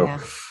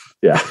 Yeah.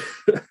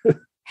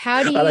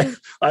 How do you?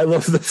 I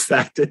love the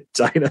fact that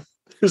Dinah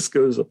just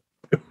goes with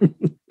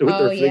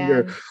her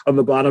finger on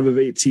the bottom of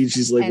 18.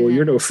 She's like, "Well,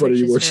 you're no fun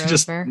anymore." She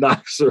just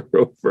knocks her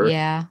over.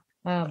 Yeah.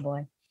 Oh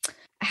boy.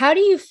 How do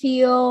you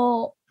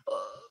feel,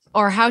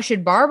 or how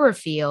should Barbara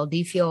feel? Do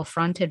you feel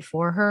affronted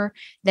for her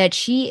that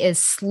she is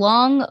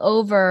slung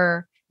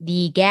over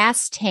the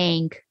gas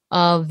tank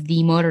of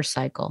the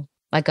motorcycle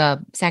like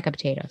a sack of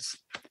potatoes?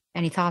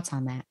 Any thoughts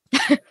on that?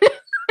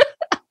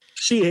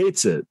 She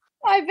hates it.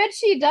 I bet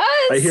she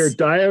does. I hear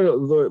Dinah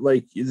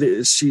like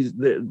it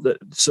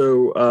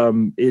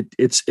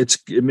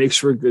makes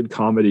for a good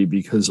comedy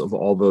because of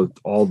all the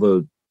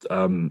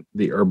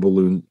air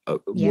balloon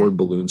word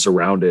balloons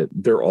around it.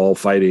 They're all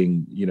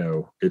fighting.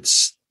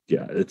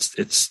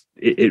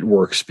 It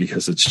works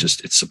because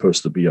it's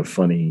supposed to be a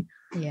funny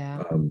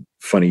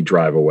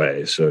drive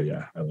away. So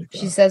I like that.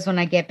 She says, "When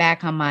I get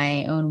back on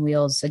my own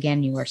wheels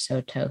again, you are so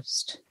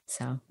toast."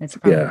 So it's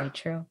probably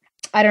true.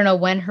 I don't know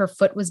when her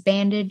foot was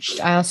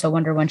bandaged. I also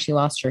wonder when she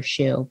lost her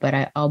shoe,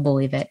 but I'll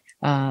believe it.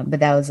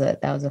 But that was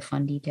a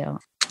fun detail.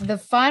 The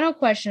final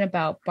question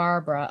about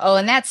Barbara. Oh,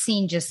 and that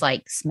scene just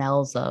like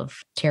smells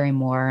of Terry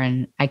Moore,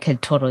 and I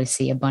could totally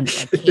see a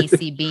bunch of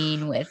Casey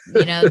Bean with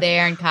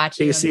there and Kachi.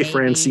 Casey,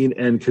 Francine,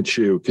 and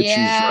Kachu. Kachu's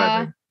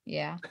driving.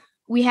 Yeah.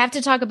 We have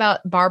to talk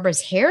about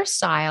Barbara's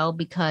hairstyle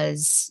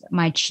because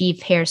my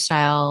chief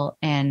hairstyle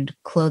and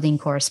clothing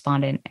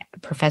correspondent,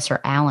 Professor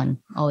Allen,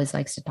 always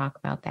likes to talk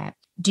about that.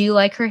 Do you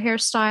like her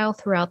hairstyle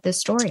throughout this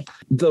story?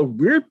 The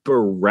weird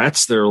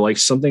barrettes, they're like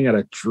something out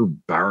of Drew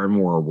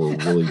Barrymore, were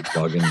really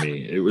bugging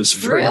me. It was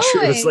very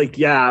true. It's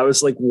like, I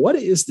was like, what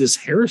is this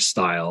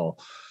hairstyle?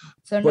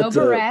 So but no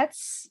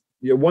barrettes?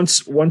 Yeah,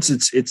 once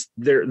it's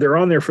they're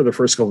on there for the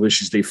first couple of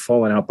issues, they've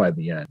fallen out by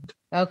the end.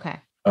 Okay.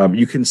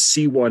 You can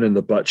see one in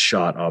the butt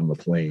shot on the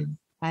plane.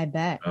 I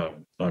bet.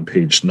 On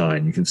page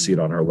 9, you can see it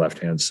on her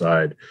left-hand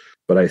side.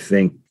 But I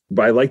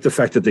like the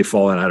fact that they've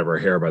fallen out of her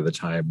hair by the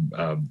time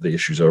the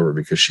issue's over,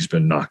 because she's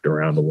been knocked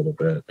around a little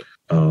bit.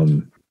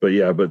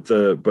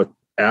 But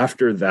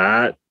after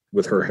that,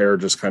 with her hair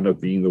just kind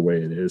of being the way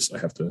it is,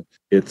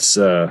 it's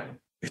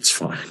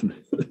fine.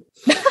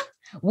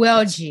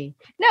 Well, gee.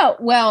 No,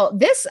 well,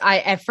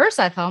 at first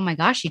I thought, oh my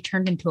gosh, she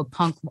turned into a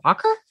punk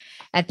rocker.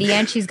 At the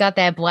end, she's got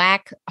that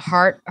black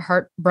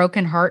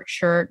broken heart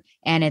shirt,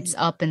 and it's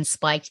up and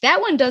spiked. That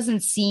one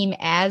doesn't seem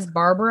as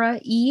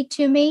Barbara-y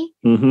to me.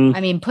 Mm-hmm.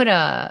 I mean, put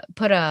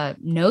a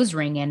nose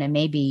ring in, and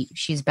maybe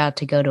she's about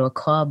to go to a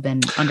club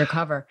and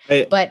undercover.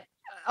 But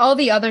all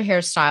the other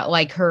hairstyle,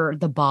 like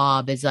the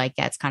bob, is like,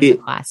 that's kind of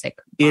a classic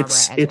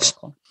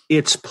Barbara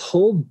it's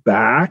pulled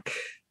back.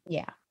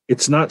 Yeah.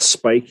 It's not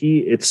spiky.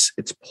 It's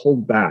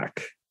pulled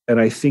back.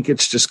 And I think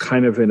it's just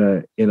kind of in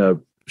a,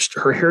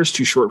 her hair is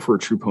too short for a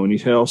true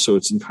ponytail. So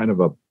it's in kind of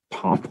a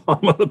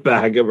pom-pom on the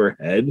back of her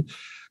head,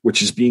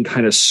 which is being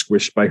kind of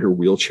squished by her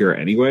wheelchair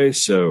anyway.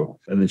 So,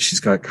 and then she's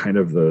got kind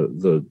of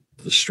the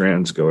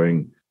strands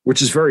going,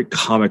 which is very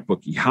comic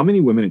booky. How many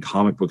women in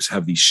comic books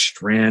have these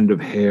strand of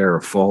hair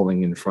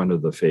falling in front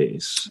of the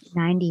face?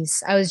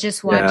 90s. I was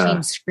just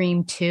watching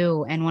Scream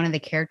 2, and one of the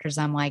characters,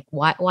 I'm like,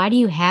 why do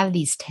you have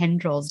these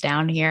tendrils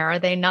down here? Are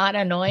they not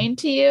annoying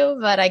to you?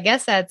 But I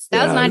guess that was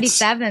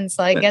 97,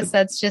 so I guess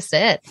that's just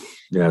it.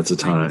 Yeah, it's a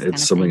time.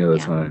 It's something of the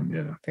time.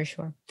 Yeah, for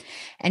sure.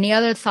 Any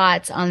other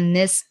thoughts on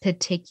this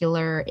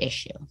particular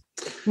issue?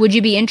 Would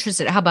you be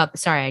interested? How about,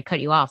 sorry, I cut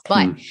you off,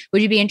 but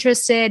would you be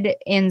interested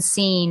in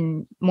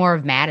seeing more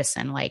of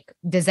Madison? Like,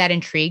 does that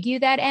intrigue you,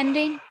 that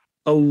ending?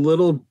 A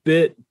little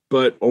bit,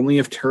 but only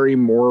if Terry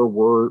Moore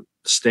were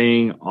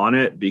staying on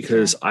it,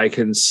 because I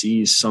can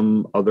see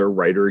some other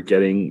writer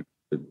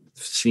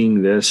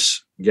seeing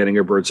this, getting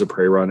a Birds of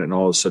Prey run, and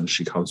all of a sudden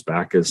she comes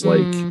back as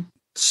like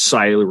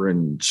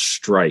Siren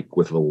Strike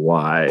with a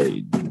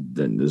Y,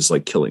 then is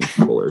like killing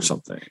people or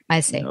something.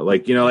 I see.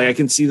 Like I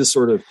can see the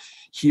sort of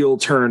heel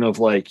turn of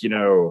like,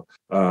 and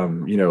a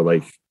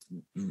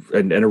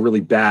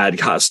really bad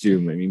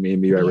costume. I mean,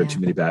 maybe I read too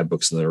many bad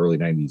books in the early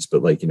 90s,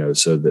 but like,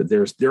 so that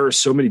there are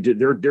so many,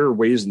 there are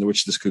ways in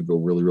which this could go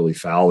really, really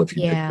foul if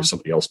if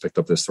somebody else picked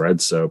up this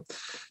thread. So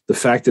the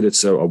fact that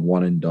it's a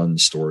one and done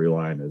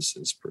storyline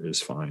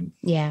is fine.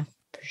 Yeah,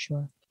 for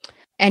sure.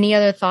 Any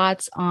other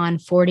thoughts on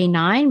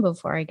 49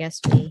 before I guess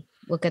we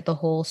look at the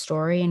whole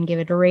story and give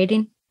it a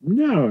rating?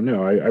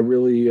 No, I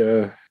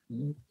really,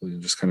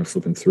 just kind of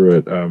flipping through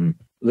it.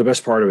 The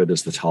best part of it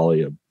is the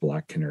Talia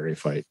Black Canary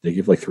fight. They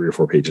give like 3 or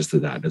 4 pages to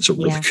that. It's a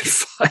really good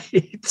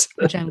fight.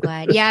 Which I'm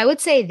glad. Yeah, I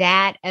would say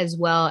that, as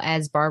well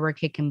as Barbara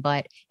kicking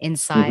butt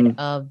inside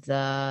of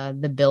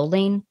the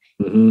building,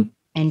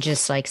 and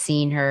just like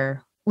seeing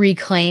her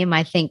reclaim,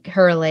 I think,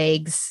 her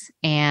legs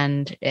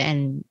and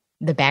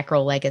the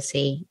Batgirl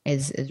legacy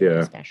is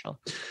really special.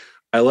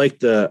 I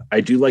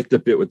do like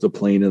the bit with the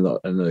plane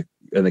and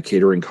the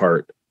catering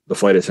cart, the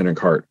flight attendant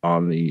cart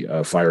on the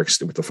fire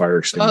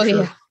extinguisher. Oh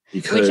yeah.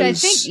 Because, which I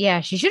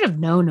think, she should have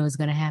known it was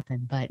going to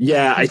happen. But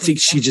I think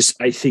she just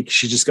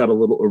got a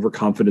little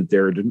overconfident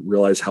there. Didn't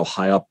realize how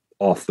high up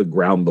off the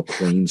ground the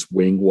plane's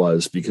wing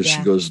was, because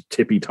she goes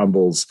tippy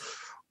tumbles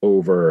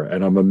over,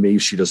 and I'm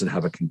amazed she doesn't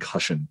have a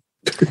concussion.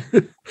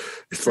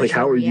 It's like,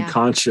 how are you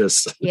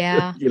conscious?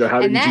 Yeah. How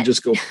did you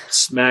just go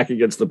smack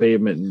against the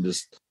pavement and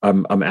just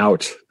I'm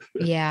out?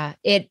 Yeah.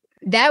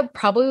 That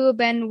probably would have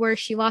been where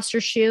she lost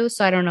her shoe.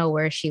 So I don't know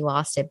where she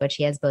lost it, but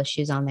she has both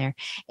shoes on there.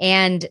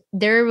 And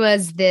there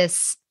was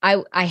this,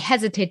 I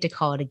hesitate to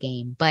call it a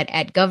game, but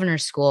at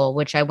governor's school,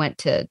 which I went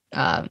to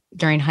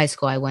during high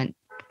school, I went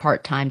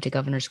part-time to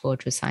governor's school,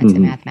 which was science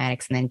and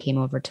mathematics, and then came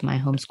over to my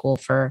home school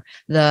for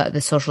the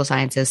social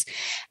sciences.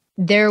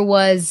 There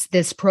was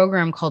this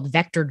program called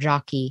Vector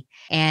Jockey,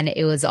 and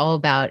it was all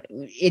about,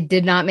 it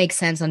did not make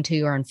sense until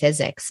you were in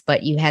physics,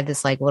 but you had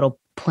this like little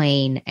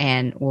plane,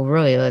 and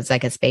really it was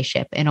like a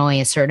spaceship, and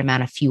only a certain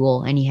amount of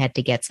fuel, and you had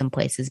to get some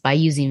places by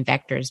using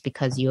vectors,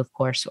 because you of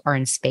course are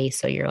in space,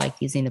 so you're like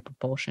using the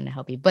propulsion to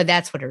help you. But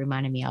that's what it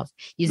reminded me of,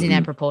 using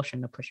that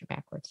propulsion to push it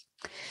backwards.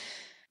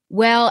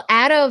 Well,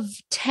 out of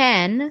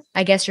 10,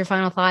 I guess your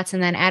final thoughts,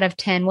 and then out of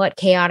 10, what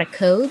chaotic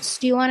codes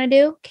do you want to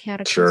do?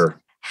 Chaotic codes?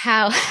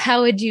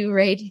 How would you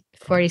rate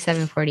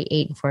 47,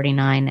 48, and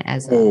 49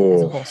 as a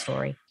whole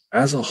story?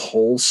 As a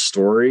whole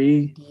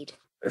story, indeed.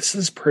 This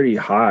is pretty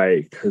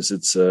high, because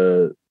it's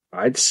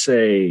I'd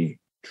say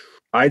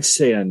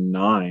a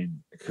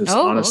 9, because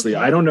honestly,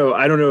 I don't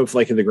know if,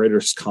 like, in the greater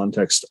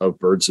context of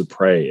Birds of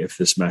Prey, if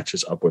this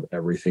matches up with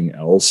everything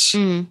else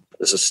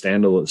as a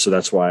standalone. So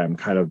that's why I'm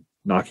kind of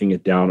knocking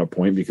it down a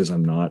point, because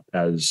I'm not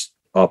as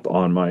up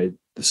on my.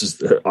 This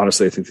is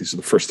honestly, I think these are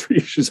the first 3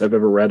 issues I've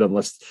ever read,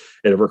 unless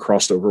it ever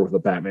crossed over with a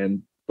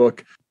Batman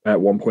book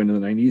at one point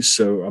in the 90s.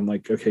 So I'm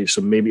like, okay,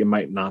 so maybe it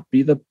might not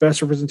be the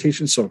best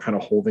representation. So I'm kind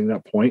of holding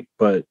that point.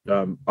 But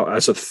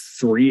as a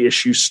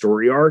 3-issue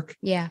story arc,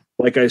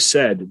 like I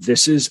said,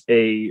 this is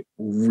a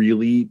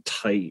really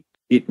tight.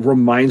 It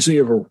reminds me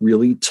of a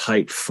really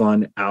tight,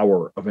 fun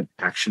hour of an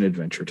action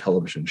adventure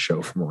television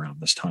show from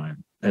around this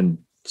time. And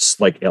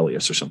like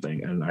Alias or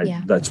something.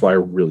 And that's why I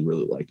really,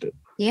 really liked it.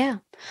 Yeah,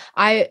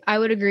 I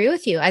would agree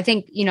with you. I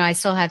think, I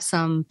still have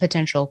some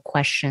potential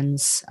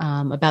questions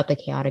about the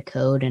chaotic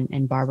code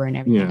and Barbara and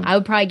everything. Yeah. I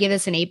would probably give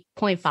this an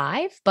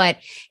 8.5, but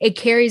it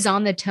carries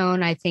on the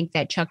tone, I think,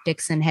 that Chuck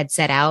Dixon had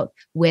set out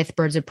with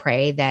Birds of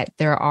Prey, that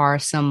there are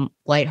some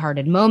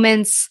lighthearted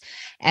moments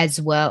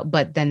as well,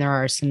 but then there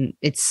are some,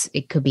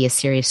 it could be a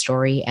serious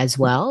story as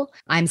well.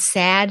 I'm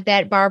sad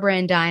that Barbara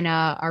and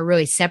Dinah are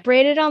really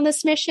separated on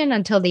this mission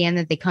until the end,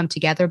 that they come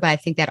together, but I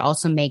think that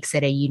also makes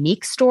it a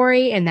unique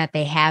story, and that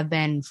they have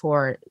been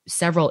for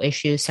several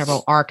issues,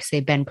 several arcs,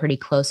 they've been pretty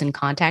close in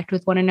contact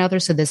with one another.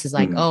 So this is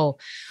like,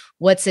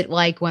 what's it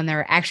like when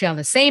they're actually on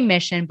the same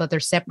mission, but they're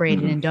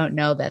separated and don't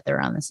know that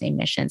they're on the same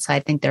mission. So I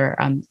think there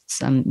are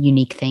some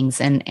unique things.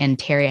 And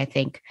Terry, I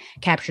think,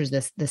 captures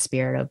the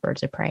spirit of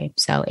Birds of Prey.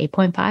 So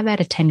 8.5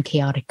 out of 10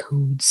 chaotic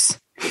codes.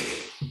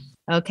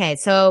 Okay.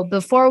 So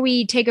before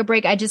we take a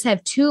break, I just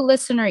have 2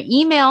 listener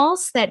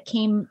emails that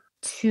came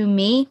to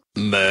me.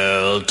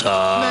 Mail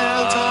time.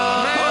 Mail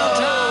time. Mail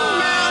time.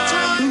 Mail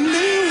time.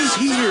 Mail's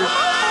here.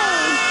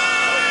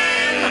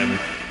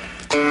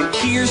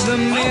 Here's the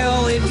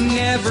mail, it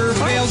never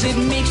fails. It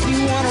makes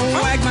me want to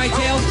wag my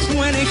tail.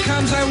 When it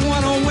comes, I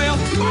want to wail.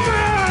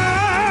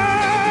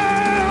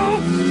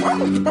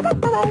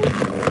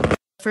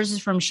 First is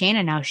from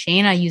Shayna. Now,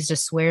 Shayna used a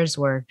swears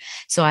word.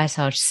 So I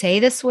shall say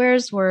the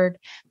swears word,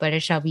 but it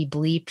shall be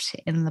bleeped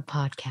in the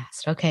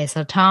podcast. Okay,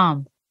 so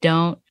Tom,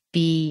 don't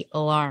be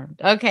alarmed.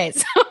 Okay,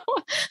 so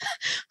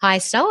hi,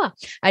 Stella.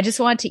 I just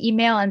want to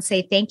email and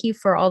say thank you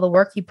for all the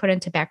work you put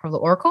into Batgirl the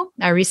Oracle.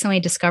 I recently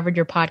discovered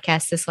your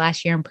podcast this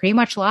last year and pretty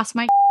much lost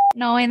my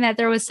knowing that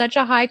there was such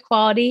a high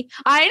quality,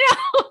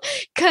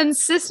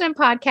 consistent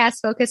podcast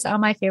focused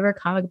on my favorite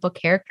comic book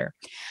character.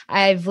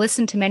 I've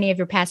listened to many of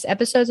your past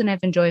episodes and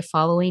I've enjoyed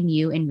following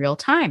you in real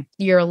time.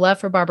 Your love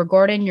for Barbara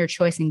Gordon, your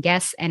choice in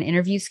guests and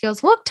interview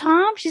skills. Look,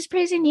 Tom, she's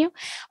praising you.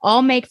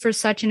 All make for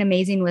such an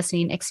amazing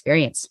listening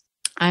experience.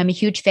 I'm a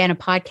huge fan of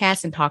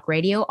podcasts and talk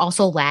radio,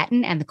 also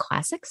Latin and the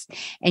classics,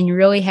 and you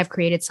really have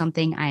created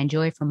something I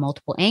enjoy from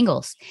multiple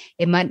angles.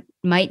 It might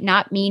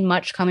not mean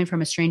much coming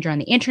from a stranger on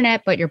the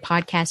internet, but your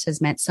podcast has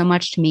meant so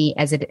much to me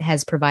as it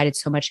has provided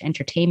so much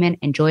entertainment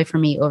and joy for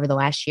me over the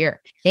last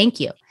year. Thank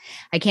you.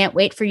 I can't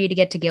wait for you to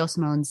get to Gail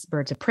Simone's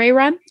Birds of Prey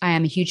run. I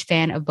am a huge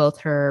fan of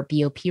both her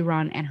BOP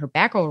run and her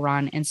Batgirl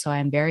run, and so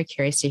I'm very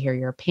curious to hear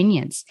your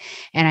opinions.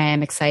 And I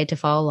am excited to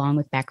follow along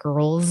with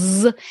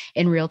Batgirls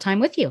in real time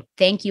with you.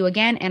 Thank you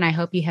again, and I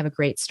hope you have a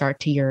great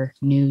start to your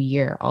new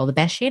year. All the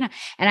best, Shayna.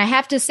 And I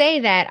have to say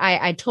that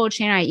I told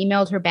Shayna, I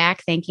emailed her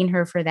back thanking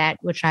her for that,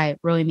 which I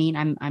really mean.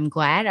 I'm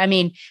glad. I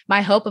mean,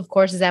 my hope, of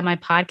course, is that my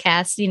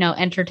podcast,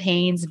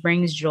 entertains,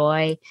 brings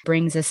joy,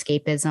 brings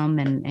escapism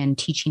and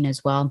teaching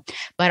as well.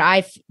 But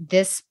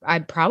I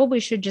probably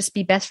should just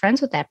be best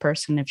friends with that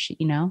person. If she,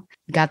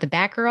 got the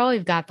Batgirl,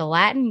 you've got the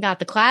Latin, got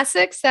the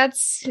classics.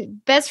 That's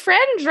best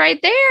friends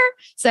right there.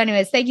 So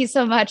anyways, thank you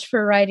so much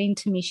for writing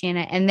to me,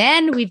 Shanna. And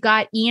then we've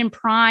got Ian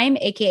Prime,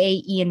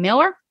 aka Ian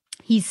Miller.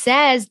 He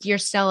says, Dear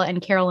Stella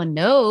and Carolyn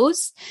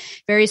knows,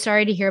 very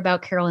sorry to hear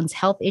about Carolyn's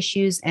health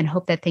issues and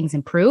hope that things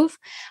improve.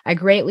 I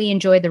greatly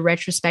enjoyed the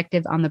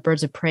retrospective on the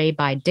Birds of Prey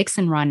by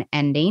Dixon run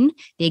ending,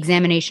 the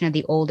examination of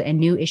the old and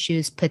new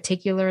issues,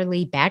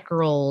 particularly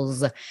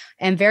Batgirls.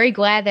 I'm very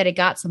glad that it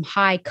got some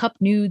high Cup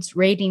Nudes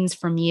ratings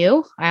from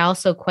you. I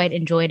also quite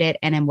enjoyed it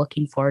and I'm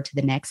looking forward to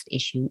the next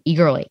issue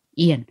eagerly.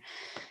 Ian.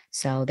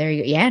 So there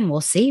you go. Yeah, and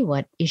we'll see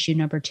what issue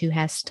number 2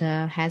 has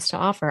to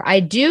offer.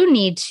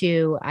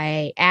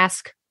 I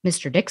ask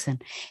Mr.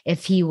 Dixon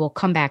if he will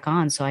come back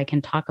on so I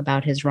can talk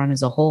about his run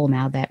as a whole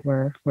now that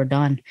we're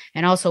done.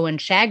 And also when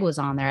Shag was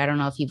on there, I don't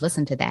know if you've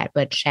listened to that,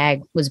 but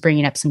Shag was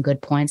bringing up some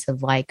good points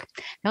of like,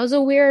 that was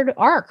a weird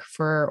arc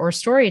or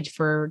story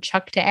for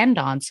Chuck to end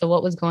on. So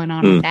what was going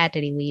on with that?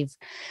 Did he leave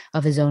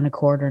of his own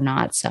accord or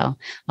not? So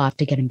I'll have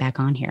to get him back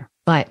on here.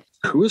 But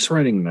who was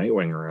writing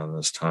Nightwing around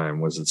this time?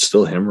 Was it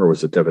still him or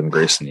was it Devin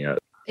Grayson yet?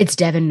 It's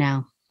Devin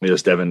now. It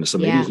was Devin. So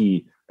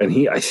maybe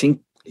I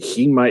think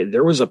he might,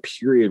 there was a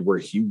period where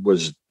he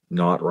was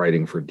not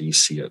writing for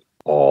DC at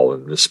all.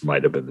 And this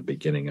might have been the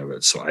beginning of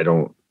it. So I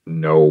don't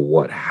know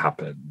what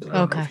happened. I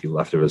don't know if he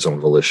left of his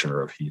own volition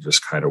or if he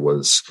just kind of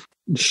was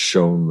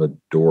shown the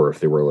door, if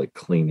they were like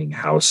cleaning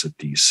house at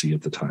DC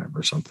at the time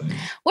or something.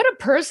 What a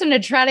person to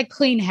try to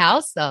clean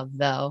house of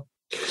though.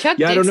 Chuck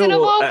Dixon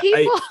of all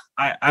people?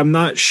 I'm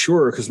not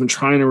sure because I'm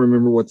trying to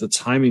remember what the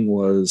timing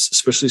was,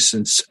 especially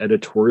since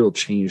editorial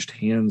changed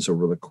hands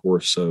over the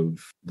course of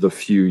the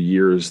few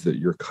years that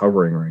you're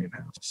covering right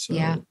now. So,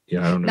 I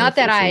don't know. Not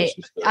that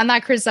I'm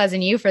not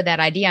criticizing you for that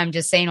idea. I'm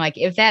just saying, like,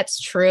 if that's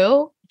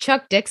true,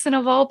 Chuck Dixon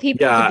of all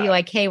people to be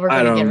like, hey, we're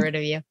going to get rid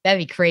of you. That'd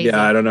be crazy.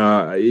 Yeah, I don't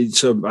know.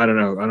 So I don't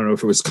know. I don't know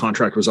if it was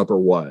contract was up or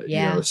what.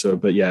 Yeah. So,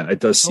 but yeah, it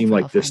does seem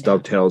like this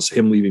dovetails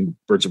him leaving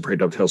Birds of Prey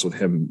dovetails with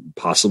him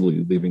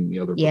possibly leaving the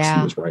other books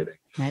he was writing.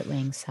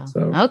 Nightwing.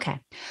 So, okay.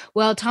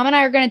 Well, Tom and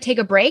I are going to take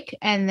a break.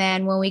 And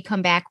then when we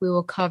come back, we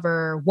will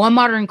cover one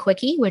modern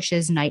quickie, which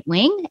is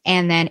Nightwing,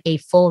 and then a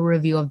full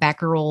review of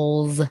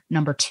Batgirl's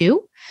number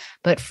 2.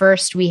 But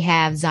first, we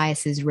have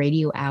Zaius's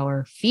Radio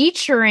Hour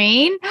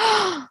featuring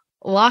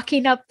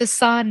Locking Up the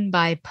Sun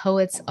by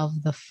Poets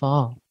of the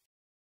Fall.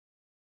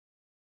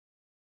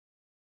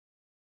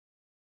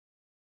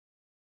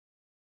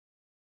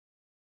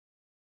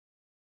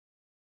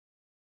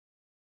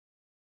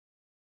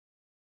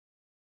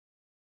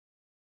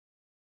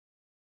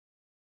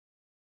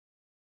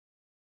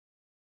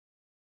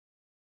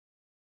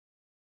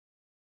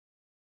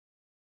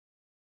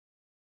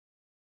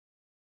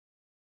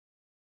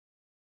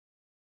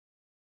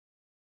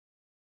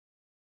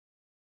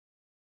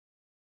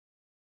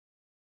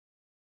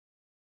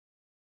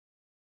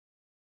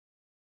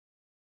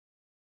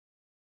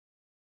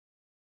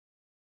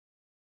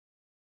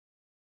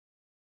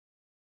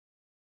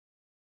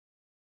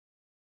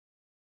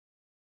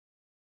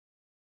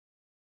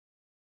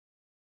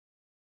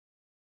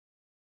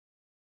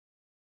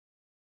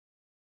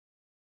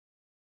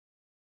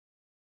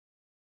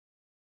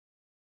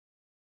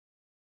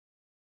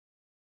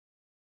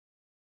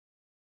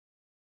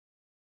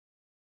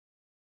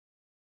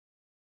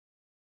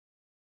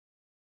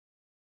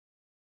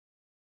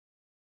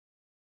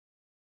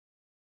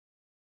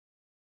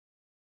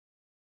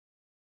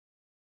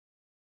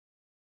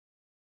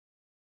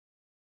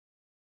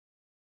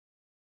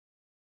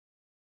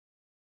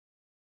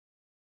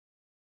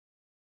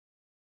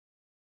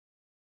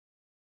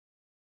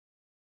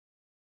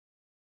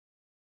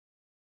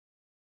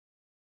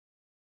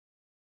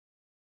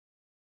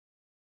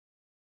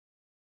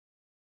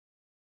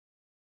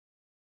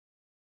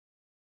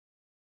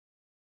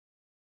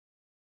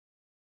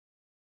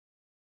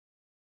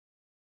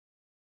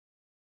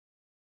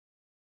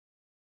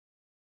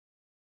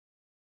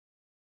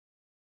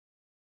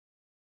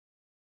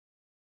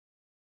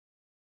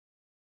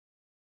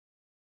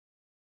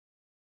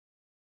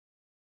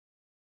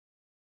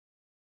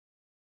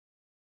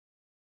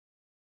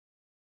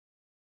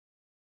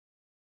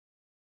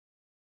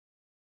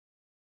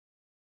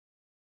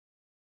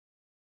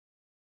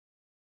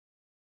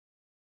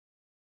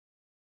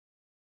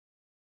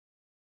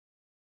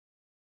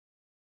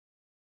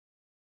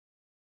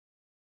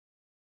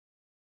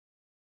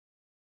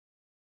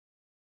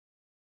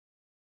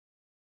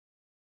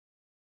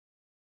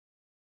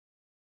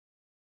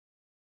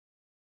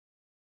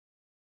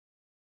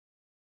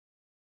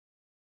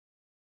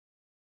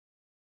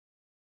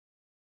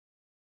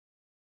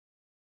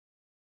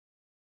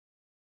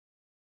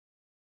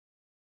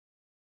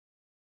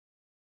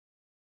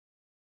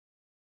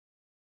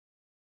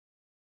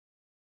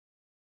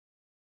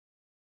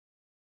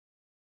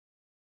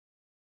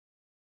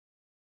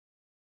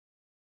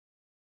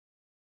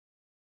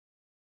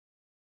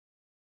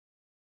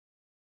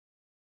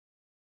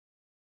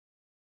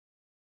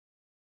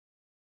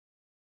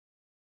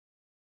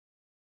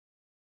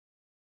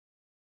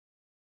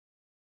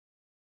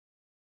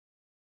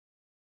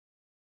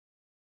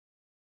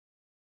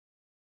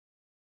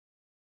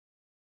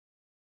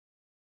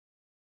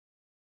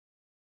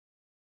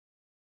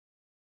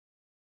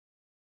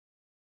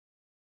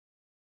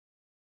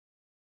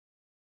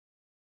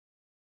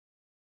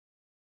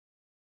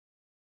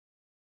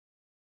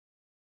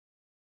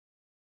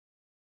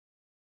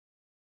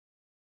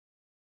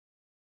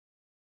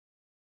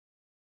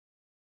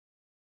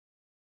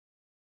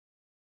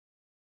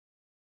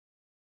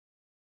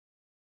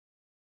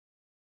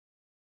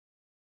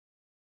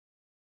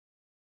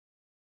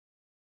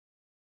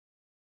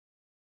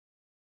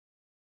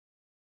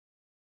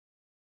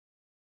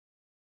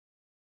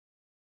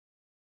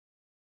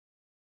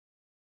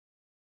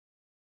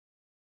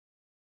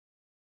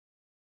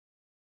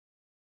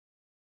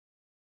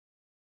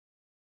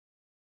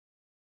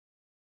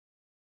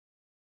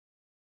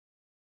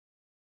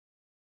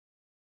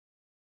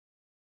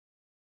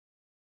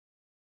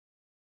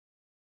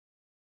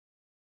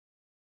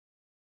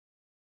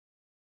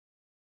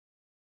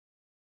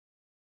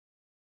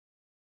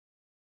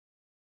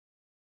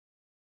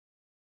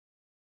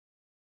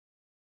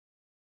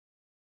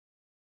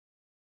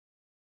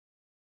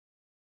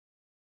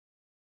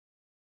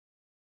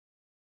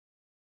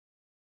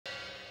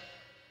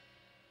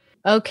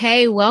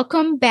 Okay,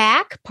 welcome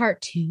back.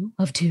 Part 2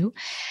 of 2.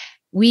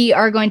 We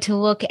are going to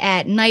look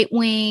at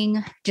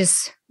Nightwing,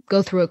 just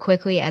go through it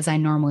quickly as I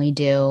normally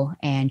do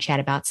and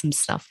chat about some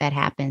stuff that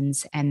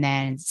happens and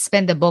then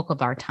spend the bulk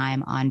of our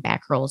time on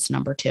Batgirl's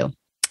number 2.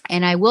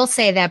 And I will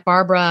say that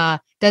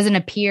Barbara doesn't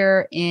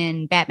appear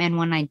in Batman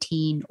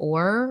 119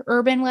 or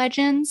Urban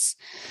Legends.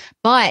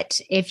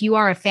 But if you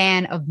are a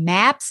fan of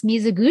Maps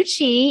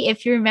Mizuguchi,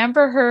 if you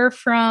remember her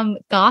from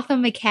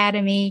Gotham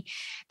Academy,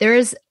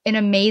 there's an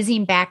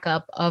amazing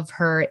backup of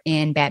her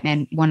in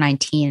Batman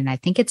 119. And I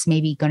think it's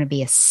maybe going to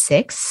be a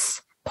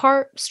 6th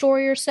part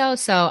story or so.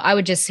 So I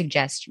would just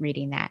suggest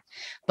reading that.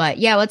 But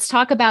yeah, let's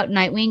talk about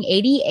Nightwing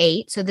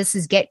 88. So this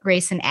is Get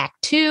Grayson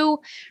Act 2,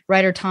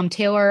 writer Tom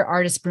Taylor,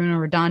 artist Bruno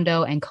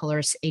Redondo, and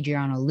colorist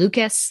Adriano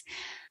Lucas.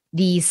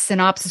 The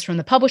synopsis from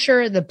the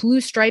publisher: the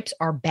Blue Stripes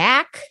are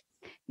back.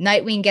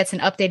 Nightwing gets an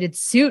updated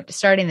suit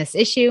starting this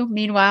issue.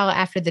 Meanwhile,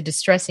 after the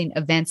distressing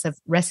events of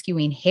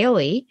rescuing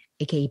Haley,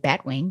 aka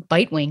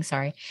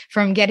Bitewing,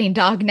 from getting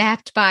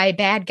dog-napped by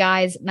bad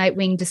guys,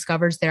 Nightwing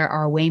discovers there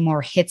are way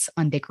more hits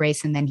on Dick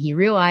Grayson than he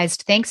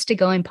realized, thanks to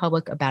going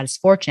public about his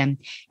fortune,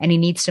 and he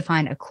needs to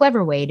find a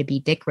clever way to be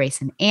Dick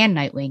Grayson and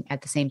Nightwing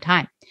at the same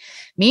time.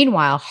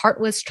 Meanwhile,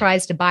 Heartless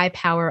tries to buy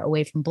power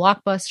away from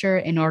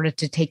Blockbuster in order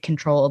to take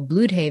control of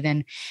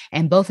Bloodhaven,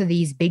 and both of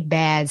these big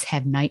bads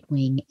have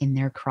Nightwing in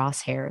their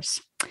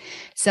crosshairs.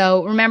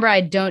 So remember, I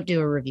don't do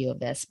a review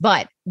of this,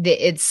 but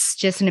it's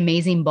just an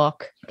amazing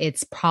book.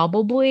 It's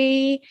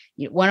probably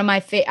one of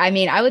my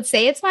I would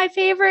say it's my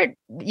favorite,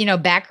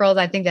 Batgirl.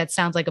 I think that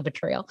sounds like a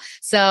betrayal.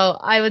 So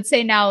I would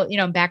say now,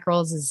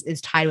 Batgirls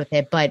is tied with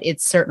it, but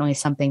it's certainly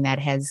something that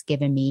has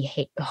given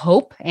me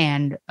hope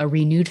and a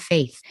renewed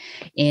faith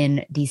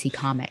in DC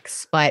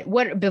Comics.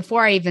 But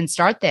before I even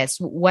start this,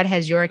 what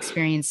has your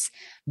experience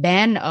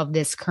been of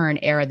this current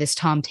era, this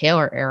Tom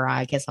Taylor era,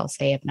 I guess I'll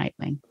say, of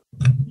Nightwing?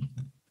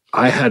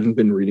 I hadn't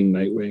been reading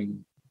Nightwing.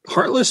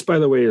 Heartless, by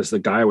the way, is the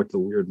guy with the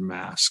weird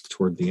mask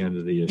toward the end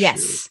of the issue.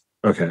 Yes.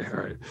 Okay.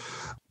 All right.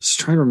 Just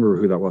trying to remember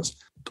who that was.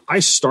 I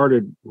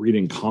started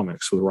reading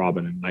comics with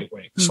Robin and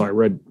Nightwing. So I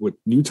read with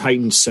New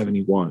Titans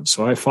 71.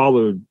 So I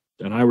followed,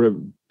 and I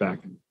read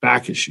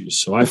back issues.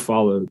 So I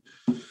followed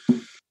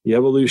the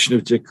evolution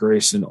of Dick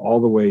Grayson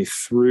all the way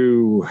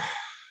through.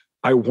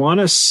 I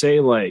want to say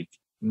like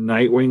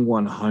Nightwing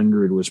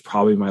 100 was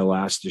probably my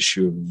last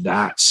issue of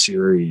that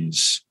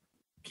series.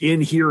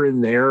 In here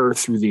and there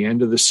through the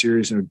end of the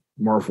series, and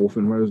Marv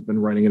Wolfman has been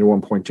writing it at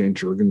one point. Jane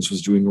Jurgens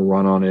was doing a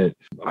run on it.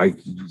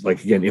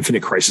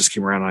 Infinite Crisis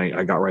came around.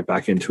 I got right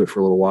back into it for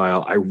a little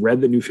while. I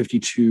read the New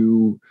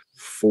 52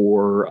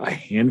 for a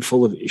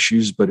handful of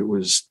issues, but it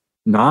was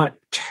not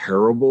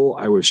terrible.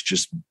 I was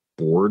just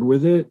bored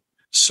with it.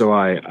 So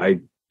I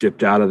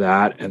dipped out of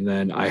that. And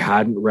then I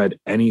hadn't read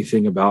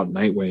anything about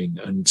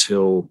Nightwing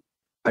until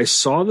I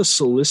saw the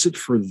solicit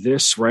for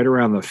this right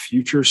around the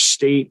Future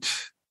State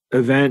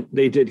event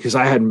they did, because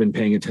I hadn't been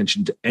paying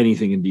attention to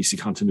anything in DC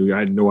continuity. I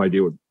had no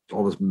idea what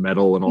all this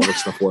metal and all this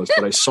stuff was,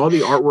 but I saw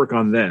the artwork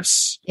on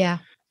this. Yeah.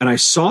 And I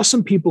saw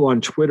some people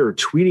on Twitter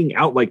tweeting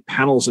out like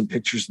panels and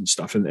pictures and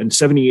stuff. And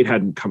 78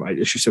 hadn't come out.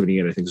 Issue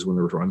 78, I think, is when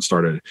the run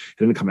started. It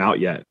didn't come out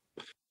yet.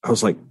 I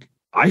was like,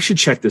 I should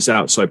check this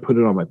out. So I put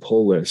it on my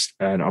pull list,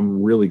 and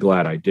I'm really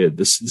glad I did.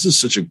 This is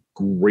such a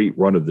great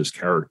run of this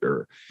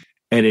character.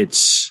 And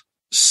it's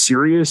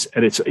serious,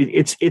 and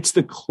it's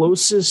the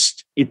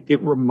closest. It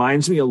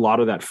reminds me a lot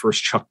of that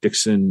first Chuck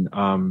Dixon,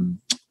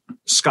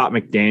 Scott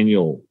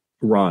McDaniel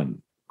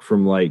run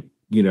from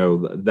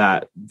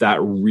that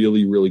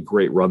really, really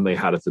great run they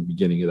had at the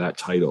beginning of that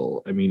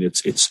title. I mean,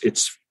 it's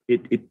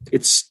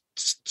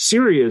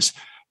serious,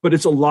 but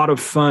it's a lot of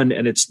fun,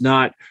 and it's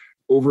not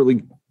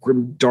overly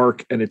grim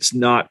dark, and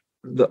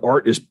the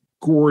art is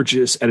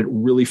gorgeous, and it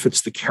really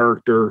fits the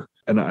character.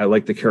 And I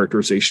like the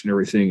characterization and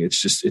everything.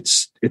 It's just,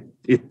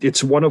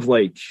 it's one of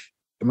like,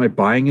 am I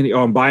buying any?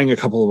 Oh, I'm buying a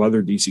couple of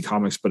other DC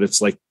comics, but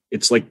it's like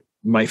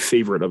my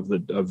favorite of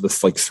the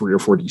like 3 or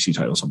 4 DC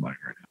titles I'm buying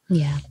right now.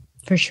 Yeah,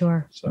 for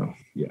sure. So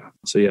yeah.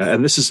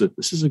 And this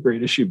is a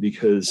great issue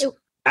because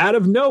out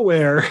of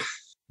nowhere,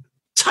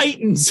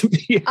 Titans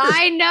appear.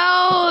 I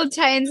know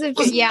Titans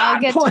appear. Yeah,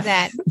 I'll get to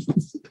that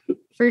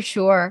for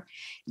sure.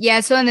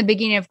 Yeah, so in the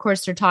beginning, of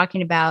course, they're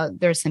talking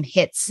about there's some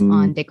hits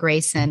on Dick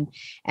Grayson,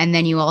 and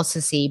then you also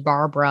see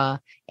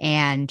Barbara,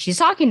 and she's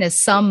talking to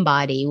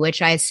somebody,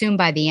 which I assume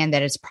by the end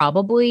that it's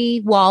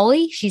probably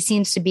Wally. She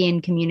seems to be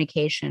in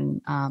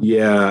communication.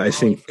 I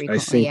think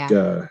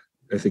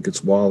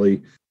it's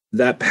Wally.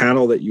 That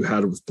panel that you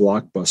had with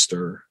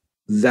Blockbuster,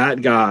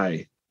 that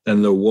guy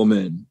and the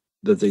woman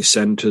that they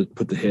send to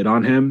put the hit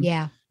on him.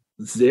 Yeah.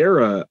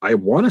 I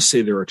want to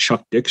say they're a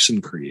Chuck Dixon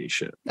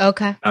creation.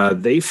 Okay.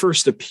 They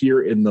first appear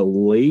in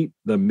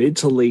the mid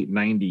to late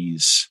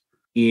 90s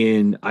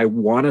in, I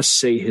want to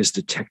say, his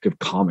Detective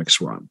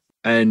Comics run.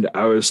 And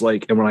I was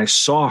like, and when I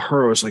saw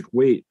her, I was like,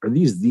 wait, are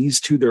these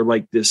two? They're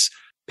like this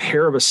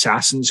pair of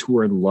assassins who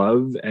are in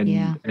love,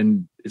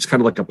 and it's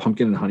kind of like a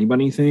pumpkin and honey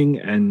bunny thing.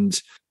 And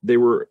it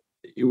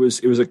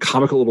was a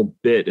comical little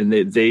bit, and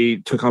they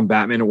took on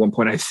Batman at one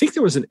point. I think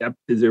it was a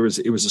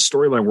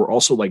storyline where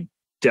also like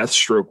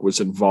Deathstroke was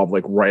involved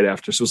like right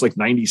after. So it was like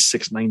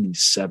 96,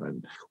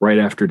 97, right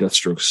after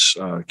Deathstroke's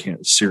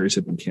series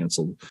had been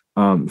canceled.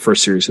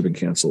 First series had been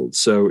canceled.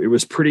 So it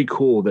was pretty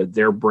cool that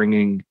they're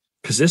bringing,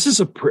 because this is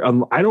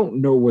I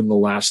don't know when the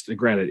last,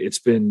 granted, it's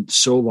been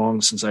so long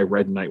since I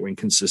read Nightwing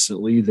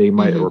consistently. They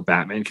might, or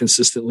Batman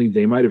consistently,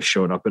 they might have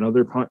shown up in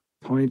other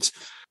points.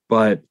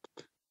 But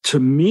to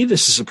me,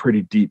 this is a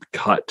pretty deep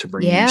cut to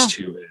bring these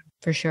two in.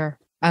 For sure.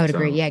 I would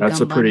agree. Yeah, that's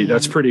Bunny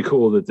pretty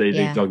cool that they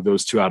Yeah. dug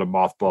those two out of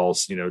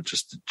mothballs,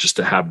 just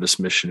to have this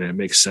mission. And it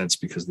makes sense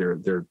because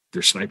they're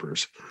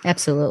snipers.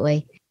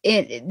 Absolutely.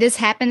 This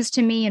happens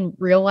to me in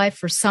real life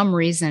for some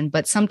reason,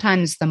 but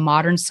sometimes the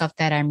modern stuff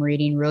that I'm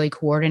reading really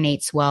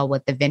coordinates well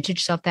with the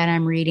vintage stuff that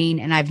I'm reading.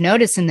 And I've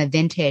noticed in the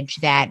vintage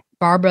that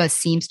Barbara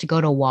seems to go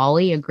to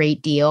Wally a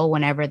great deal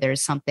whenever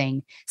there's some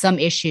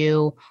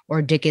issue,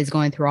 or Dick is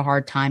going through a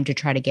hard time, to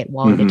try to get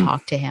Wally to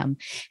talk to him.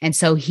 And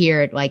so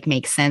here it like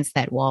makes sense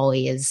that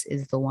Wally is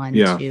the one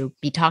to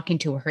be talking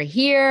to her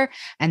here,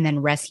 and then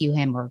rescue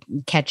him or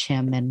catch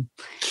him and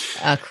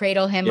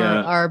cradle him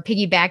or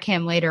piggyback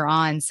him later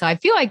on. So I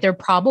feel like they're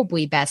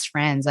probably best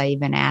friends. I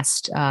even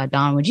asked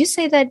Don, would you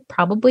say that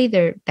probably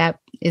that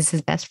is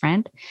his best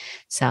friend?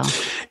 So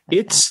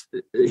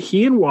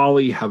he and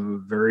Wally have a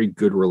very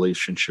good relationship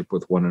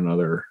with one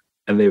another,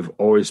 and they've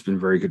always been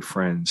very good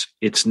friends.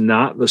 It's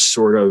not the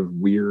sort of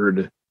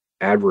weird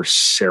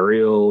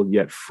adversarial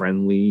yet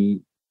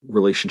friendly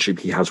relationship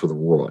he has with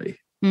Roy.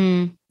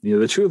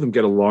 The two of them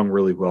get along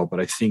really well,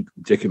 but I think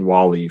Dick and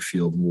Wally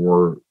have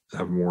more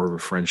of a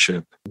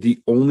friendship.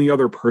 The only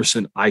other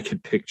person I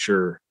could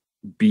picture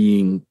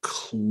being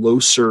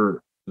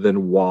closer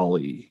than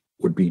Wally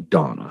would be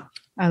Donna.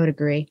 I would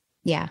agree.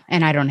 Yeah.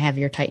 And I don't have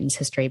your Titans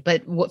history,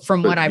 but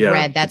from what I've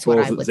read, that's what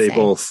I would say.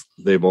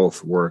 They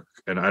both work.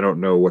 And I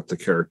don't know what the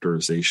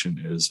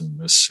characterization is in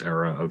this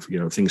era of,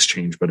 things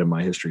change, but in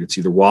my history, it's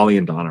either Wally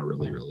and Donna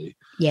really.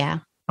 Yeah,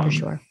 for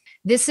sure.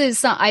 This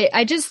is,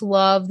 I just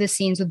love the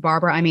scenes with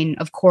Barbara. I mean,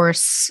 of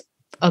course,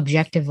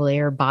 objectively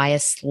or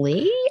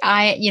biasedly,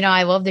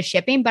 I love the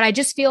shipping, but I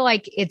just feel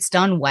like it's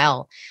done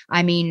well.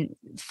 I mean,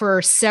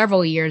 for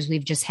several years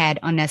we've just had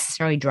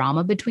unnecessary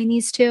drama between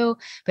these two,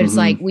 but it's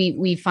like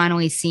we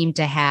finally seem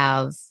to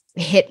have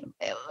hit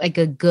like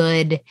a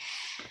good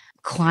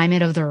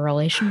climate of the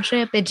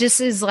relationship. It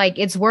just is like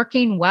it's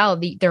working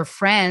well. They're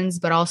friends,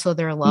 but also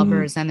they're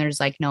lovers, and there's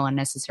like no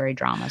unnecessary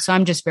drama. So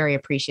I'm just very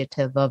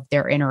appreciative of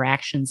their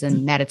interactions,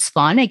 and that it's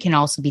fun. It can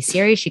also be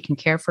serious. You can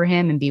care for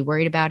him and be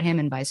worried about him,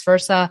 and vice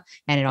versa,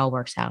 and it all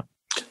works out.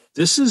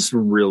 This is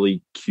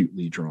really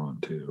cutely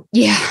drawn too.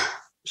 Yeah,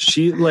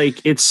 she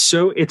like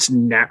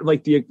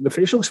the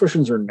facial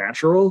expressions are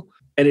natural,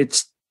 and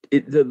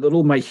the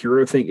little My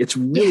Hero thing. It's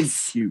really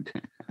cute.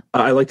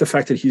 I like the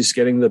fact that he's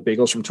getting the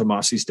bagels from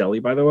Tomasi's Deli,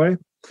 by the way.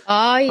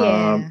 Oh,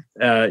 yeah.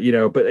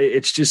 But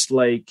it's just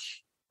like,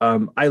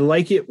 I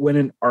like it when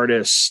an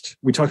artist,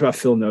 we talked about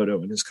Phil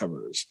Noto and his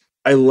covers.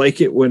 I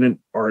like it when an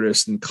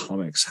artist in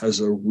comics has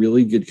a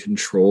really good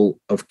control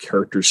of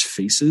characters'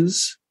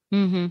 faces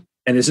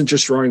and isn't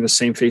just drawing the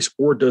same face,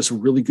 or does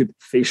really good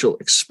facial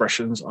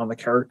expressions on the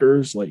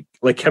characters, like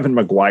Kevin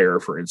Maguire,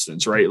 for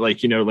instance, right?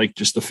 Like, like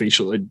just the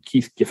facial, and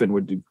Keith Giffen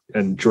would do,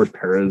 and George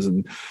Perez,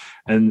 and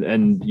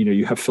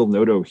you have Phil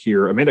Noto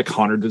here. Amanda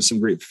Connor did some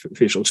great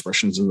facial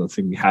expressions in the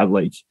thing we had.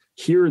 Like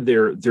here,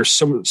 there's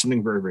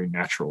something very, very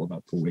natural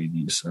about the way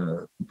these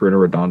Bruno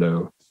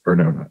Redondo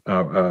Bruno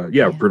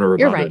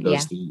Redondo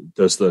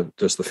does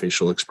the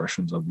facial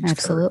expressions of these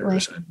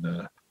characters.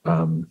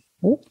 And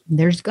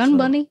there's Gun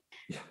Bunny.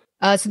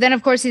 So then,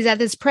 of course, he's at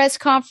this press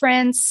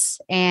conference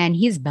and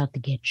he's about to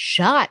get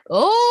shot.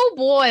 Oh,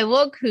 boy,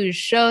 look who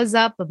shows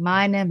up with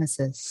my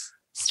nemesis,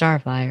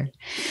 Starfire.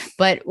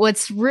 But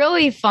what's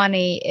really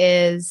funny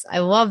is I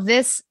love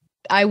this.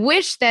 I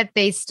wish that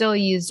they still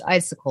used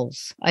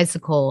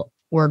icicle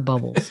word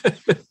bubbles,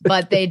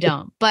 but they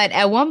don't. But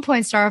at one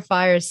point,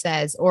 Starfire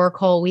says,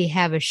 Oracle, we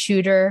have a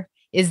shooter.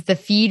 Is the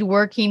feed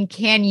working?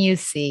 Can you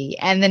see?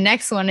 And the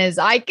next one is,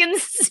 I can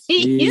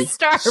see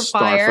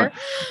Starfire.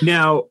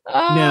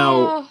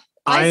 Now,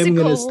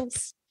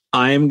 icicles.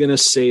 I'm gonna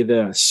say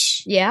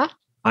this. Yeah.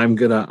 I'm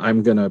gonna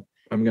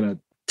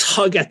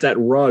tug at that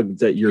rug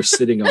that you're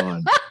sitting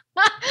on.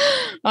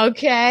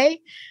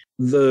 Okay.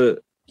 The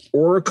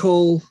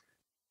Oracle,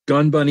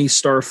 Gun Bunny,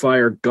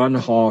 Starfire,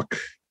 Gunhawk,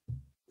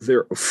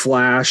 their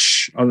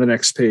Flash on the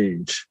next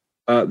page.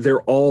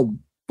 They're all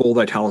bold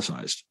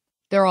italicized.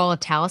 They're all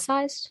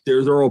italicized?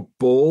 They're all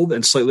bold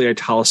and slightly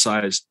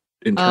italicized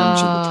in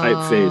terms of the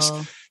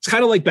typeface. It's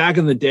kind of like back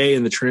in the day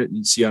in the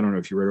I don't know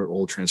if you read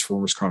old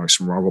Transformers comics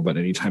from Marvel, but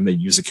anytime they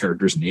use a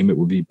character's name, it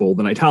would be bold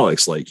and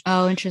italics. Like,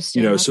 oh,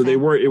 interesting. So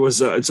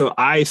so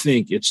I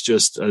think it's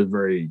just a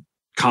very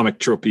comic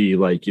tropey,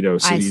 like,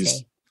 so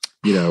these,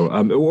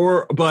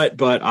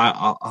 but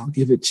I'll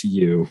give it to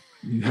you.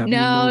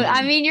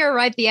 I mean, you're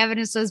right. The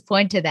evidence does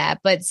point to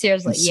that, but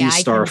seriously, I can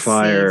see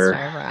Starfire.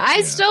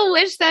 I still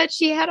wish that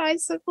she had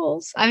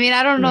icicles. I mean,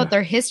 I don't know what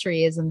their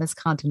history is in this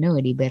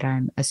continuity, but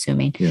I'm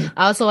assuming. Yeah.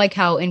 I also like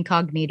how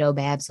incognito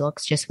Babs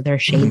looks, just with her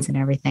shades and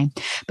everything.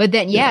 But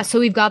then, so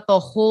we've got the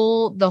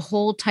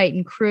whole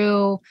Titan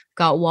crew.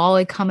 Got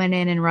Wally coming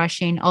in and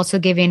rushing, also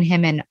giving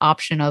him an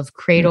option of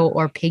cradle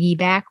or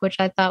piggyback, which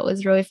I thought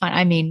was really fun.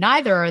 I mean,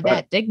 neither are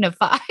that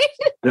dignified.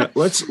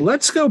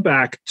 Let's go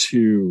back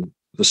to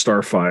the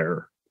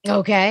Starfire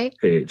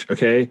page.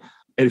 Okay.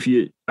 And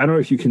I don't know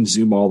if you can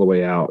zoom all the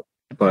way out,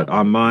 but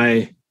on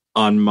my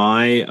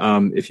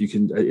if you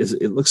can,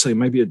 it looks like it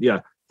might be,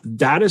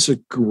 that is a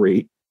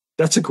great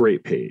That's a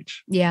great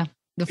page. Yeah.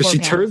 Because she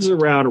turns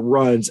around,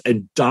 runs,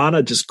 and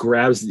Donna just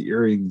grabs the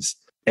earrings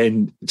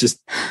and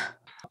just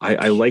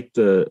I like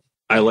the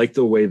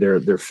way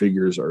their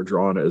figures are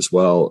drawn as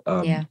well.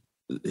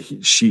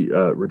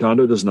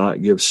 Redondo does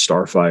not give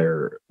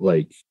Starfire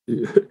like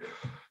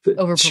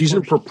she's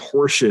in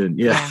proportion.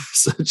 Yeah.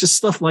 So just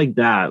stuff like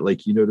that.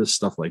 Like you notice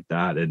stuff like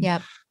that. And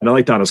and I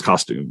like Donna's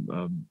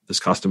costume. This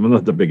costume, I'm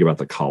not that big about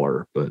the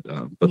collar, but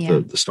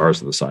the stars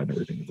on the side and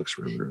everything, it looks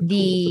really, really cool.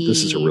 But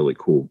this is a really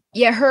cool.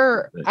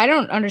 Yeah, I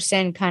don't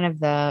understand kind of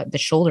the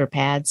shoulder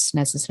pads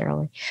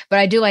necessarily, but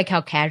I do like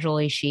how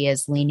casually she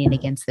is leaning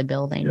against the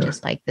building,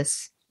 just like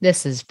this.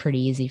 This is pretty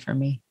easy for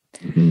me.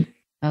 Mm-hmm.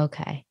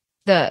 Okay.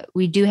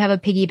 We do have a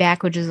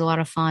piggyback, which is a lot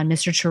of fun.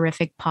 Mr.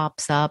 Terrific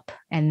pops up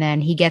and then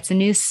he gets a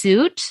new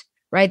suit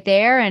right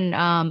there. And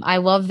I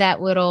love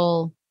that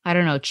little, I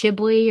don't know,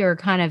 Chibli or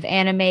kind of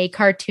anime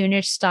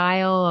cartoonish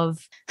style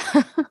of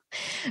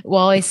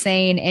Wally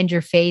saying, and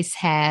your face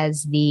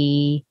has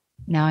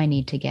now I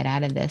need to get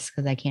out of this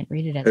because I can't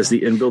read it. As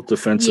the inbuilt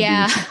defense of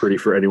being too pretty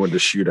for anyone to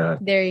shoot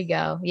at. There you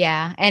go.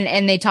 Yeah.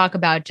 And they talk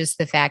about just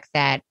the fact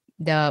that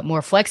the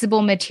more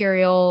flexible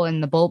material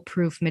and the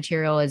bulletproof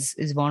material is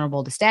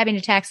vulnerable to stabbing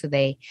attacks. So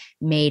they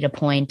made a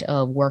point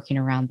of working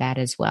around that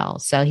as well.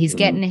 So he's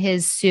getting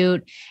his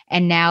suit,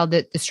 and now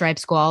the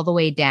stripes go all the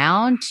way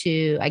down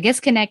to, I guess,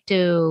 connect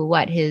to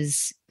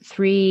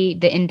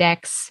the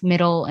index,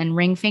 middle, and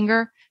ring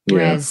finger.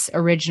 Whereas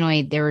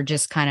originally they were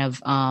just kind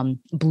of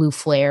blue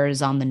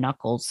flares on the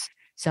knuckles.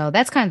 So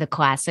that's kind of the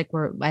classic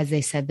where, as they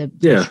said,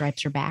 the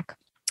stripes are back.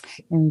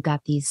 And we've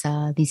got these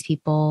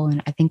people,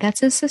 and I think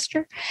that's his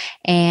sister.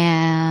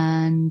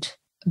 And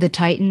the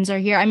Titans are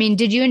here. I mean,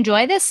 did you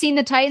enjoy this? Seeing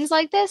the Titans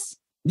like this?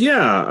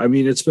 Yeah, I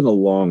mean, it's been a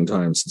long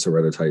time since I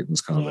read a Titans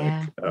comic.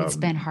 Yeah, it's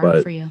been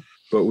hard for you.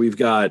 But we've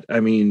got,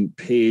 I mean,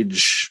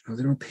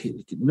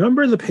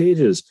 number the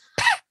pages.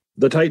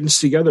 The Titans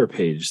Together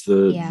page,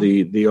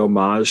 the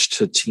homage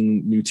to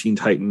New Teen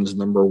Titans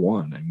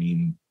 #1. I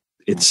mean,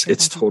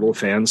 it's total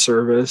fan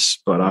service,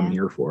 but I'm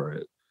here for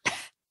it.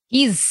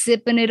 He's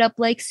sipping it up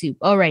like soup.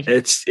 All right.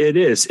 It's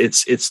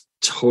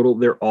total.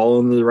 They're all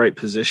in the right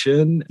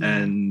position,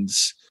 and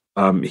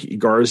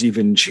Gar's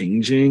even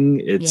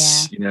changing.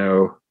 It's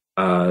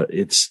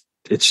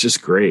it's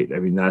just great. I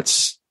mean,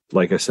 that's,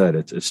 like I said,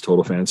 it's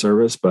total fan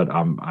service, but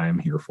I am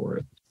here for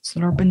it.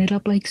 Slurping it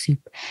up like soup.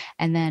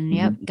 And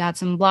then got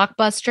some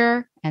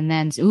Blockbuster, and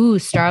then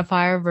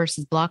Starfire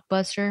versus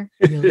Blockbuster.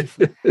 Really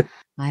fun.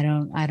 I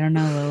don't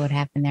know what would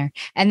happen there.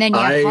 And then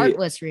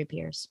Heartless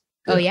reappears.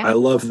 Oh yeah, I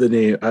love the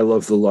name. I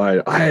love the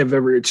line. I have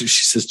ever. She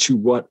says, "To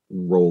what,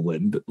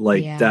 Roland?"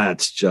 Like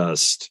that's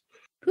just.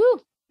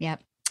 Whew.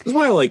 Yep. That's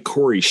why I like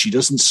Corey. She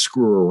doesn't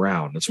screw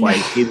around. That's why I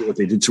hated what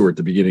they did to her at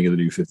the beginning of the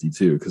New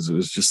 52, because it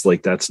was just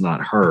like, that's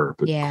not her.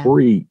 But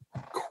Corey,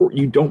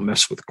 you don't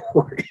mess with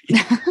Corey.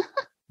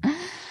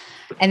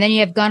 And then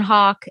you have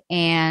Gunhawk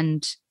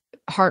and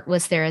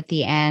Heartless there at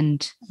the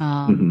end.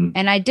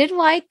 And I did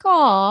like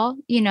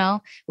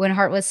when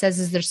Heartless says,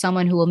 is there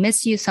someone who will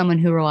miss you, someone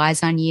who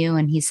relies on you?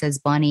 And he says,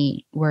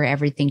 Bunny, we're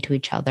everything to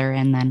each other.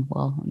 And then,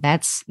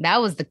 that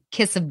was the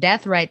kiss of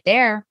death right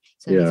there.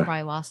 So he's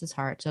probably lost his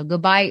heart. So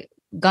goodbye,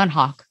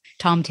 Gunhawk.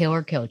 Tom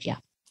Taylor killed you.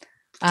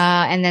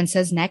 And then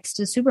says next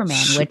to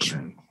Superman, which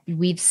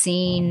we've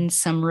seen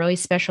some really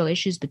special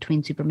issues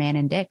between Superman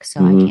and Dick.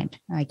 So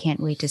I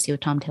can't wait to see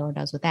what Tom Taylor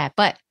does with that.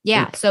 But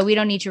so we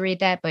don't need to read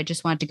that, but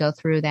just wanted to go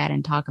through that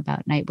and talk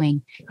about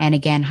Nightwing. And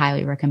again,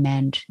 highly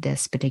recommend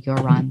this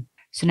particular run.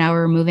 So now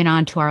we're moving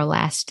on to our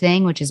last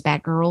thing, which is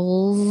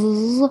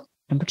Batgirl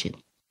 #2.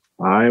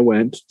 I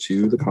went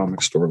to the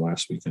comic store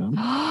last weekend.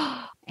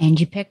 And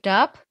you picked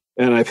up?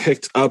 And I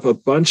picked up a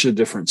bunch of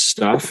different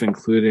stuff,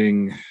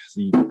 including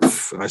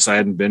I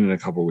hadn't been in a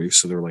couple of weeks,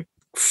 so there were like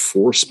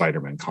 4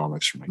 Spider-Man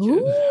comics for my kid.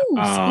 Ooh,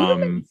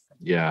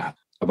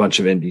 a bunch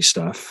of indie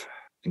stuff,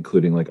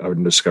 including like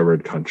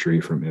Undiscovered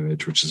Country from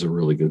Image, which is a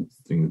really good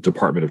thing.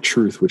 Department of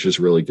Truth, which is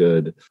really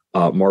good.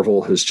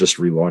 Marvel has just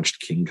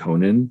relaunched King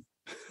Conan.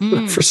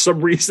 For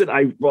some reason,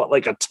 I bought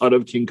like a ton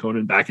of King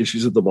Conan back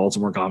issues at the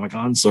Baltimore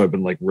Comic-Con, so I've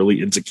been like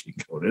really into King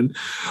Conan,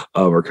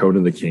 or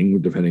Conan the King,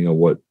 depending on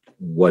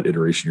what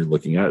iteration you're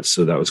looking at.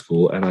 So that was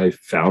cool. And I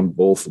found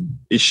both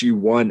issue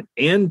 1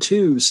 and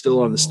 2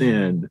 still on the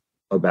stand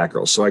of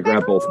Batgirl. So I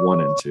grabbed both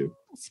 1 and 2.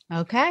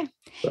 Okay.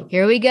 So.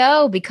 Here we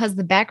go. Because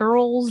the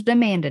Batgirls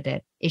demanded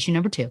it. Issue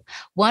 #2.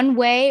 One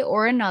Way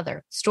or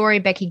Another. Story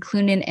Becky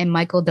Cloonan and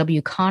Michael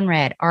W.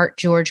 Conrad. Art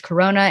George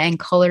Corona and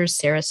colors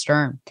Sarah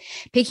Stern.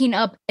 Picking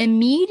up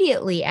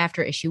immediately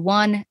after issue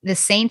 1, the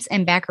Saints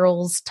and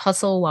Batgirls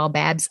tussle while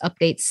Babs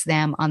updates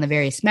them on the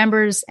various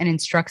members and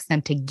instructs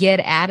them to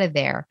get out of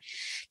there.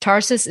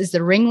 Tarsus is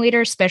the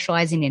ringleader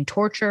specializing in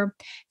torture.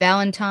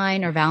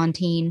 Valentine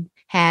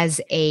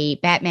has a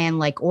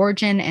Batman-like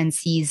origin and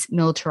sees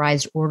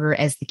militarized order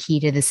as the key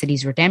to the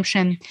city's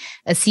redemption.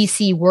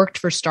 Assisi worked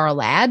for Star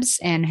Labs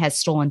and has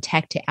stolen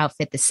tech to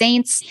outfit the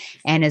Saints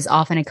and is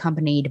often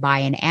accompanied by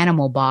an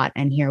animal bot.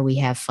 And here we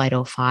have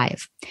Fido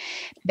 5.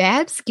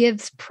 Babs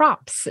gives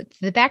props to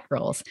the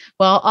Batgirls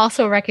while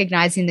also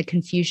recognizing the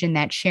confusion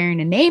that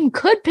sharing a name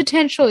could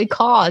potentially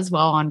cause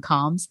while on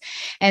comms,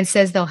 and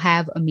says they'll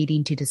have a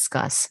meeting to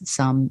discuss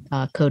some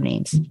code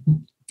names.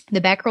 The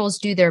Batgirls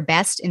do their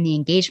best in the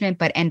engagement,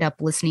 but end up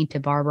listening to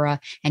Barbara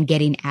and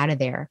getting out of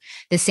there.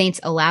 The Saints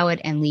allow it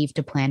and leave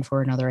to plan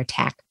for another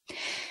attack.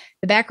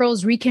 The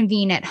Batgirls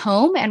reconvene at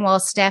home, and while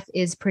Steph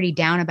is pretty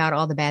down about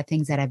all the bad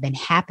things that have been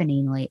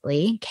happening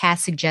lately,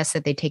 Cass suggests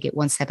that they take it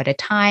one step at a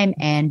time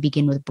and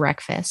begin with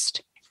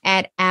breakfast.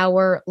 At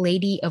Our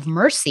Lady of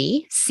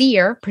Mercy,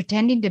 Seer,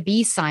 pretending to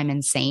be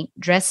Simon Saint,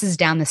 dresses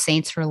down the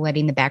Saints for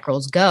letting the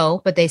Batgirls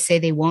go, but they say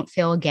they won't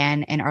fail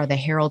again and are the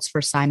heralds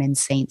for Simon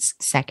Saint's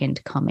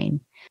second coming.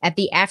 At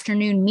the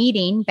afternoon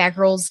meeting,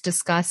 Batgirls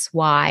discuss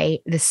why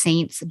the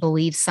Saints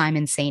believe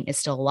Simon Saint is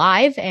still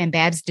alive, and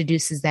Babs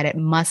deduces that it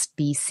must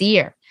be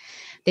Seer.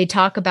 They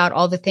talk about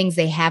all the things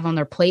they have on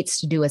their plates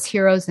to do as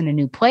heroes in a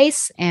new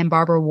place, and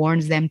Barbara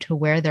warns them to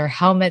wear their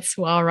helmets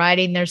while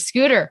riding their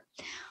scooter.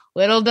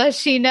 Little does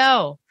she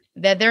know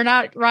that they're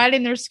not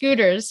riding their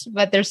scooters,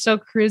 but they're still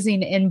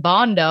cruising in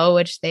Bondo,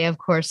 which they, of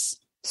course,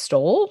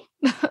 stole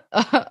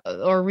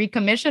or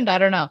recommissioned. I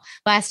don't know.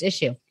 Last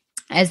issue.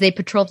 As they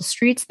patrol the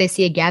streets, they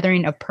see a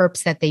gathering of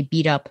perps that they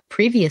beat up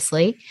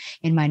previously.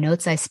 In my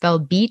notes, I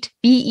spelled beat,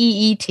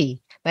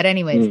 B-E-E-T. But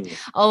anyways,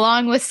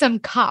 along with some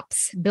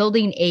cops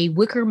building a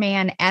Wicker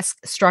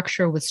Man-esque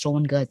structure with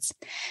stolen goods.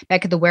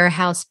 Back at the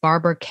warehouse,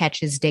 Barbara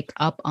catches Dick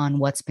up on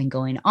what's been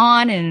going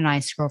on in a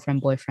nice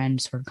girlfriend-boyfriend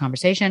sort of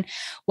conversation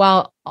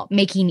while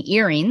making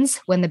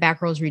earrings when the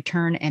Batgirls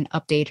return and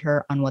update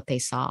her on what they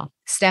saw.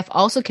 Steph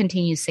also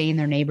continues saying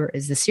their neighbor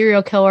is the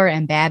serial killer,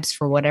 and Babs,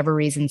 for whatever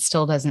reason,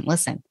 still doesn't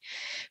listen.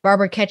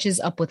 Barbara catches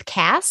up with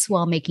Cass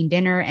while making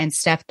dinner, and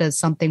Steph does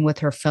something with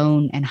her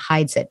phone and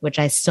hides it, which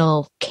I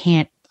still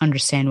can't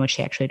understand what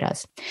she actually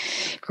does.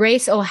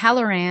 Grace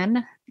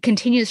O'Halloran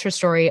continues her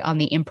story on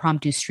the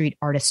impromptu street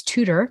artist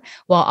tutor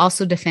while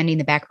also defending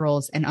the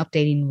Batgirls and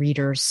updating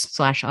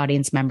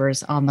readers/audience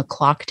members on the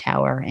clock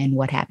tower and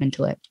what happened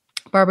to it.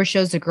 Barbara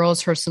shows the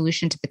girls her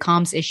solution to the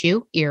comms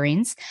issue,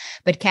 earrings,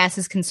 but Cass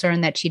is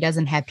concerned that she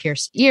doesn't have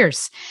pierced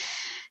ears.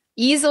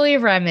 Easily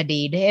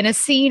remedied. In a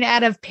scene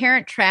out of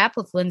Parent Trap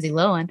with Lindsay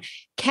Lohan,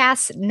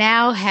 Cass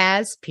now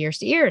has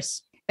pierced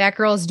ears.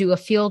 Batgirls do a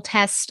field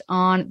test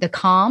on the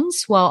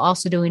comms while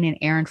also doing an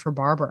errand for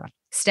Barbara.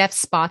 Steph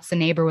spots the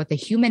neighbor with a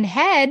human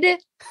head,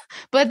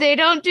 but they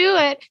don't do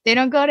it. They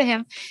don't go to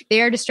him.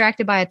 They are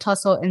distracted by a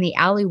tussle in the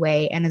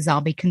alleyway and a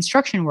zombie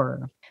construction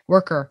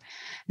worker.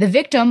 The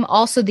victim,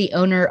 also the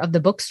owner of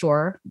the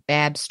bookstore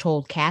Babs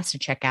told Cass to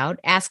check out,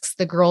 asks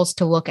the girls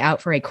to look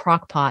out for a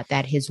crock pot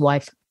that his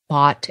wife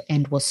bought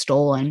and was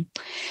stolen.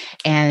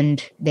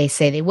 And they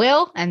say they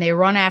will, and they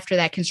run after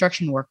that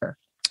construction worker.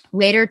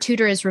 Later,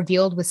 Tudor is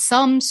revealed with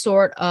some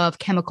sort of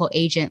chemical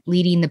agent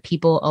leading the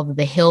people of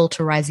the Hill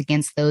to rise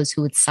against those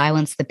who would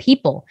silence the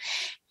people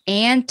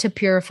and to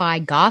purify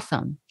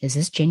Gotham. Is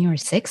this January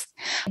 6th?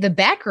 The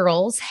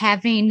Batgirls,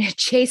 having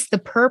chased the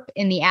perp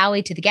in the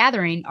alley to the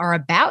gathering, are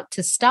about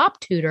to stop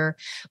Tudor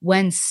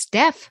when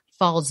Steph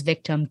falls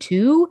victim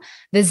to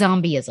the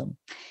zombieism.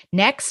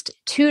 Next,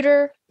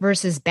 Tudor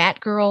versus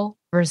Batgirl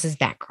versus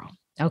Batgirl.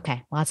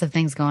 Okay, lots of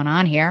things going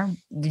on here,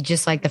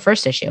 just like the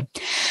first issue.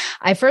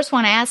 I first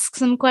want to ask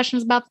some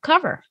questions about the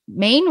cover.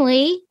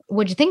 Mainly,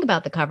 what do you think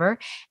about the cover?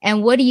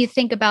 And what do you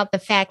think about the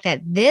fact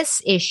that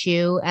this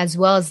issue, as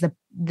well as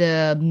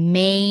the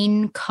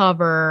main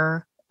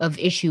cover of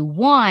issue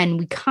 1,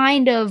 we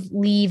kind of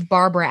leave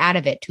Barbara out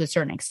of it to a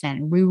certain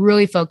extent. We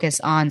really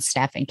focus on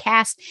Steph and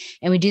Cass.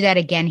 And we do that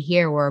again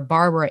here where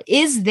Barbara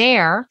is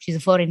there. She's a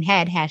floating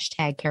head,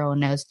 hashtag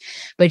Carolyn knows,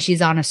 but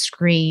she's on a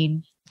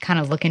screen kind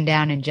of looking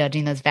down and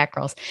judging those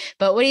Batgirls.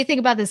 But what do you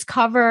think about this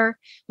cover?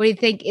 What do you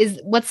think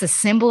what's the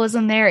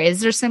symbolism there?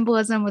 Is there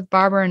symbolism with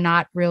Barbara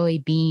not really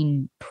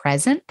being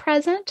present?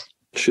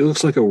 She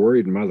looks like a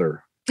worried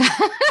mother.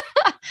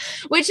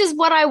 Which is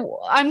what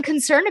I'm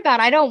concerned about.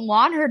 I don't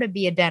want her to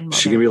be a den mother.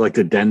 She can be like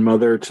the den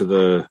mother to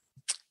the...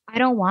 I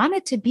don't want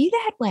it to be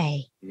that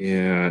way.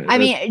 Yeah. I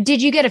mean,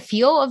 did you get a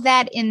feel of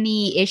that in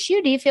the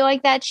issue? Do you feel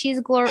like that she's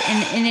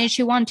in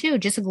issue 1 too?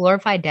 Just a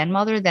glorified den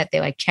mother that they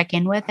like check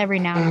in with every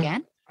now and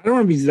again? I don't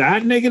want to be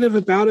that negative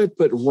about it,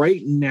 but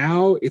right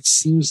now it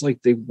seems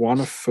like they want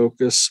to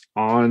focus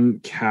on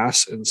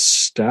Cass and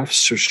Steph,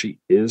 so she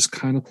is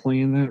kind of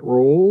playing that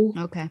role.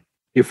 Okay.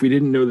 If we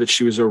didn't know that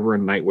she was over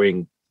in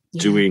Nightwing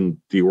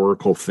doing the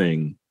Oracle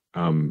thing,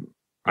 I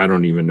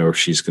don't even know if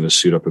she's going to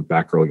suit up at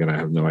Batgirl again. I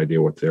have no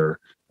idea what they're...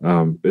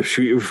 If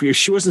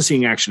she wasn't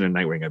seeing action in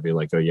Nightwing, I'd be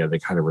like, oh yeah, they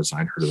kind of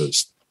resigned her to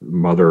this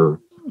mother,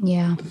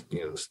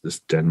 this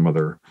den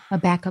mother, a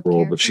backup role.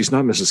 character. But she's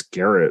not Mrs.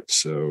 Garrett,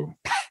 so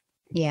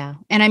Yeah.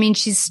 And I mean,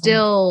 she's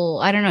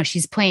still, I don't know,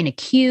 she's playing a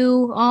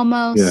Q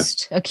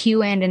almost, a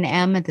Q and an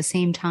M at the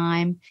same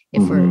time.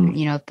 If we're,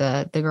 if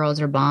the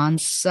girls are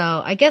Bonds.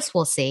 So I guess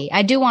we'll see.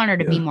 I do want her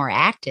to be more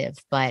active,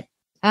 but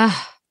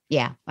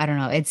yeah, I don't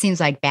know. It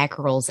seems like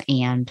Batgirls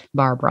and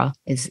Barbara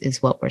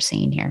is what we're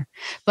seeing here.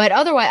 But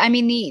otherwise, I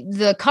mean,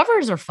 the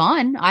covers are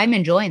fun. I'm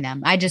enjoying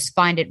them. I just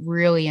find it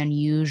really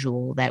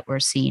unusual that we're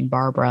seeing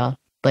Barbara,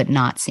 but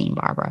not seeing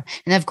Barbara.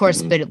 And of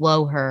course,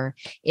 below her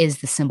is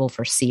the symbol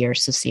for Seer.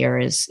 So Seer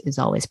is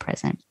always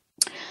present.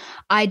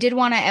 I did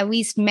want to at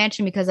least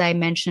mention, because I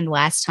mentioned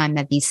last time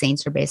that these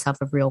saints are based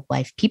off of real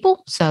life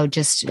people. So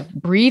just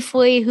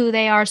briefly who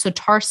they are. So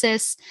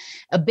Tarsus,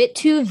 a bit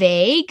too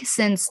vague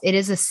since it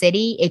is a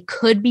city. It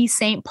could be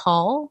St.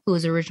 Paul, who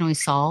was originally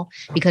Saul,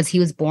 because he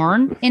was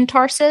born in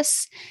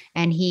Tarsus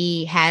and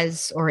he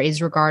has or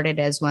is regarded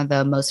as one of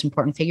the most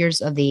important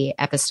figures of the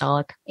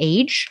apostolic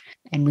age.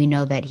 And we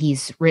know that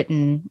he's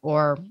written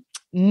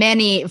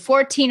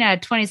 14 out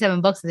of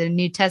 27 books of the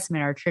New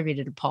Testament are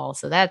attributed to Paul.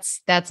 So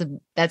that's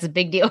a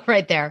big deal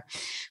right there.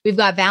 We've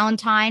got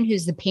Valentine,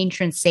 who's the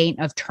patron saint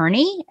of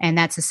Terni, and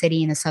that's a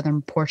city in the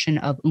southern portion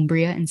of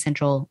Umbria in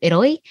central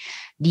Italy.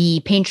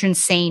 The patron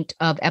saint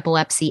of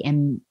epilepsy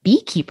and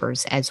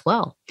beekeepers as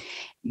well.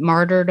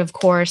 Martyred, of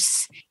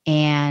course,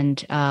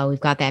 and we've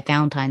got that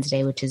Valentine's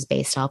Day, which is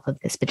based off of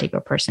this particular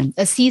person.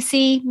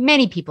 Assisi,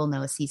 many people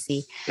know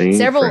Assisi.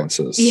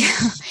 Francis. Yeah,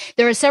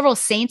 there are several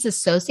saints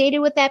associated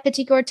with that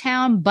particular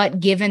town, but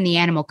given the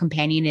animal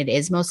companion, it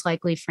is most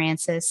likely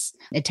Francis.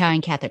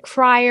 Italian Catholic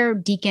friar,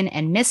 deacon,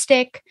 and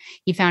mystic.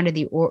 He founded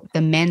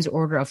the men's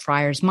order of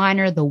Friars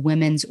Minor, the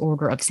women's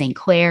order of St.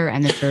 Clare,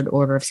 and the third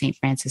order of St.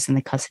 Francis in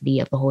the custody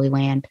of the Holy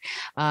Land.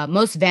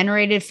 Most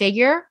venerated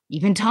figure,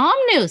 even Tom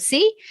knew.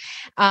 See.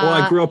 Well,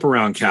 I grew up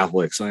around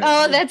Catholics.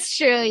 That's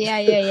true.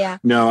 Yeah.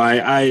 No,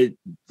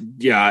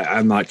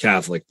 I'm not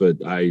Catholic, but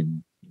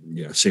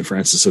St.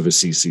 Francis of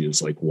Assisi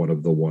is like one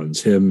of the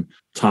ones. Him,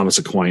 Thomas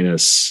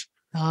Aquinas.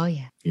 Oh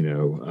yeah.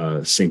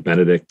 St.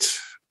 Benedict.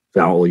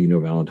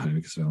 Valentine,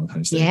 because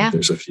Valentine's Day. Yeah.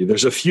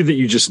 There's a few that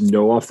you just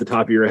know off the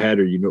top of your head,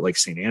 or like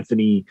St.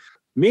 Anthony,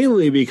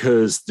 mainly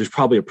because there's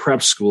probably a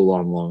prep school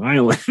on Long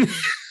Island.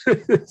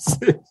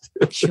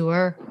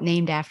 Sure,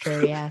 named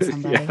after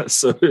somebody. Yeah,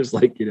 so there's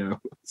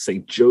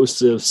St.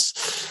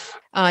 Joseph's.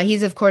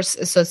 He's of course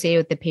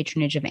associated with the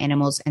patronage of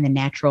animals and the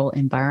natural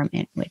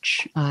environment,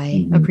 which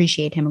I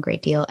appreciate him a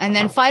great deal. And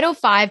then Fido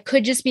 5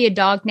 could just be a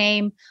dog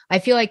name. I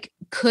feel like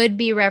could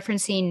be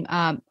referencing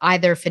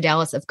either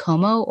Fidelis of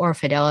Como or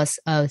Fidelis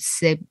of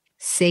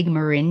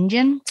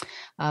Sigmaringen,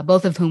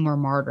 both of whom were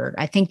martyred.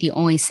 I think the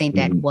only saint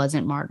that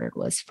wasn't martyred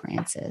was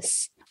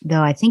Francis,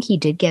 though I think he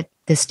did get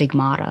the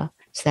stigmata.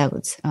 So that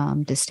was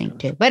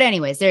distinct too. But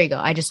anyways, there you go.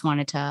 I just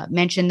wanted to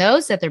mention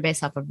those, that they're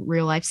based off of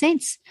real life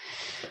saints.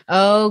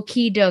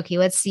 Okie dokie.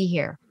 Let's see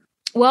here.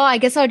 Well, I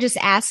guess I'll just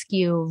ask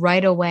you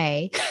right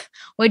away.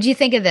 What did you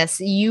think of this?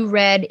 You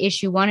read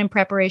issue 1 in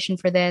preparation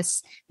for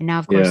this, and now,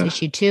 of course,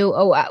 issue 2.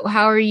 Oh,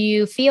 how are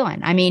you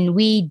feeling? I mean,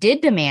 we did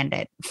demand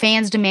it.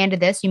 Fans demanded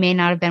this. You may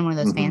not have been one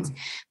of those fans,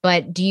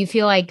 but do you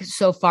feel like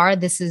so far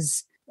this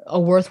is a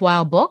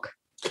worthwhile book?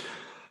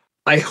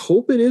 I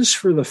hope it is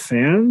for the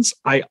fans.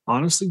 I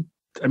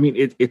mean,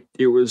 it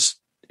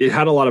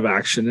had a lot of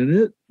action in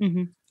it.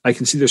 Mm-hmm. I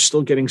can see they're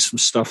still getting some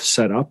stuff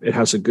set up. It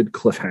has a good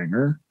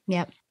cliffhanger.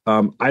 Yep.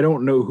 I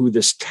don't know who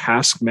this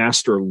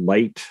Taskmaster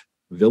Light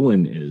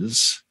villain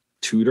is,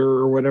 Tudor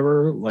or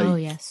whatever. Oh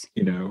yes.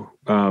 It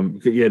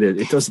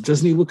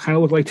doesn't he kind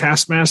of look like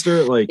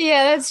Taskmaster?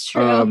 Yeah, that's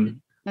true.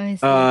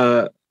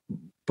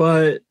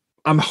 But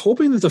I'm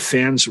hoping that the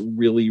fans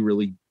really,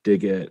 really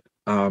dig it.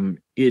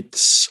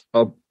 It's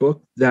a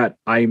book that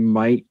I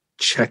might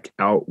check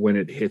out when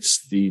it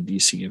hits the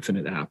DC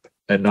Infinite app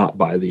and not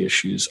buy the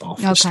issues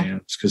off the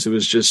stands, because it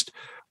was just,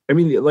 I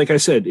mean, like I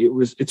said,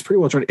 it's pretty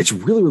well done. It's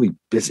really, really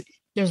busy.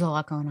 There's a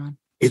lot going on.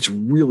 It's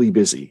really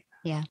busy.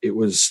 Yeah. It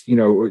was, kind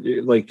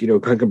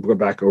of go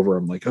back over.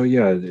 I'm like, oh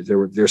yeah,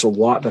 there's a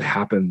lot that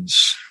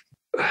happens.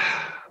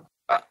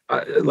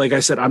 Like I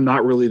said, I'm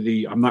not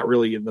really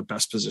in the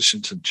best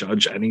position to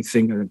judge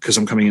anything because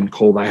I'm coming in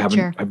cold.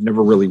 I've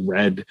never really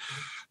read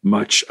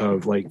much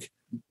of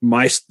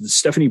my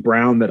Stephanie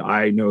Brown that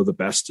I know the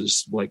best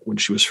is when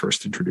she was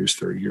first introduced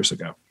 30 years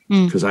ago,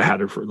 because I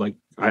had her for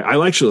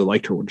I actually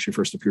liked her when she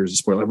first appeared as a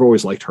spoiler. I've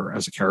always liked her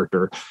as a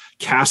character.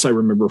 Cass, I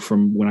remember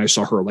from when I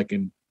saw her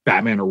in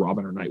Batman or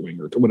Robin or Nightwing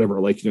or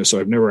whatever, so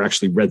I've never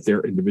actually read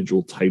their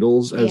individual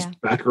titles as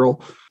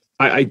Batgirl.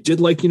 I did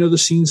the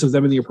scenes of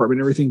them in the apartment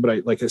and everything, but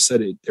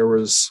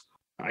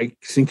I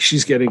think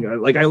she's getting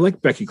I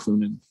like Becky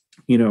Cloonan,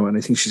 and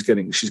I think she's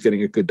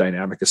getting a good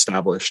dynamic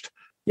established.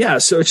 Yeah,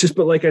 so it's just,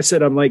 but like I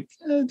said, I'm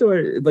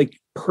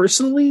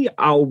personally,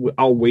 I'll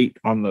wait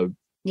on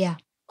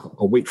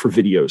I'll wait for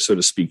video, so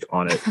to speak,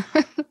 on it.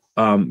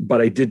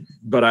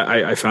 But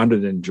I found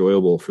it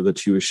enjoyable for the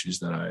 2 issues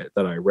that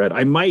I read.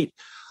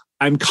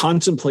 I'm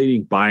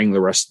contemplating buying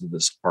the rest of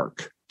this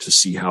arc to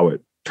see how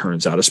it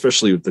turns out,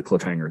 especially with the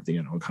cliffhanger at the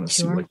end. I'll kind of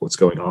see Sure. like what's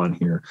going on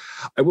here.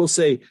 I will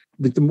say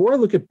that the more I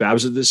look at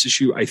Babs of this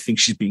issue, I think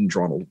she's being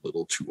drawn a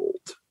little too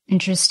old.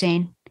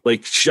 Interesting.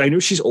 Like I know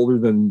she's older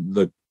than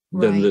the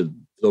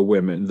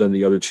women, than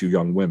the other two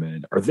young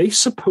women. Are they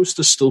supposed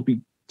to still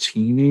be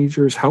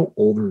teenagers? How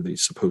old are they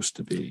supposed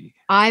to be?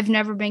 I've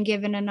never been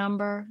given a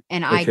number,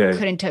 and I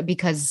couldn't tell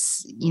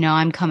because,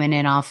 I'm coming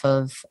in off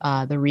of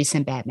the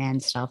recent Batman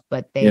stuff,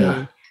 but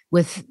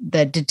with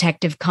the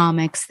detective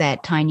comics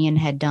that Tynion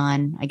had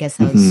done, I guess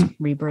that was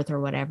Rebirth or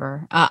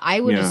whatever. I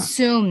would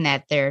assume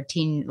that they're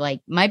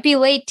might be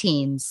late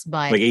teens,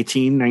 but like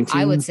 18,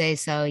 19? I would say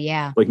so.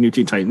 Yeah. Like New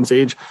Teen Titans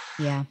age.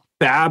 Yeah.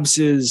 Babs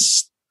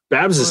is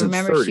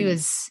remember 30. she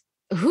was,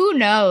 who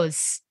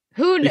knows?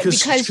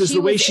 Because the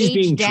way she's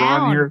being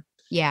drawn here.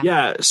 Yeah.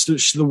 Yeah. So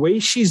the way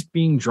she's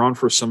being drawn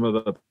for some of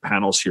the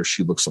panels here,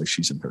 she looks like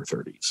she's in her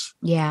 30s.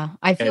 Yeah.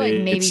 I feel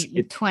like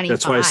maybe 25.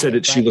 That's why I said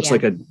it. She looks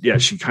like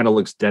she kind of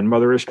looks den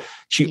motherish.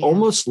 She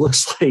almost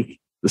looks like,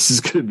 this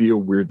is going to be a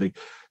weird thing.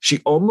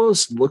 She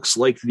almost looks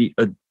like the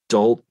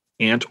adult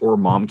aunt or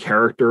mom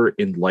character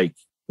in like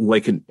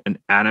an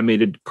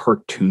animated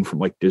cartoon from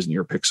like Disney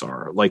or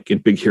Pixar, like in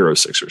Big Hero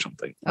 6 or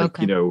something. Like,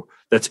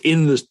 that's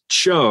in the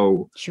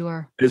show.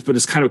 Sure. But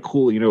it's kind of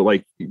cool,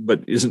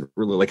 but isn't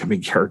really like a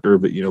main character,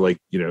 but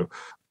and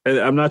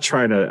I'm not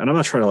trying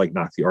to like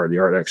knock the art. The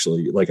art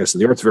actually, like I said,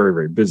 the art's very,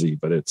 very busy,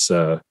 but it's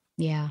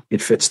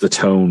it fits the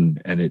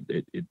tone and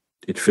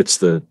it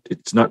fits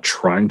it's not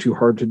trying too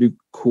hard to do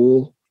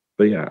cool,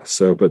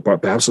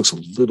 but Babs looks a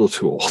little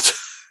too old.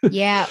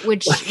 Yeah,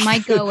 which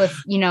might go with,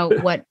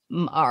 what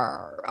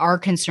our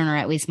concern, or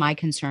at least my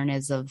concern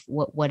is of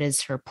what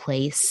is her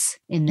place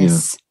in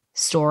this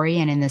story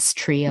and in this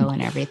trio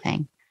and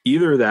everything.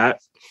 Either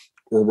that,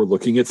 or we're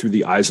looking at through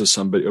the eyes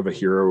of a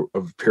pair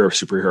of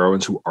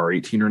superheroines who are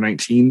 18 or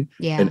 19.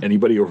 Yeah. And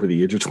anybody over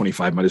the age of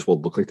 25 might as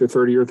well look like they're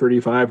 30 or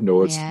 35.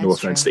 No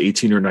offense to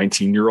 18 or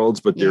 19 year olds,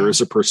 but there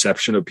is a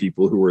perception of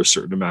people who are a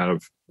certain amount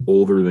of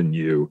older than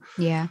you.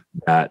 Yeah.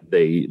 That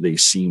they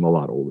seem a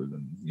lot older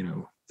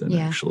than,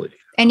 actually.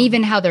 And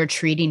even how they're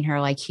treating her,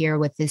 like here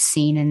with this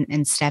scene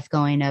and Steph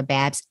going to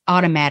Babs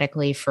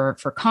automatically for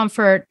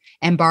comfort,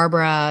 and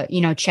Barbara,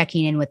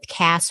 checking in with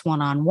Cass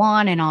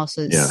one-on-one and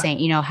also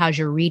saying, how's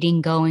your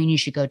reading going? You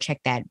should go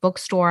check that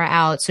bookstore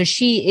out. So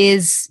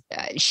she's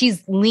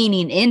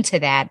leaning into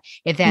that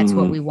if that's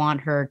what we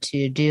want her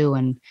to do.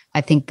 And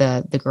I think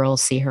the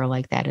girls see her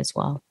like that as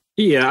well.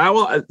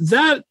 Yeah,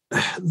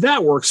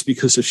 that works,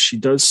 because if she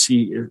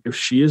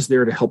is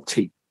there to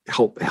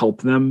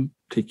help them,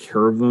 take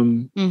care of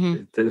them,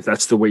 if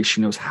that's the way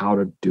she knows how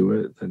to do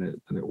it, then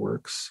it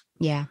works.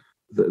 Yeah.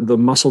 The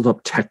muscled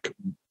up tech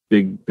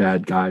big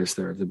bad guys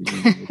there at the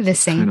beginning.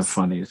 It's kind of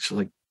funny. It's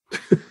like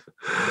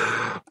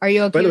Are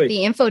you okay with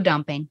the info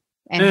dumping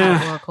and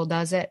how Oracle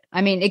does it?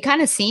 I mean, it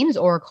kind of seems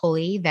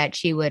Oracle-y that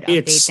she would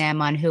update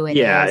them on who it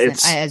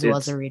is, as well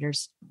as the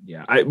readers.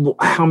 Yeah.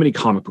 How many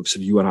comic books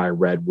have you and I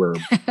read where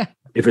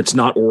if it's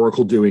not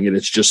Oracle doing it,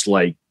 it's just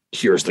like,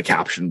 here's the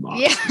caption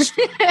box. Yeah,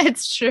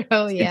 it's true.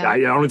 Yeah. I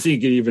don't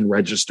think it even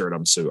registered.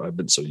 I've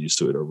been so used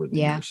to it over the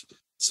years.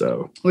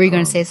 So were you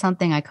going to say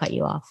something? I cut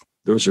you off.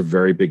 Those are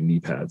very big knee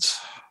pads.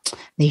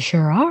 They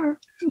sure are.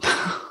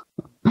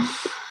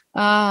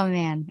 Oh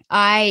man,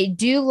 I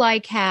do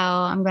like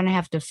how, I'm going to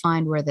have to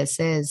find where this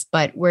is,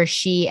 but where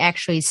she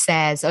actually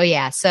says,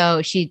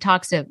 so she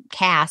talks to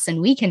Cass,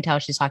 and we can tell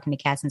she's talking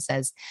to Cass, and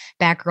says,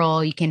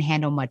 Batgirl, you can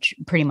handle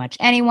pretty much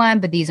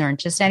anyone, but these aren't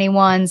just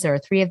anyone's. There are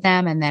 3 of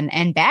them.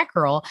 And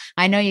Batgirl,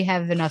 I know you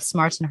have enough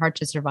smarts and heart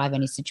to survive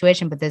any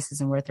situation, but this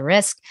isn't worth the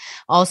risk.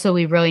 Also,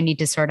 we really need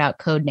to sort out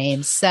code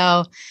names.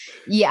 So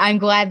yeah, I'm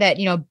glad that,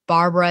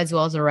 Barbara, as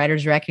well as the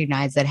writers,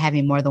 recognize that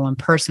having more than one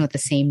person with the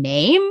same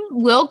name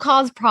will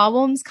cause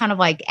problems, kind of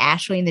like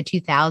Ashley in the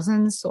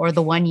 2000s, or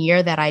the one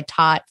year that I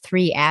taught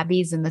 3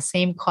 Abbies in the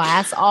same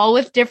class, all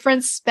with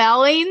different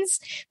spellings.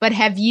 But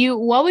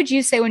what would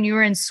you say when you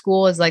were in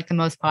school is like the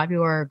most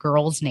popular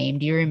girl's name?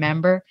 Do you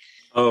remember?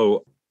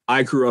 Oh,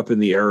 I grew up in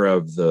the era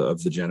of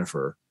the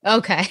Jennifer.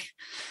 Okay.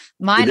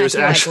 Mine, I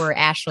feel like were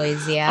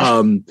Ashley's.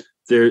 Yeah.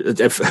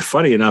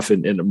 Funny enough,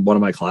 in one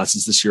of my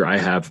classes this year, I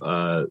have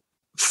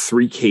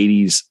 3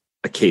 Katies,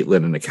 a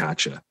Caitlin, and a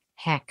Katja.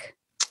 Heck.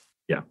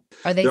 Yeah.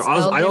 Are they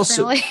spelled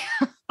differently?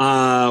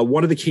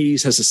 One of the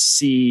Katie's has a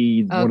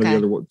C. Okay. One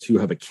of the other 2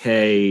 have a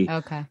K.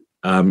 Okay.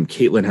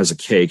 Caitlin has a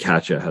K.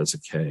 Katja has a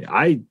K.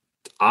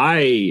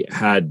 I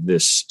had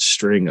this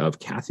string of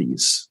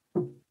Kathys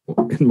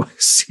in my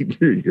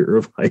senior year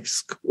of high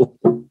school.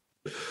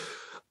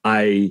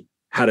 I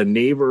had a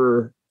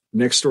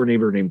next door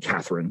neighbor named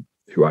Catherine,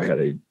 who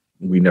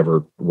we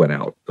never went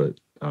out, but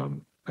I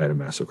had a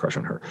massive crush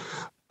on her.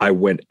 I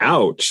went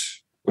out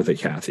with a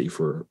Kathy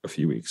for a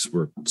few weeks.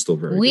 We're still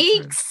very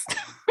weeks.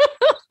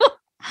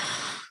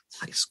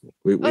 High school.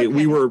 We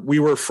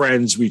were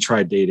friends. We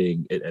tried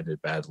dating. It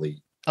ended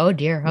badly. Oh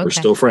dear. Okay. We're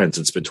still friends.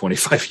 It's been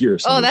 25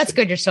 years. Oh, that's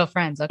good. You're still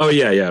friends. Okay. Oh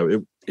yeah.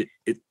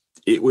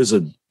 It was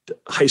a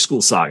high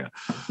school saga.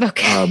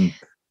 Okay.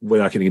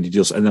 Without getting into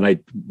details. And then I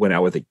went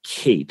out with a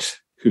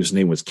Kate, whose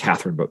name was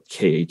Catherine, but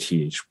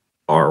Kathryn.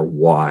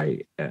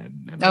 Okay,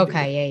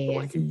 yeah.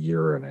 Like a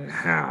year and a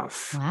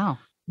half. Wow.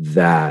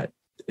 That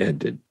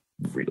ended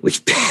really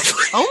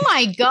badly. Oh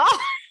my gosh.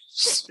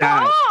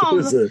 That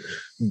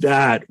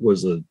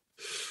was a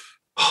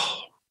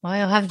well,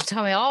 you'll have to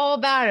tell me all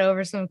about it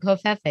over some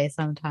covfefe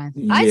sometime.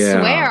 Yeah. I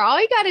swear, all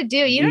you got to do,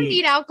 you don't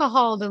need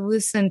alcohol to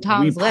loosen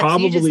Tom's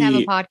lips. You just have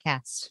a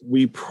podcast.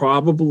 We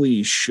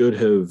probably should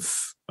have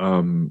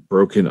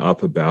broken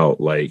up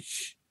about like,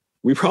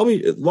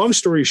 long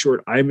story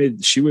short,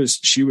 she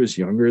was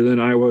younger than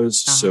I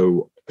was.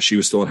 So she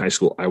was still in high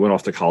school. I went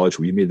off to college.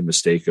 I made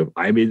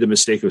the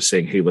mistake of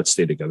saying, hey, let's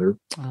stay together.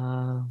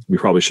 We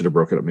probably should have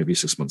broken up maybe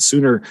 6 months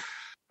sooner.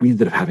 We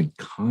ended up having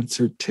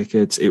concert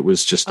tickets. It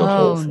was just a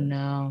whole thing.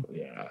 No.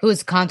 Yeah. Who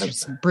was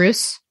concerts?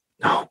 Bruce?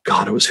 Oh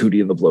God, it was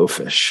Hootie and the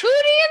Blowfish.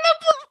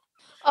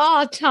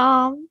 Oh,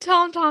 Tom.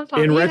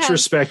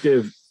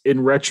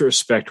 In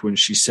retrospect, when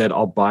she said,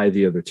 I'll buy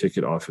the other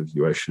ticket off of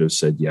you, I should have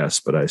said yes,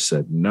 but I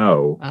said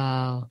no.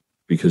 Oh.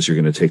 Because you're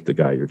going to take the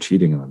guy you're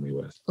cheating on me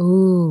with.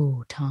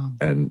 Ooh, Tom.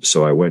 And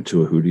so I went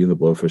to a Hootie and the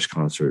Blowfish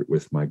concert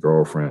with my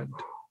girlfriend,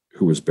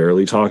 who was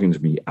barely talking to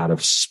me out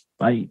of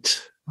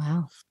spite.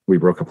 Wow. We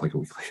broke up like a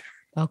week later.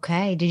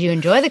 Okay. Did you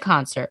enjoy the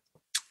concert?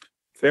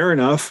 Fair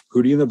enough.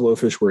 Hootie and the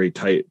Blowfish were a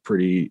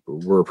pretty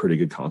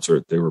good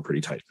concert. They were a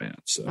pretty tight band.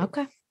 So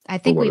okay. I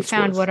think we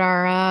found what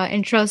our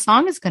intro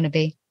song is going to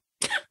be.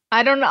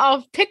 I don't know.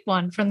 I'll pick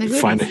one from the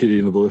Hooties. Find a Hootie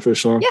and the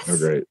Blowfish song? Yes. Oh,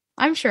 great.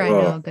 I'm sure I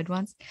know good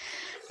ones.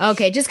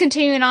 Okay, just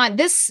continuing on.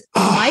 This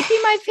might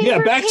be my favorite.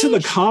 Yeah, back to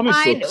the comic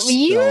books.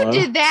 You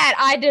did that.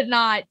 I did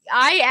not.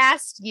 I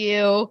asked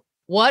you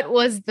what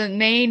was the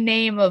main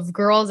name of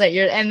girls at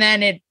your, and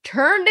then it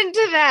turned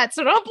into that.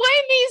 So don't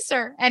blame me,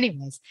 sir.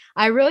 Anyways,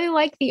 I really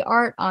like the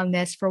art on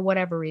this for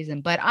whatever reason,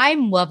 but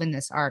I'm loving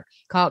this art.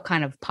 Call it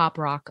kind of pop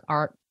rock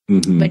art.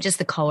 Mm-hmm. But just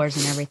the colors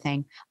and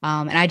everything.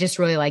 And I just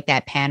really like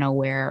that panel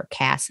where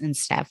Cass and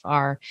Steph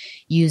are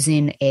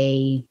using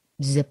a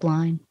zip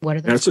line. What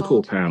are those That's called? A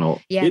cool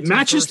panel. Yeah, it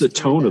matches the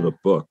tone of the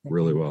book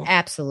really well.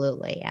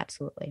 Absolutely.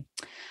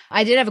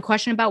 I did have a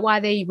question about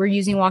why they were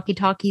using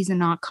walkie-talkies and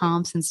not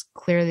comms, since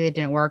clearly it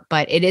didn't work,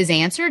 but it is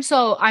answered.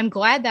 So I'm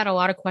glad that a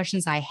lot of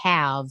questions I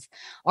have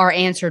are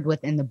answered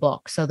within the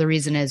book. So the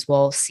reason is,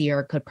 well,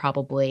 Seer could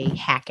probably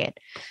hack it.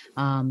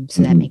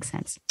 So that makes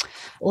sense.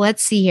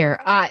 Let's see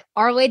here.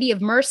 Our Lady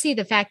of Mercy,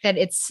 the fact that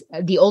it's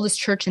the oldest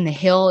church in the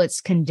hill,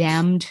 it's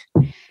condemned.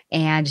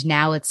 And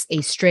now it's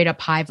a straight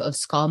up hive of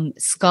scum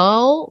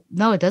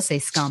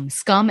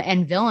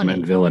and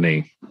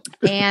villainy.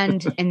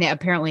 and they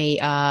apparently,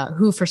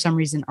 who for some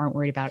reason aren't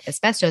worried about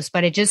asbestos,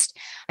 but I feel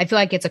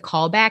like it's a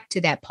callback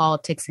to that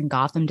politics in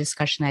Gotham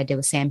discussion I did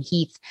with Sam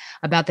Heath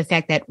about the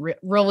fact that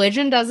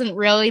religion doesn't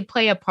really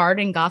play a part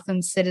in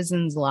Gotham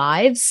citizens'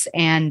 lives.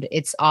 And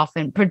it's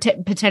often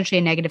potentially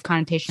a negative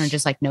connotation or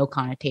just like no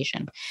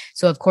connotation.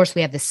 So of course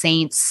we have the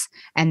saints,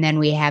 and then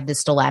we have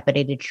this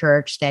dilapidated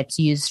church that's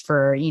used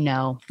for,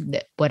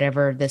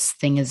 whatever this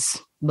thing is,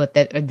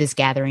 this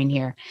gathering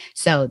here.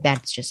 So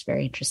that's just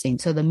very interesting.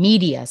 So the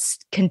media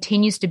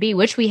continues to be,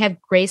 which we have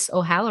Grace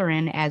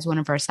O'Halloran as one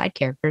of our side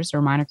characters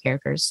or minor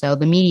characters. So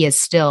the media is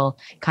still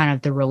kind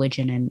of the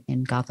religion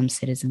in Gotham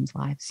citizens'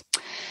 lives.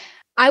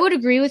 I would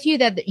agree with you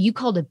that you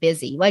called it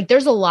busy. Like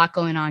there's a lot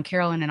going on.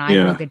 Carolyn and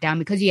I broke it down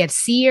because you have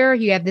Seer,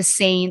 you have the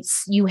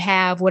Saints, you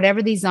have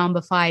whatever these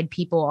zombified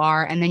people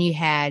are, and then you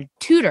had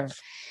Tudor.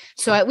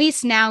 So at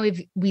least now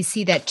we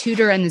see that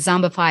Tudor and the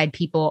zombified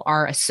people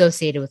are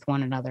associated with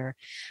one another,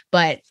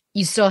 but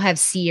you still have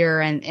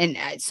Seer. And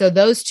so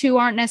those two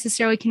aren't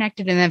necessarily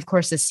connected. And then of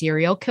course the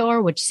serial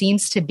killer, which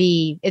seems to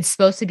be, it's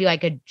supposed to be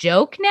like a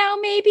joke now,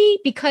 maybe,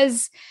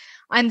 because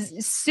I'm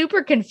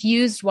super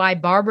confused why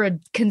Barbara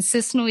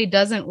consistently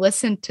doesn't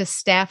listen to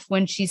Steph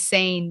when she's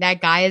saying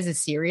that guy is a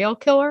serial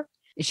killer.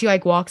 She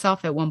like walks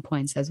off at one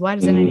point and says, why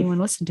doesn't anyone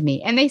listen to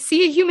me? And they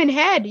see a human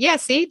head. Yeah,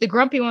 see, the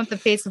grumpy one with the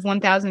face of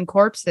 1,000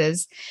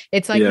 corpses.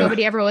 It's like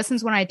nobody ever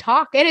listens when I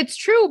talk. And it's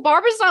true.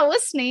 Barbara's not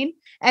listening.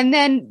 And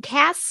then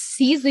Cass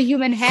sees the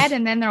human head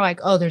and then they're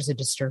like, oh, there's a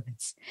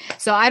disturbance.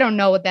 So I don't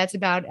know what that's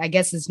about. I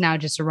guess it's now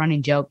just a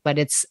running joke, but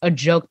it's a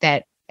joke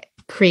that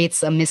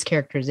creates a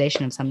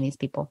mischaracterization of some of these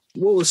people.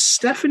 Well,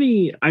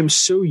 Stephanie, I'm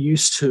so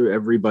used to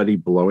everybody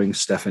blowing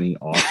Stephanie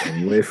off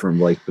anyway from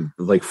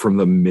from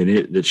the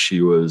minute that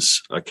she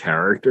was a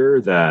character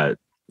that,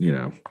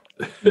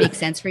 makes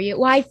sense for you.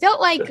 Well, I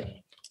felt like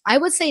I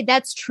would say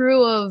that's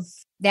true of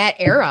that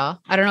era.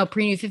 I don't know,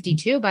 pre-New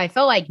 52, but I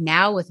felt like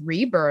now with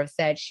Rebirth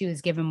that she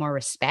was given more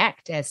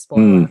respect as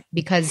spoiler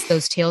because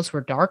those tales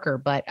were darker.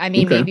 But I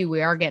mean, maybe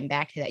we are getting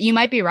back to that. You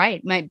might be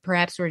right.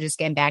 Perhaps we're just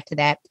getting back to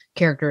that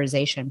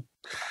characterization.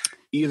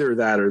 Either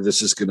that or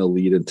this is going to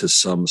lead into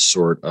some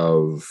sort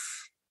of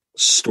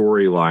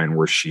storyline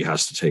where she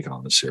has to take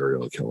on the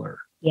serial killer.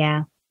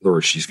 Yeah.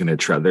 Or she's going to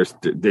try.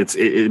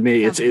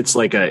 It's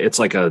like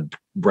a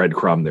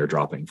breadcrumb they're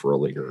dropping for a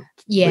later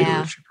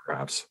issue,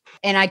 perhaps.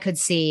 And I could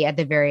see at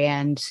the very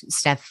end,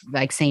 Steph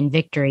like saying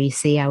victory.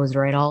 See, I was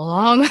right all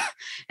along.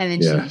 And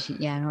then she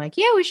like,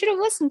 we should have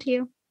listened to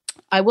you.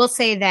 I will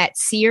say that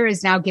Seer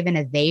is now given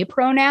a they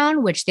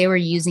pronoun, which they were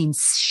using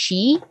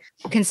she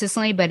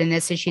consistently, but in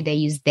this issue they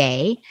use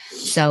they.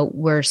 So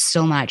we're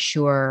still not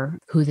sure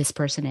who this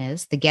person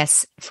is. The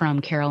guess from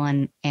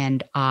Carolyn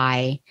and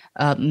I,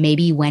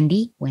 maybe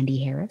Wendy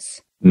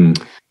Harris.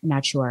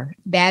 Not sure.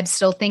 Babs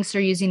still thinks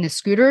they're using the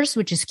scooters,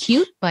 which is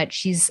cute, but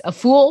she's a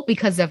fool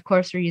because, of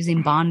course, they're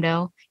using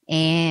Bondo.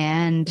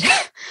 And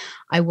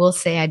I will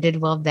say I did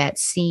love that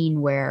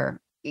scene where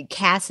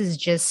Cass is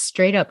just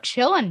straight up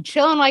chilling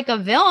like a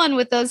villain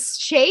with those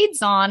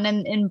shades on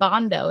in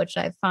Bondo, which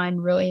I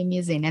find really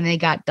amusing. And they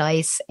got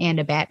Dice and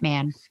a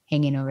Batman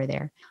hanging over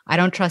there. I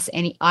don't trust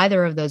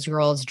either of those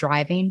girls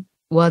driving.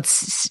 Well,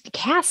 it's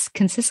Cass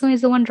consistently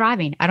is the one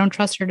driving. I don't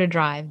trust her to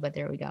drive, but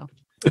there we go.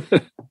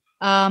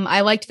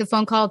 I liked the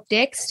phone call with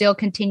Dick, still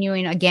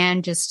continuing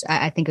again, just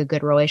I think a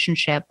good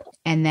relationship.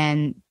 And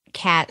then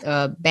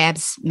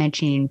Babs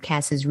mentioning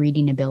Cass's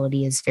reading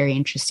ability is very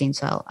interesting.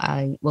 So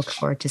I look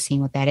forward to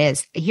seeing what that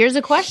is. Here's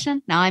a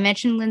question. Now I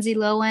mentioned Lindsay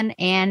Lohan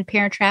and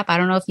Parent Trap. I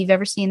don't know if you've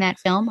ever seen that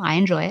film. I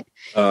enjoy it.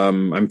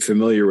 I'm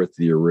familiar with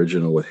the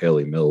original with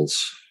Haley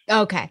Mills.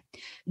 Okay.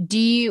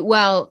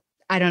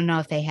 I don't know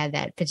if they had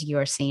that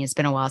particular scene. It's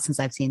been a while since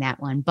I've seen that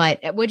one. But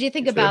what do you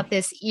think about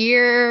this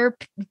ear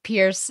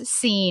pierce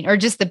scene, or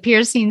just the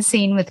piercing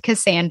scene with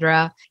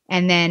Cassandra?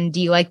 And then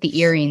do you like the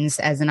earrings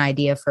as an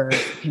idea for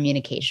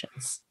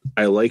communications?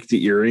 I like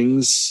the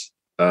earrings.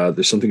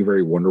 There's something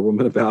very Wonder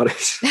Woman about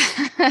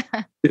it.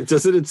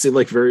 It seem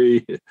like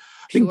very...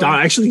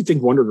 I actually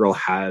think Wonder Girl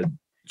had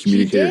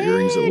communicator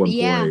earrings at one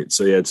point.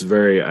 So yeah, it's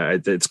very...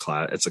 it's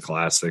a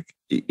classic.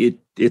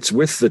 It's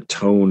with the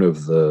tone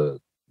of the...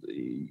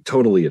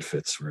 Totally, it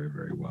fits very,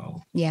 very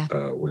well. Yeah,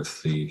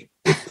 with the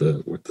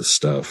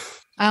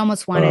stuff. I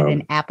almost wanted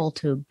an apple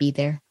to be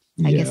there.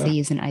 I guess they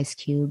use an ice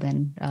cube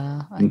and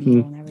a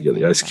needle and everything. Yeah,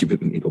 the ice cube and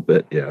the needle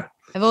bit. Yeah,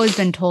 I've always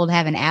been told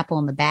have an apple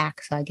in the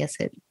back, so I guess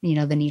the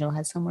needle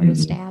has somewhere to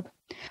stab.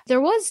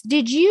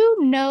 Did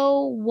you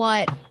know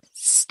what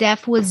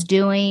Steph was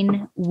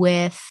doing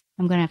with?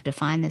 I'm gonna have to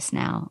find this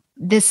now.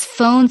 This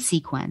phone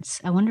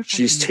sequence. I wonder if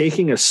she's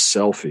taking a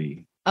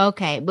selfie.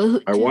 Okay,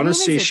 but I want to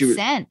say she was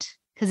sent.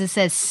 Because it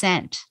says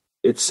sent.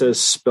 It says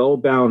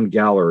Spellbound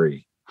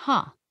Gallery.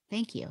 Huh.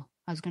 Thank you.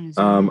 I was going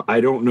to. I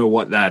don't know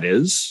what that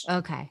is.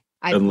 Okay.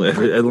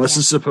 Unless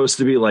it's supposed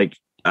to be like,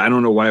 I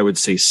don't know why I would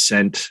say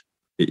sent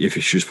if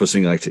she was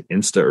posting like to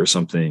Insta or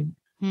something.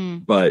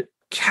 But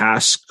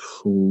Cass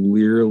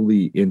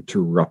clearly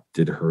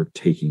interrupted her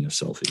taking a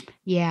selfie.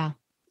 Yeah,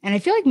 and I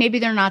feel like maybe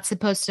they're not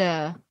supposed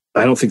to.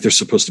 I don't think they're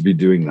supposed to be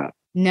doing that.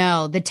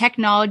 No, the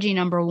technology,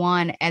 number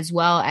one, as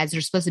well as they're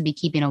supposed to be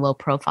keeping a low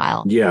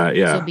profile. Yeah.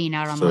 So being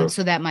out online.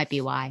 So that might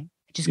be why.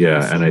 Just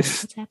and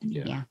what's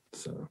happening. Yeah.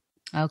 So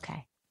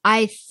okay.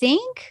 I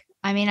think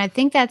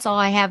that's all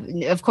I have.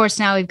 Of course,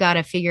 now we've got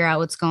to figure out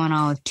what's going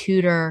on with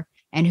Tudor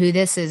and who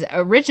this is.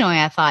 Originally,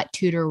 I thought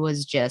Tudor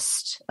was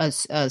just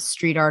a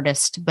street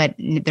artist, but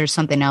there's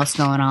something else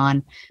going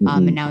on.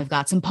 And now we've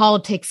got some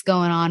politics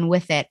going on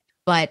with it.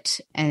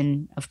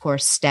 And of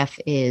course, Steph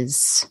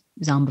is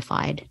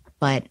zombified.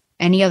 But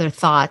any other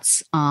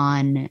thoughts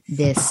on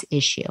this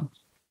issue?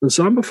 The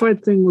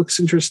zombified thing looks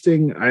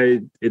interesting.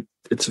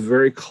 It's a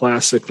very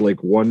classic,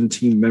 like one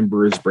team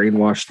member is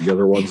brainwashed, the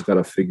other one's got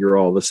to figure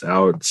all this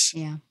out.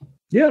 Yeah,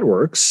 it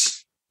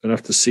works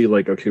enough to see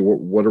like, okay,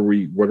 what are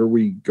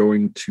we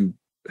going to,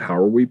 how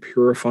are we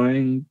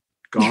purifying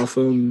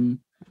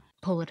Gotham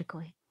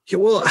politically? Yeah,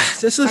 well,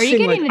 this is. Are you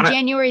getting the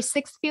January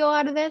 6th feel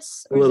out of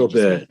this? A little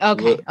bit.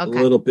 Okay. A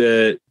little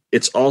bit.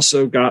 It's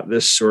also got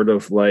this sort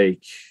of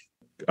like.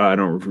 I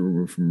don't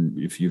remember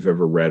if you've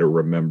ever read or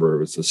remember, it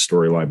was a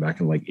storyline back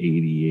in like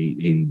 88,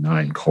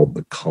 89 called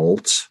The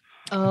Cult.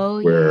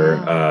 Oh,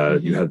 where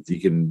you have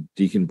Deacon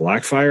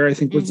Blackfire, I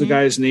think was the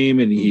guy's name.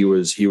 And he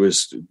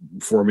was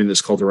forming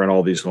this cult around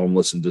all these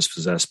homeless and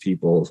dispossessed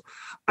people.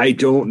 I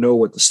don't know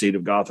what the state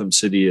of Gotham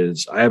City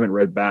is. I haven't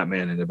read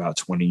Batman in about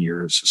 20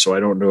 years. So I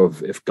don't know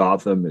if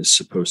Gotham is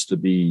supposed to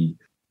be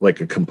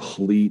like a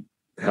complete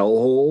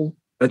hellhole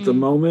at the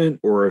moment,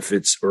 or if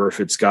it's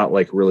got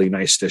like really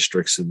nice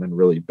districts and then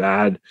really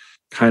bad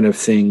kind of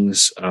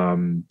things.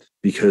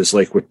 Because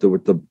like with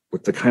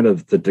the kind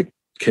of the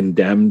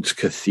condemned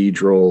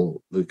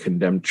cathedral, the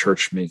condemned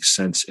church makes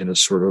sense in a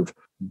sort of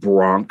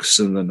Bronx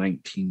in the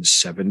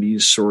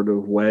 1970s sort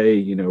of way,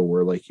 you know,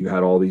 where like you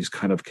had all these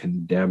kind of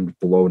condemned,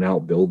 blown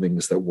out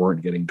buildings that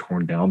weren't getting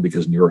torn down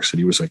because New York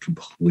City was like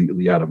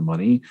completely out of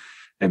money.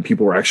 And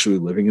people were actually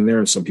living in there.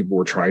 And some people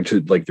were trying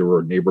to, like, there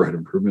were neighborhood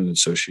improvement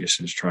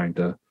associations trying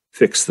to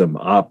fix them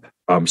up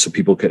so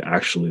people could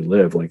actually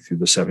live like through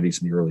the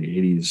 70s and the early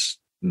 80s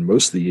and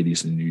most of the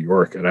 80s in New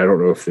York. And I don't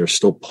know if they're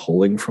still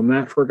pulling from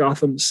that for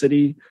Gotham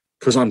City,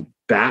 because on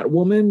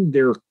Batwoman,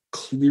 they're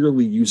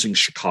clearly using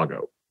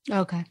Chicago.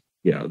 Okay.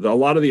 Yeah, a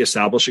lot of the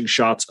establishing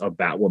shots of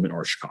Batwoman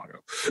are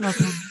Chicago.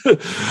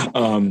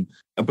 Okay.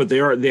 But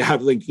they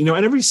have like, you know,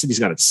 and every city's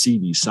got its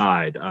seedy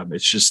side.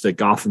 It's just that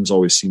Gotham's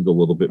always seemed a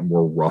little bit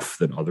more rough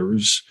than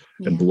others,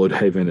 and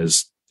Bloodhaven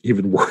is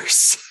even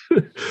worse.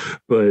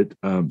 But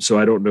so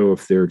I don't know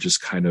if they're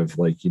just kind of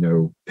like,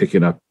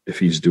 picking up, if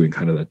he's doing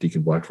kind of that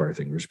Deacon Blackfire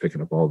thing, just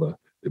picking up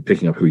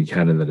who he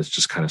can, and then it's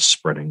just kind of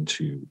spreading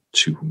to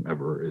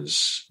whomever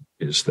is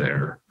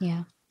there.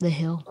 Yeah. The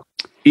Hill.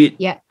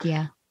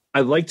 Yeah.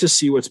 I'd like to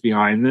see what's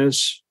behind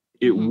this.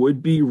 It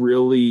would be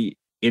really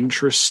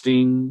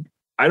interesting.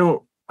 By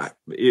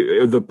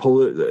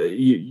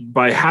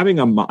having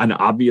an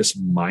obvious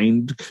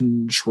mind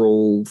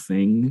control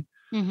thing,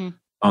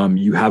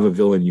 you have a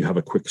villain, you have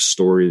a quick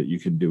story that you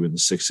can do in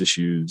 6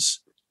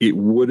 issues. It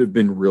would have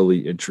been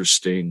really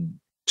interesting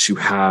to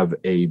have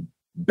a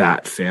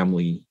Bat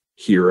family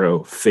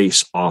hero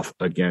face off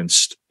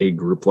against a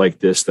group like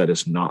this that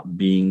is not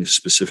being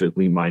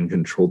specifically mind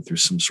controlled through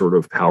some sort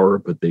of power,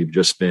 but they've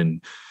just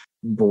been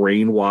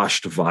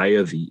brainwashed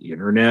via the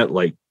internet,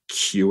 like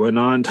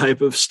QAnon type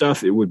of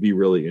stuff. It would be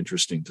really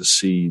interesting to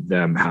see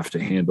them have to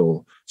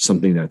handle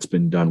something that's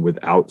been done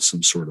without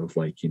some sort of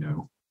like,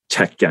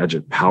 tech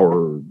gadget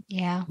power,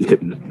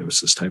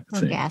 hypnosis type of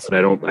thing.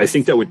 But I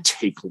think that would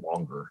take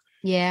longer.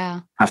 Yeah.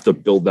 Have to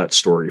build that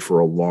story for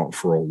a while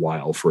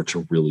for it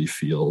to really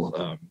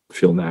feel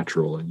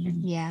natural.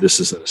 And this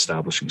is an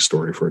establishing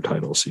story for a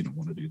title, so you don't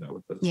want to do that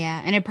with this.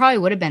 Yeah. And it probably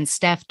would have been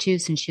Steph too,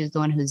 since she was the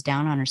one who's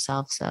down on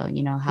herself. So,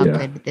 how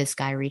could this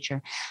guy reach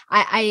her?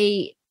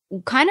 I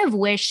kind of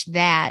wish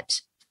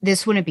that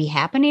this wouldn't be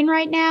happening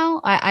right now.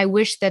 I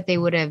wish that they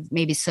would have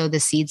maybe sowed the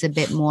seeds a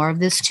bit more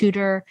of this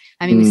tutor.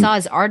 I mean, we saw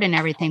his art and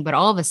everything, but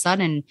all of a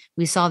sudden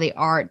we saw the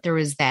art. There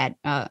was that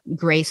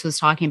Grace was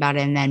talking about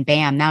it, and then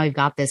bam, now we've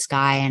got this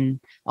guy, and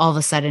all of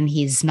a sudden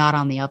he's not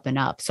on the up and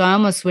up. So I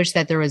almost wish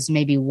that there was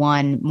maybe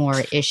one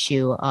more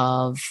issue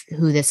of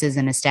who this is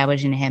and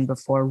establishing him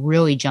before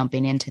really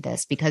jumping into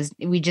this, because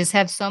we just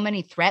have so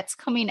many threats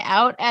coming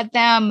out at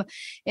them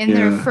in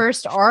their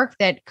first arc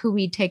that could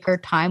we take our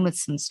time with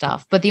some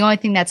stuff? But the only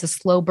thing that's a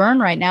slow burn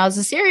right now is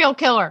a serial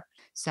killer.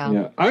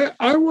 So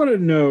I want to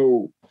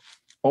know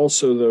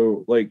also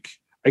though, like,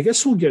 I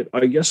guess we'll get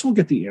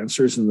the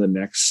answers in the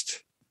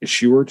next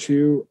issue or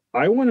two.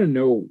 I want to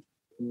know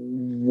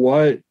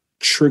what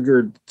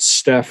triggered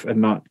Steph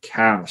and not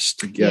Cass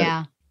to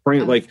get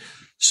right. Like,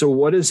 so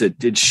what is it?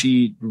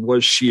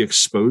 Was she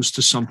exposed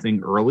to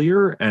something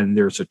earlier and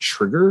there's a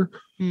trigger?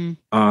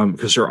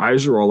 Because her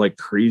eyes are all like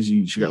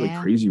crazy. She got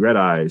like crazy red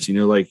eyes,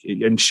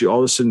 and she all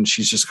of a sudden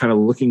she's just kind of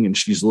looking, and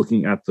she's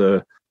looking at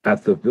the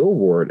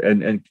billboard,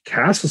 and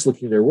Cass is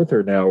looking there with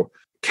her. Now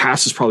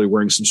Cass is probably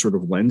wearing some sort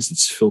of lens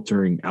that's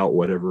filtering out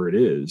whatever it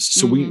is.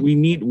 So we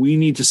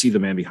need to see the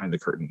man behind the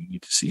curtain. We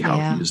need to see how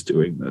he is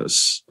doing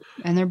this.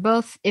 And they're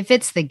both, if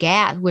it's the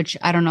gas, which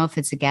I don't know if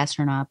it's a gas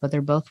or not, but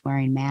they're both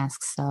wearing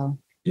masks. So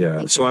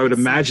so I would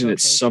imagine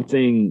it's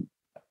something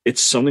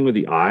with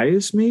the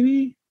eyes,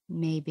 maybe.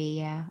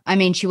 I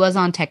mean, she was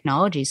on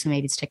technology, so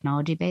maybe it's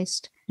technology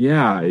based.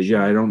 I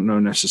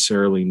don't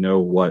necessarily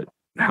know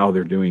how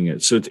they're doing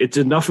it, so it's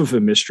enough of a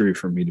mystery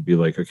for me to be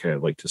like, okay,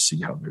 I'd like to see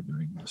how they're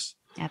doing this.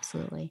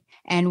 Absolutely.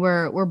 And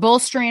we're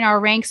bolstering our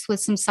ranks with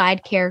some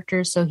side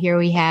characters. So here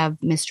we have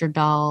Mr.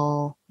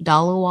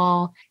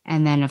 Dallowal,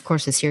 and then of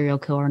course the serial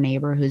killer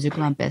neighbor who's a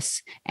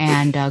grumpus,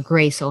 and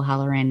Grace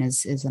O'Halloran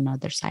is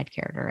another side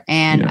character.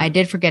 And I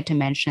did forget to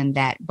mention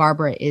that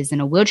Barbara is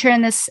in a wheelchair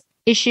in this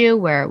issue,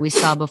 where we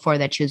saw before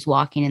that she was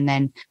walking and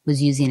then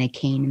was using a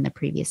cane in the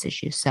previous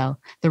issue. So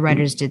the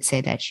writers did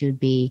say that she would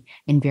be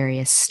in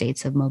various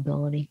states of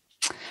mobility.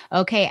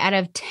 Okay, out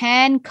of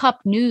 10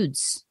 cup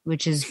nudes,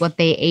 which is what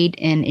they ate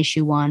in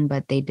issue 1,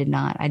 but I did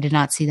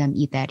not see them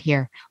eat that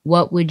here.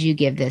 What would you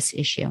give this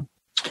issue?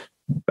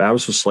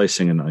 Babs was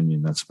slicing an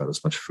onion. That's about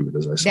as much food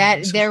as I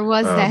saw. There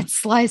was that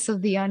slice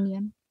of the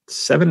onion.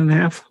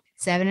 7.5.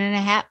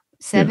 7.5.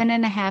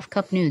 7.5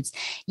 cup nudes.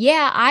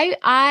 Yeah,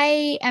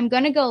 I am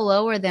going to go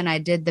lower than I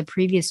did the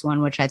previous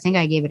one, which I think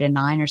I gave it a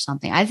 9 or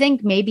something. I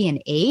think maybe an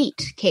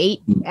 8,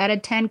 Kate, out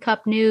of 10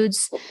 cup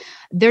nudes.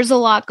 There's a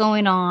lot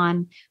going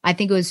on. I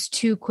think it was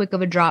too quick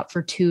of a drop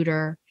for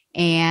Tudor,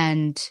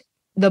 and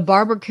the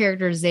Barbara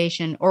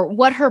characterization, or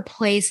what her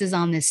place is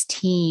on this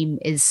team,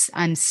 is,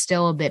 I'm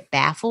still a bit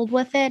baffled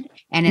with it,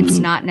 and it's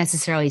not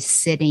necessarily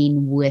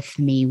sitting with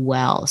me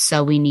well.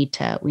 So we need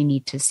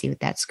to see what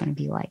that's going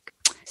to be like.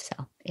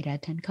 So 8 out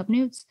of 10 cup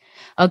nudes.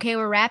 Okay,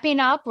 we're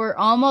wrapping up. We're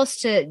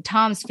almost to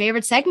Tom's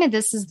favorite segment.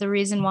 This is the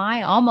reason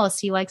why.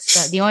 Almost,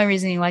 the only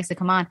reason he likes to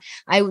come on.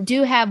 I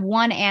do have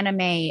one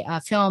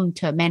anime film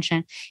to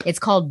mention. It's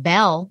called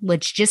Belle,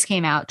 which just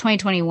came out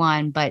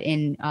 2021, but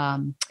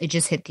it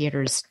just hit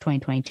theaters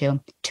 2022.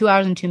 2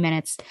 hours and 2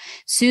 minutes.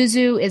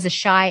 Suzu is a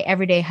shy,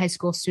 everyday high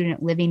school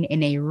student living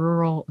in a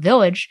rural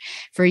village.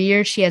 For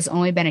years, she has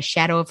only been a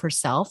shadow of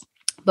herself.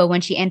 But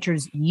when she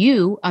enters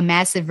You, a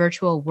massive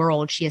virtual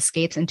world, she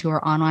escapes into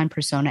her online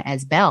persona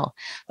as Belle,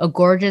 a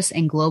gorgeous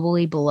and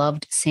globally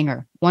beloved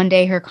singer. One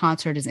day, her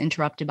concert is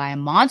interrupted by a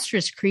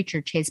monstrous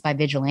creature chased by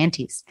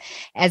vigilantes.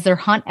 As their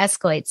hunt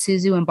escalates,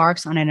 Suzu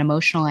embarks on an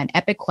emotional and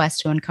epic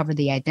quest to uncover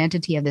the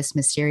identity of this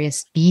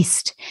mysterious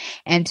beast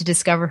and to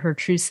discover her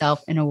true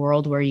self in a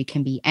world where you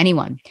can be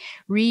anyone.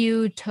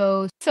 Ryu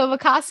to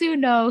Sobakasu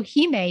no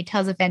Hime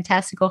tells a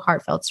fantastical,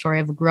 heartfelt story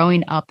of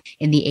growing up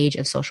in the age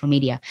of social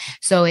media.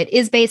 So it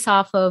is based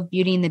off of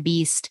Beauty and the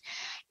Beast.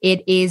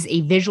 It is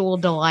a visual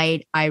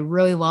delight. I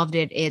really loved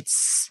it.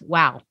 It's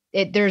wow.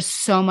 There's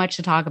so much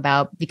to talk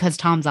about because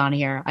Tom's on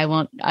here. I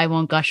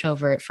won't gush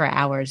over it for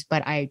hours,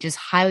 but I just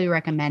highly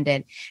recommend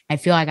it. I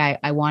feel like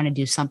I want to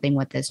do something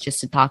with this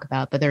just to talk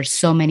about, but there's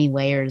so many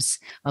layers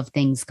of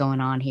things going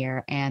on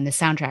here. And the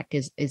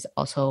soundtrack is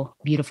also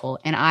beautiful.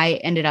 And I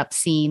ended up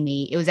seeing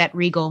it was at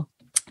Regal.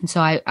 And so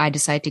I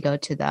decided to go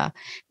to the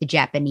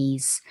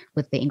Japanese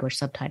with the English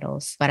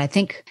subtitles. But I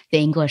think the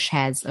English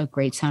has a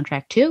great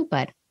soundtrack too,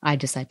 but I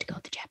decided to go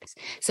with the Japanese.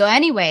 So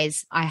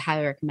anyways, I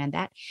highly recommend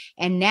that.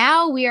 And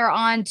now we are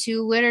on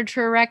to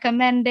literature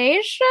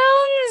recommendations.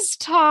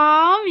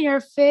 Tom,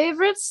 your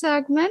favorite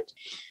segment.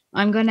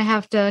 I'm going to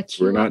have to...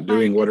 We're not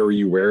doing What Are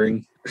You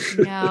Wearing?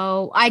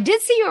 No, I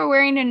did see you were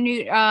wearing a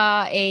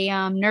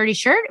nerdy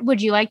shirt.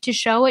 Would you like to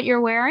show what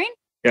you're wearing?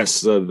 Yes,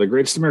 the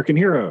Greatest American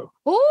Hero.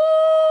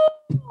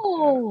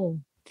 Oh,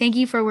 thank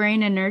you for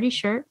wearing a nerdy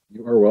shirt.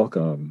 You are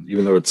welcome,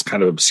 even though it's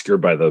kind of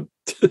obscured by the...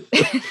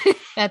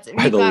 That's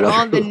you got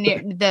all the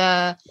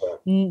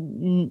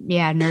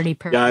nerdy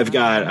person. Yeah,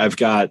 I've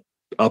got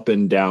up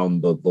and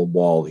down the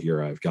wall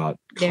here. I've got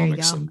there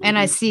comics. You go. And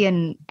I see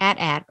an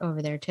at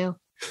over there too.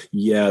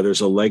 Yeah,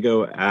 there's a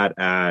Lego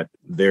at.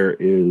 There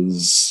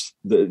is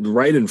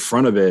right in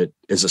front of it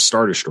is a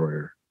Star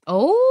Destroyer.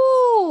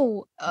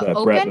 Oh, that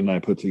Brett and I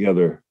put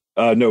together.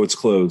 No, it's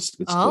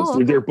closed. It's closed.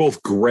 Okay. They're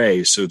both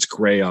gray, so it's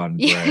gray on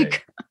gray.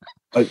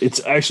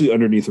 It's actually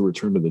underneath the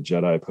Return of the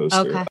Jedi poster.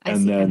 Okay,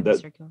 and then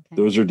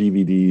those are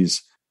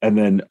DVDs. And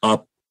then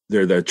up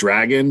there, that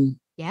dragon.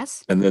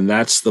 Yes. And then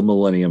that's the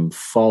Millennium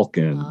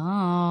Falcon.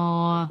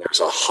 Oh. There's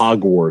a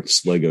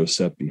Hogwarts Lego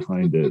set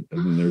behind it,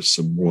 and then there's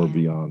some more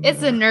beyond.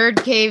 It's a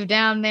nerd cave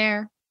down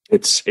there.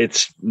 It's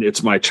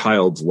my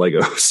child's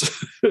Legos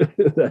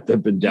that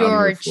have been down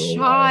here for a while. Your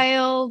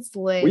child's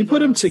Legos. We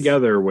put him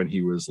together when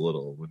he was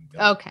little.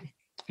 Okay.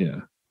 Yeah.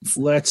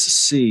 Let's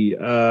see.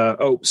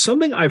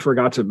 Something I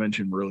forgot to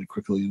mention really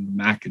quickly, the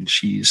mac and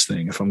cheese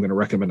thing. If I'm going to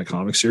recommend a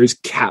comic series,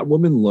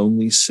 Catwoman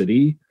Lonely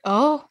City.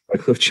 Oh. By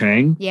Cliff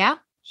Chang. Yeah.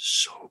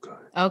 So good.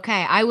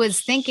 Okay. I was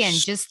thinking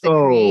just the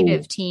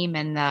creative team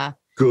and the...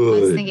 Good.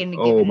 I was thinking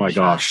oh my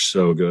gosh.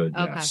 So good.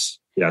 Okay.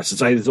 Yes.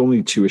 It's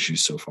only 2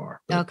 issues so far.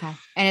 But, okay.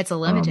 And it's a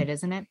limited,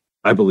 isn't it?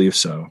 I believe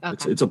so.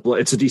 Okay. It's a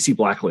DC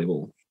Black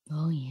Label.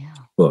 Oh yeah.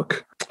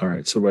 Book. All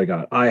right. So what I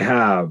got? I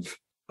have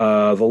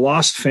The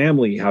Lost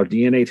Family, How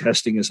DNA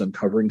Testing is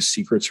Uncovering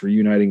Secrets,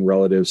 Reuniting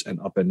Relatives, and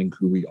Upending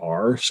Who We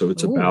Are. So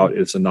it's a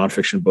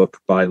nonfiction book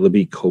by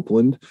Libby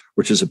Copeland,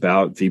 which is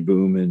about the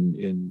boom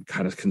in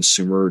kind of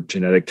consumer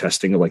genetic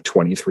testing of like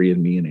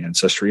 23andMe and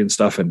Ancestry and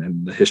stuff,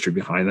 and the history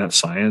behind that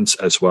science,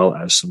 as well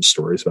as some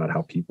stories about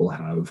how people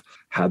have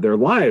had their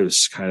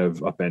lives kind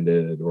of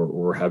upended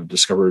or have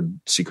discovered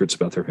secrets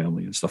about their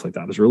family and stuff like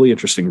that. It's a really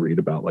interesting read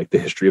about like the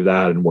history of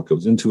that and what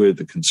goes into it,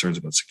 the concerns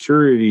about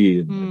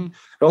security. And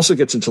it also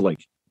gets into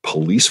like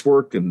police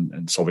work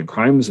and solving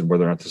crimes and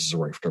whether or not this is a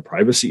right to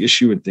privacy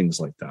issue and things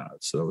like that.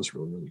 So that was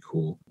really, really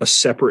cool. A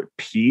separate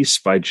piece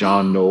by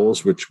John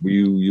Knowles, which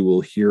you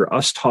will hear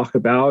us talk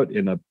about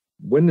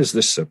when is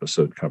this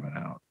episode coming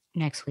out?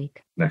 Next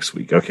week.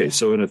 Okay.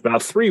 So in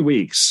about 3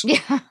 weeks.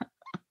 Yeah.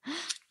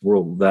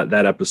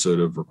 That episode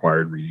of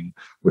Required Reading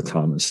with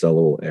Tom and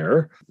Stella will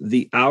air.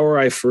 The Hour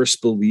I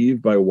First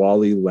Believed by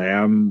Wally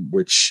Lamb,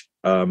 which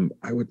I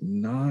would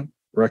not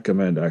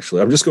recommend,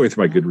 actually. I'm just going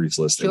through my Goodreads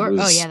list. Sure.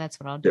 That's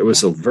what I'll do. It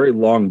was a very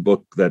long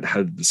book that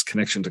had this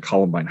connection to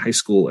Columbine High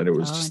School, and it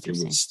was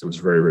it was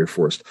very, very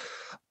forced.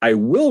 I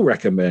will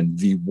recommend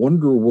The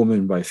Wonder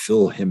Woman by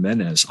Phil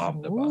Jimenez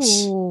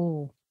omnibus.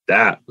 Ooh.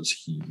 That was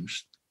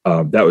huge.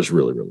 That was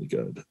really, really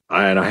good.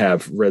 And I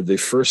have read the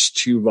first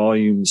 2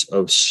 volumes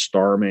of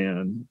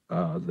Starman,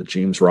 the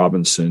James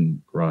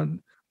Robinson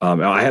run.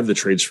 I have the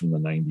trades from the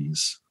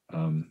 90s.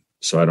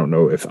 So I don't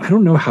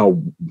know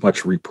how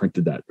much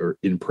reprinted that or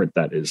in print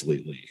that is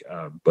lately.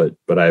 But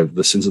I have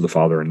The Sins of the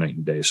Father and Night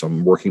and Day. So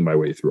I'm working my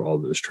way through all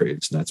of those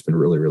trades, and that's been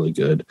really, really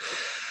good.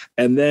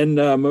 And then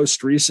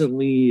most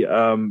recently,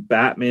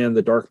 Batman,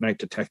 The Dark Knight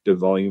Detective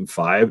Volume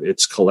 5.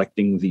 It's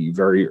collecting the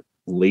very,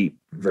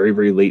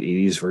 very late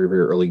 80s, very,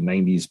 very early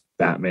 90s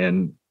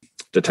Batman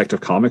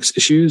Detective Comics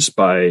issues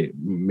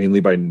mainly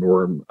by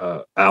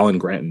Alan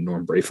Grant and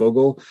Norm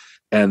Brayfogle.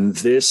 And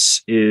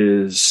this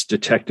is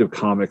Detective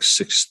Comics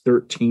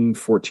 613,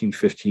 14,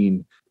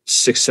 15,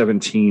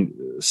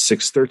 617,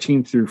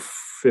 613 through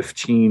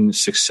 15,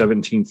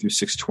 617 through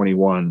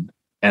 621,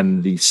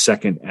 and the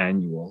second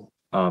annual.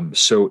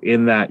 So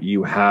in that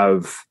you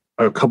have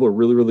a couple of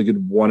really, really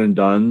good one and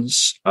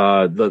dones.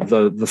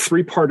 The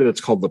three-parter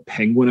that's called The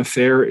Penguin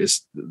Affair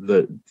is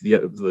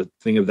the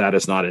thing of that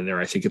is not in there.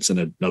 I think it's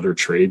in another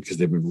trade because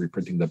they've been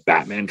reprinting the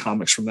Batman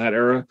comics from that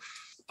era.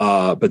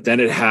 But then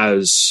it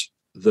has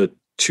the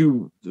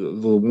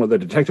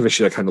detective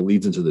issue that kind of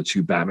leads into the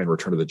two Batman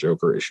Return of the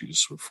Joker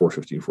issues,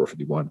 450 and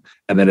 451.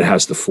 And then it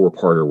has the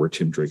four-parter where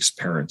Tim Drake's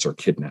parents are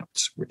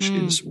kidnapped, which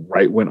is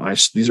right when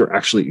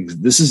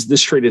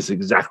this trade is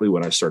exactly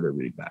when I started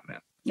reading Batman.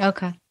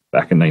 Okay.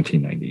 Back in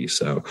 1990.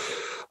 So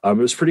it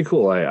was pretty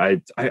cool.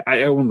 I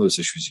owned those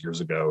issues years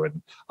ago,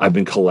 and I've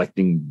been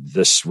collecting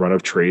this run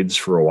of trades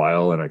for a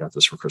while, and I got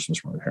this for Christmas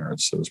from my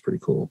parents. So it was pretty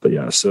cool. But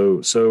yeah,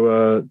 so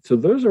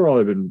those are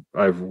all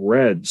I've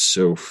read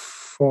so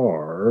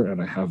far,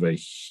 and I have a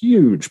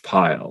huge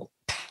pile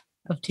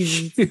of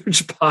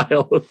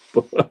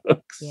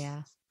books.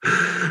 Yeah.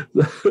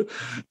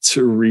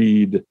 to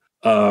read.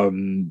 I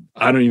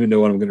don't even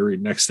know what I'm going to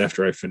read next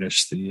after I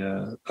finish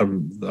the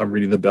I'm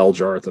reading the Bell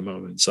Jar at the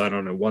moment, so I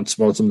don't know. Once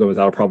I'm done with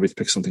that, I'll probably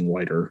pick something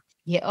lighter.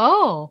 Yeah.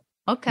 Oh,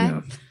 okay.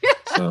 Yeah.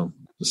 So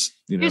just,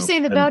 you're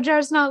saying the Bell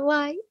Jar's not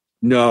light?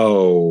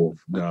 No.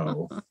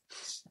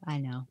 I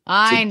know.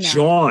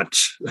 Jaunt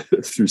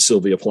through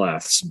Sylvia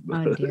Plath's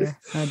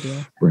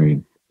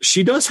brain.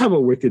 She does have a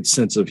wicked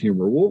sense of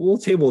humor. We'll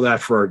table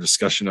that for our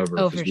discussion of her,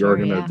 because we are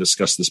going to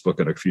discuss this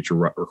book at a future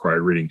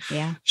required reading.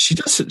 Yeah,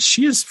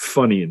 she is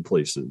funny in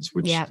places,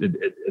 which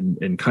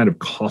and kind of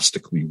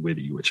caustically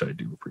witty, which I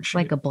do appreciate.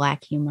 Like a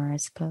black humor, I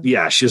suppose.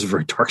 Yeah, she has a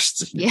very dark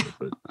sense of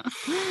humor.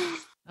 Yeah.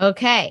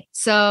 Okay,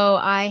 so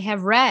I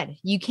have read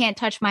 "You Can't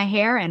Touch My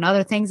Hair" and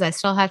Other Things I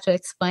Still Have to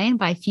Explain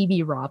by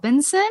Phoebe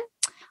Robinson.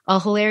 A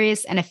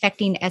hilarious and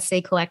affecting essay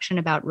collection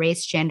about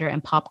race, gender,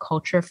 and pop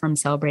culture from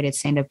celebrated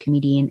stand-up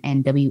comedian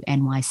and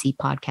WNYC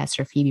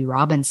podcaster Phoebe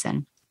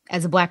Robinson.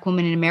 As a Black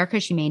woman in America,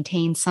 she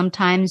maintains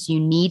sometimes you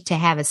need to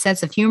have a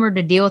sense of humor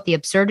to deal with the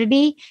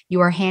absurdity you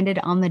are handed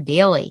on the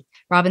daily.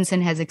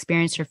 Robinson has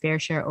experienced her fair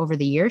share over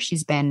the years.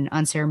 She's been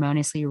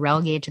unceremoniously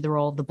relegated to the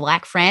role of the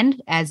Black friend,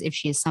 as if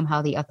she is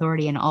somehow the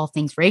authority in all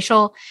things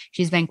racial.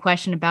 She's been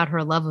questioned about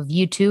her love of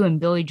U2 and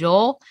Billy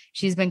Joel.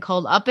 She's been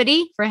called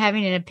uppity for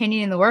having an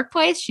opinion in the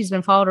workplace. She's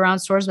been followed around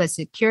stores by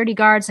security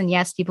guards. And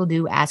yes, people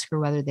do ask her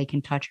whether they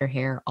can touch her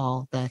hair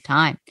all the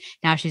time.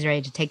 Now she's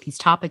ready to take these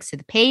topics to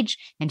the page,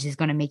 and she's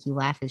going to make you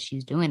laugh as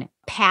she's doing it.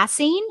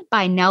 Passing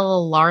by Nella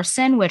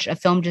Larson, which a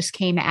film just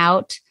came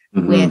out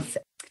with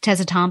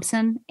Tessa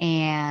Thompson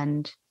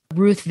and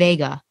Ruth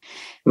Vega,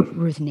 I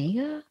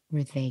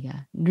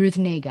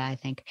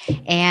think.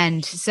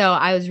 And so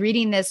I was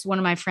reading this. One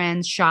of my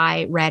friends,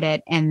 Shy, read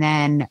it, and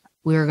then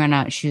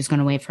she was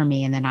gonna wait for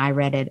me, and then I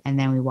read it, and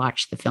then we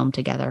watched the film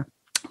together.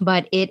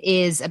 But it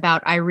is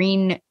about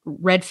Irene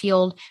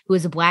Redfield, who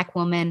is a Black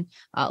woman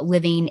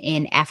living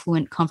an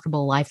affluent,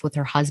 comfortable life with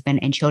her husband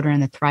and children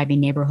in the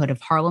thriving neighborhood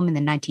of Harlem in the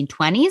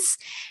 1920s.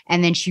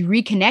 And then she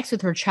reconnects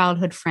with her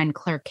childhood friend,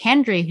 Claire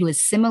Kendry, who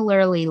is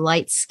similarly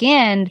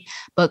light-skinned,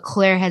 but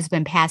Claire has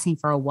been passing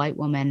for a white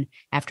woman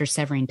after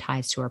severing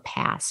ties to her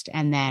past.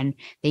 And then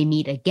they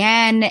meet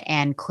again,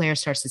 and Claire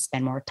starts to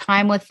spend more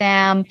time with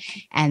them.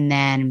 And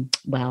then,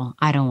 well,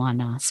 I don't want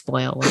to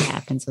spoil what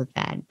happens with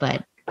that,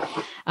 but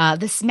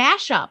The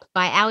Smash Up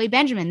by Allie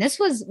Benjamin. This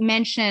was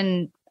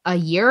mentioned a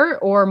year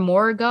or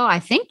more ago, I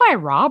think, by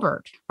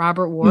Robert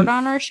Ward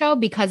on our show,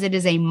 because it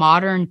is a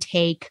modern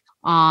take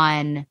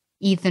on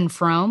Ethan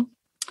Frome.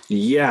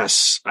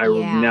 Yes,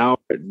 now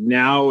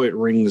it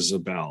rings a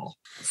bell.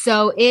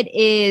 So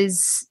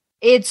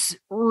it's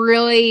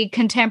really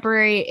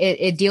contemporary.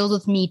 It deals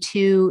with Me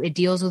Too. It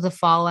deals with the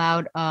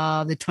fallout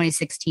of the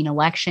 2016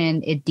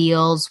 election. It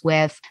deals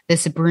with the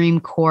Supreme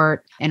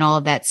Court and all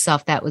of that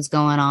stuff that was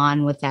going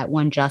on with that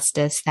one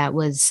justice that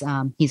was,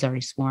 he's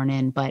already sworn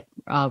in, but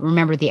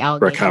remember the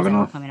allegations that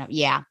were coming up.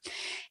 Yeah.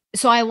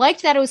 So I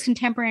liked that it was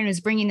contemporary and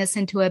was bringing this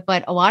into it,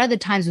 but a lot of the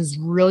times it was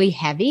really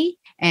heavy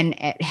and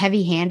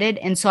heavy-handed.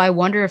 And so I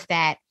wonder if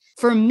that,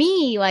 for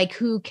me, like,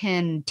 who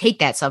can take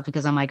that stuff?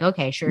 Because I'm like,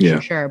 okay,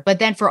 sure. But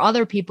then for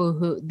other people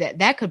who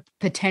that could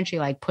potentially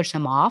like push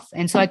them off.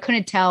 And so I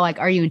couldn't tell, like,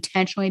 are you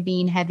intentionally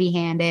being heavy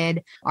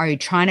handed? Are you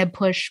trying to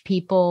push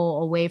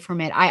people away from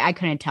it? I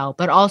couldn't tell.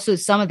 But also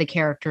some of the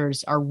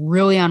characters are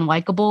really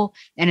unlikable.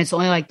 And it's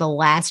only like the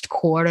last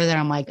quarter that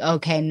I'm like,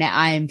 okay, now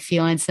I'm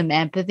feeling some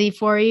empathy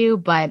for you.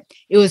 But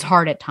it was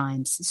hard at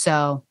times.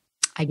 So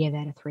I gave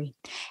that a 3.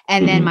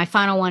 And then my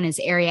final one is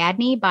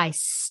Ariadne by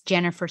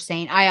Jennifer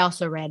Saint. I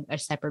also read a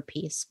separate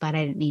piece, but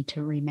I didn't need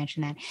to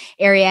re-mention that.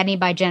 Ariadne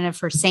by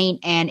Jennifer Saint.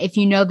 And if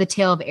you know the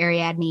tale of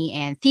Ariadne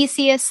and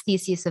Theseus,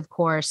 of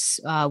course,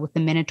 with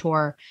the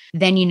Minotaur,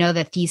 then you know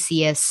that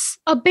Theseus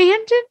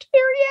abandoned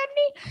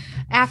Ariadne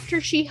after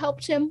she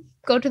helped him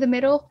go to the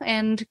middle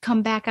and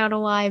come back out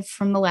alive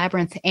from the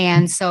labyrinth.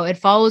 And so it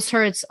follows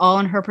her. It's all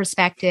in her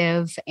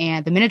perspective.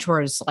 And the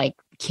Minotaur is like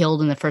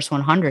killed in the first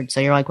 100. So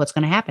you're like, what's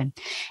going to happen?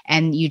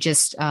 And you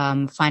just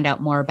find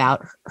out more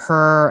about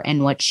her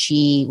and what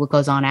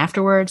goes on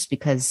afterwards,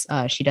 because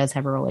she does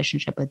have a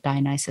relationship with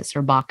Dionysus,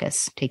 or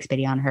Bacchus takes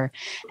pity on her.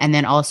 And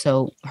then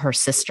also her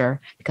sister,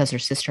 because her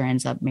sister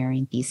ends up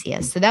marrying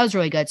Theseus. So that was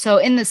really good. So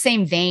in the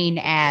same vein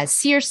as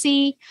Circe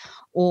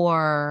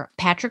or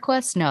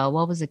Patroclus. No,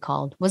 what was it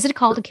called? Was it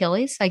called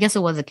Achilles? I guess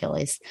it was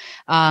Achilles.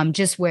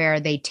 Just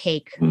where they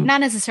take not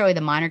necessarily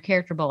the minor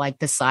character, but like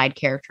the side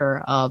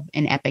character of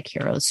an epic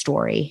hero's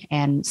story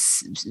and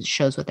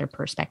shows what their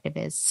perspective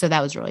is. So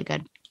that was really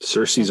good.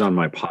 Circe's on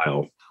my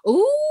pile.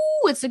 Ooh,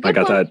 it's a good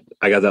one.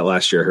 I got that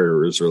last year. I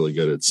heard it was really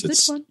good. It's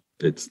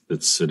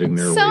sitting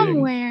there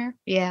somewhere. Waiting.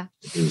 Yeah.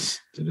 It is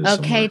okay,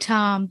 somewhere.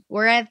 Tom,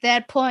 we're at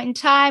that point in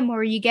time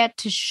where you get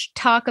to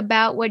talk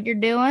about what you're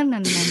doing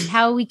and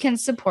how we can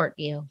support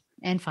you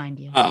and find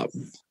you.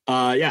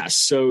 Yeah.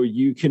 So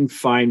you can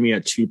find me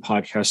at 2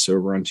 podcasts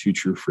over on Two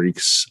True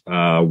Freaks.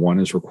 One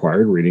is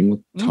Required Reading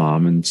with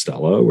Tom and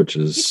Stella, which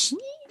is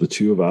the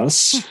two of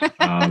us.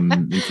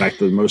 In fact,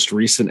 the most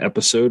recent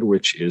episode,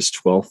 which is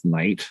 12th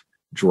Night,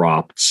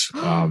 dropped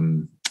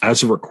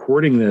as of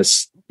recording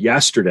this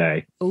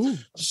yesterday. Ooh.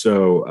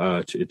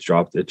 So it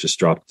just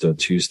dropped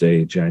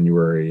Tuesday,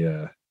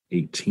 January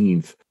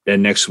 18th.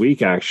 And next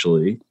week,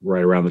 actually,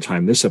 right around the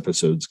time this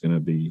episode's going to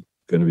be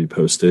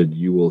posted,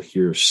 you will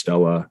hear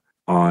Stella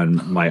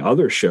on my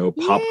other show,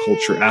 Pop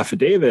Culture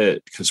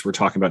Affidavit, because we're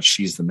talking about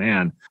She's the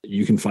Man.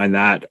 You can find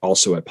that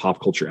also at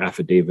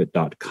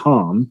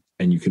popcultureaffidavit.com,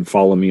 and you can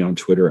follow me on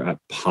Twitter at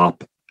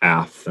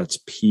PopAff. That's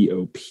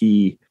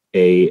POPAFF.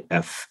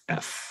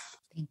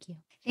 Thank you.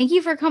 Thank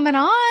you for coming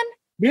on.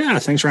 Yeah,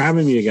 thanks for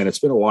having me again. It's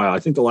been a while. I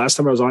think the last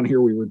time I was on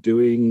here, we were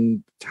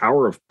doing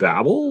Tower of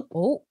Babel.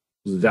 Oh,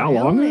 was it that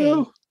long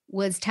ago?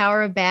 Was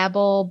Tower of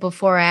Babel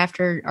before or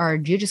after our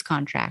Judas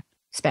Contract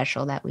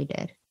special that we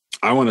did?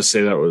 I want to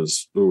say that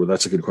was,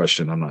 that's a good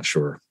question. I'm not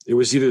sure. It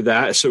was either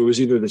that. So it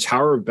was either the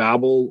Tower of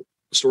Babel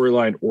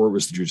storyline or it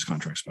was the Judas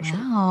Contract special.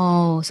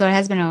 Oh, so it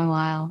has been a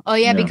while. Oh,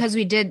 yeah, because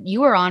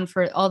you were on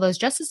for all those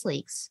Justice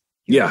Leagues.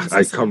 Yeah,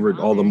 I covered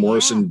all the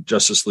Morrison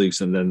Justice Leagues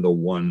and then that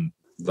one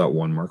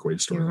Mark Waid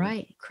story. You're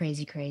right.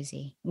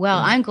 Crazy. Well,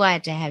 I'm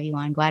glad to have you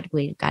on. Glad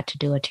we got to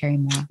do a Terry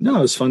Moore. No,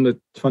 it was fun to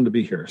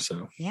be here.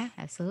 So yeah,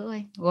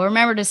 absolutely. Well,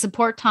 remember to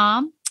support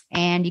Tom.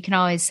 And you can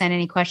always send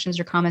any questions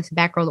or comments to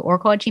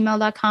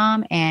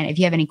batgirltheoracle@gmail.com. And if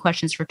you have any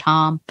questions for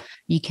Tom,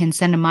 you can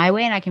send them my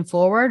way and I can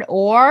forward.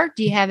 Or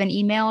do you have an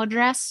email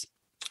address?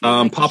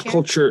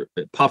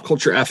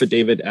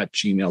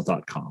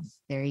 popcultureaffidavit@gmail.com.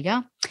 There you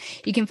go.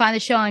 You can find the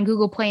show on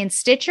Google Play and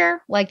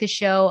Stitcher, like the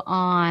show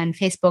on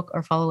Facebook,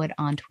 or follow it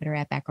on Twitter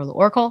at Batgirl the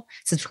Oracle.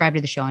 Subscribe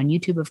to the show on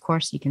YouTube, of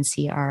course. You can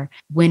see our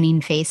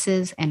winning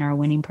faces and our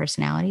winning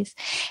personalities.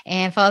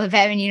 And follow the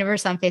Batman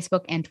Universe on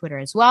Facebook and Twitter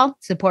as well.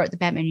 Support the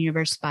Batman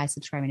Universe by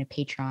subscribing to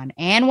Patreon.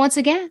 And once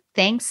again,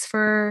 thanks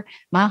for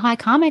Mile High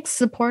Comics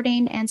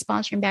supporting and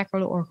sponsoring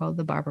Batgirl the Oracle,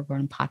 the Barbara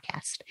Gordon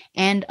podcast.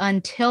 And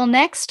until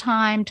next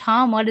time,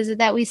 Tom, what is it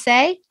that we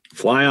say?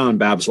 Fly on,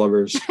 Babs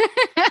lovers.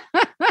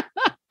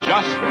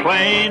 Just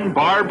plain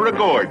Barbara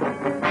Gordon,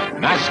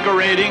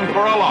 masquerading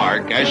for a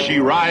lark as she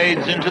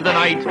rides into the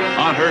night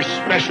on her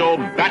special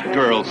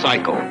Batgirl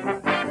cycle.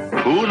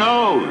 Who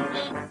knows?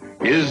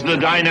 Is the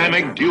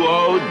dynamic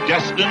duo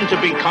destined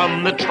to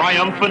become the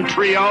triumphant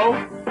trio?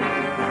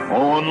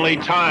 Only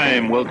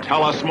time will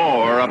tell us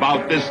more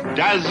about this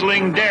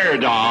dazzling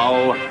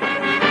daredoll.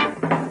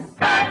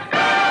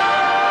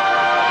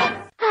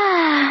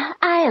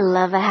 I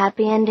love a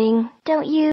happy ending, don't you?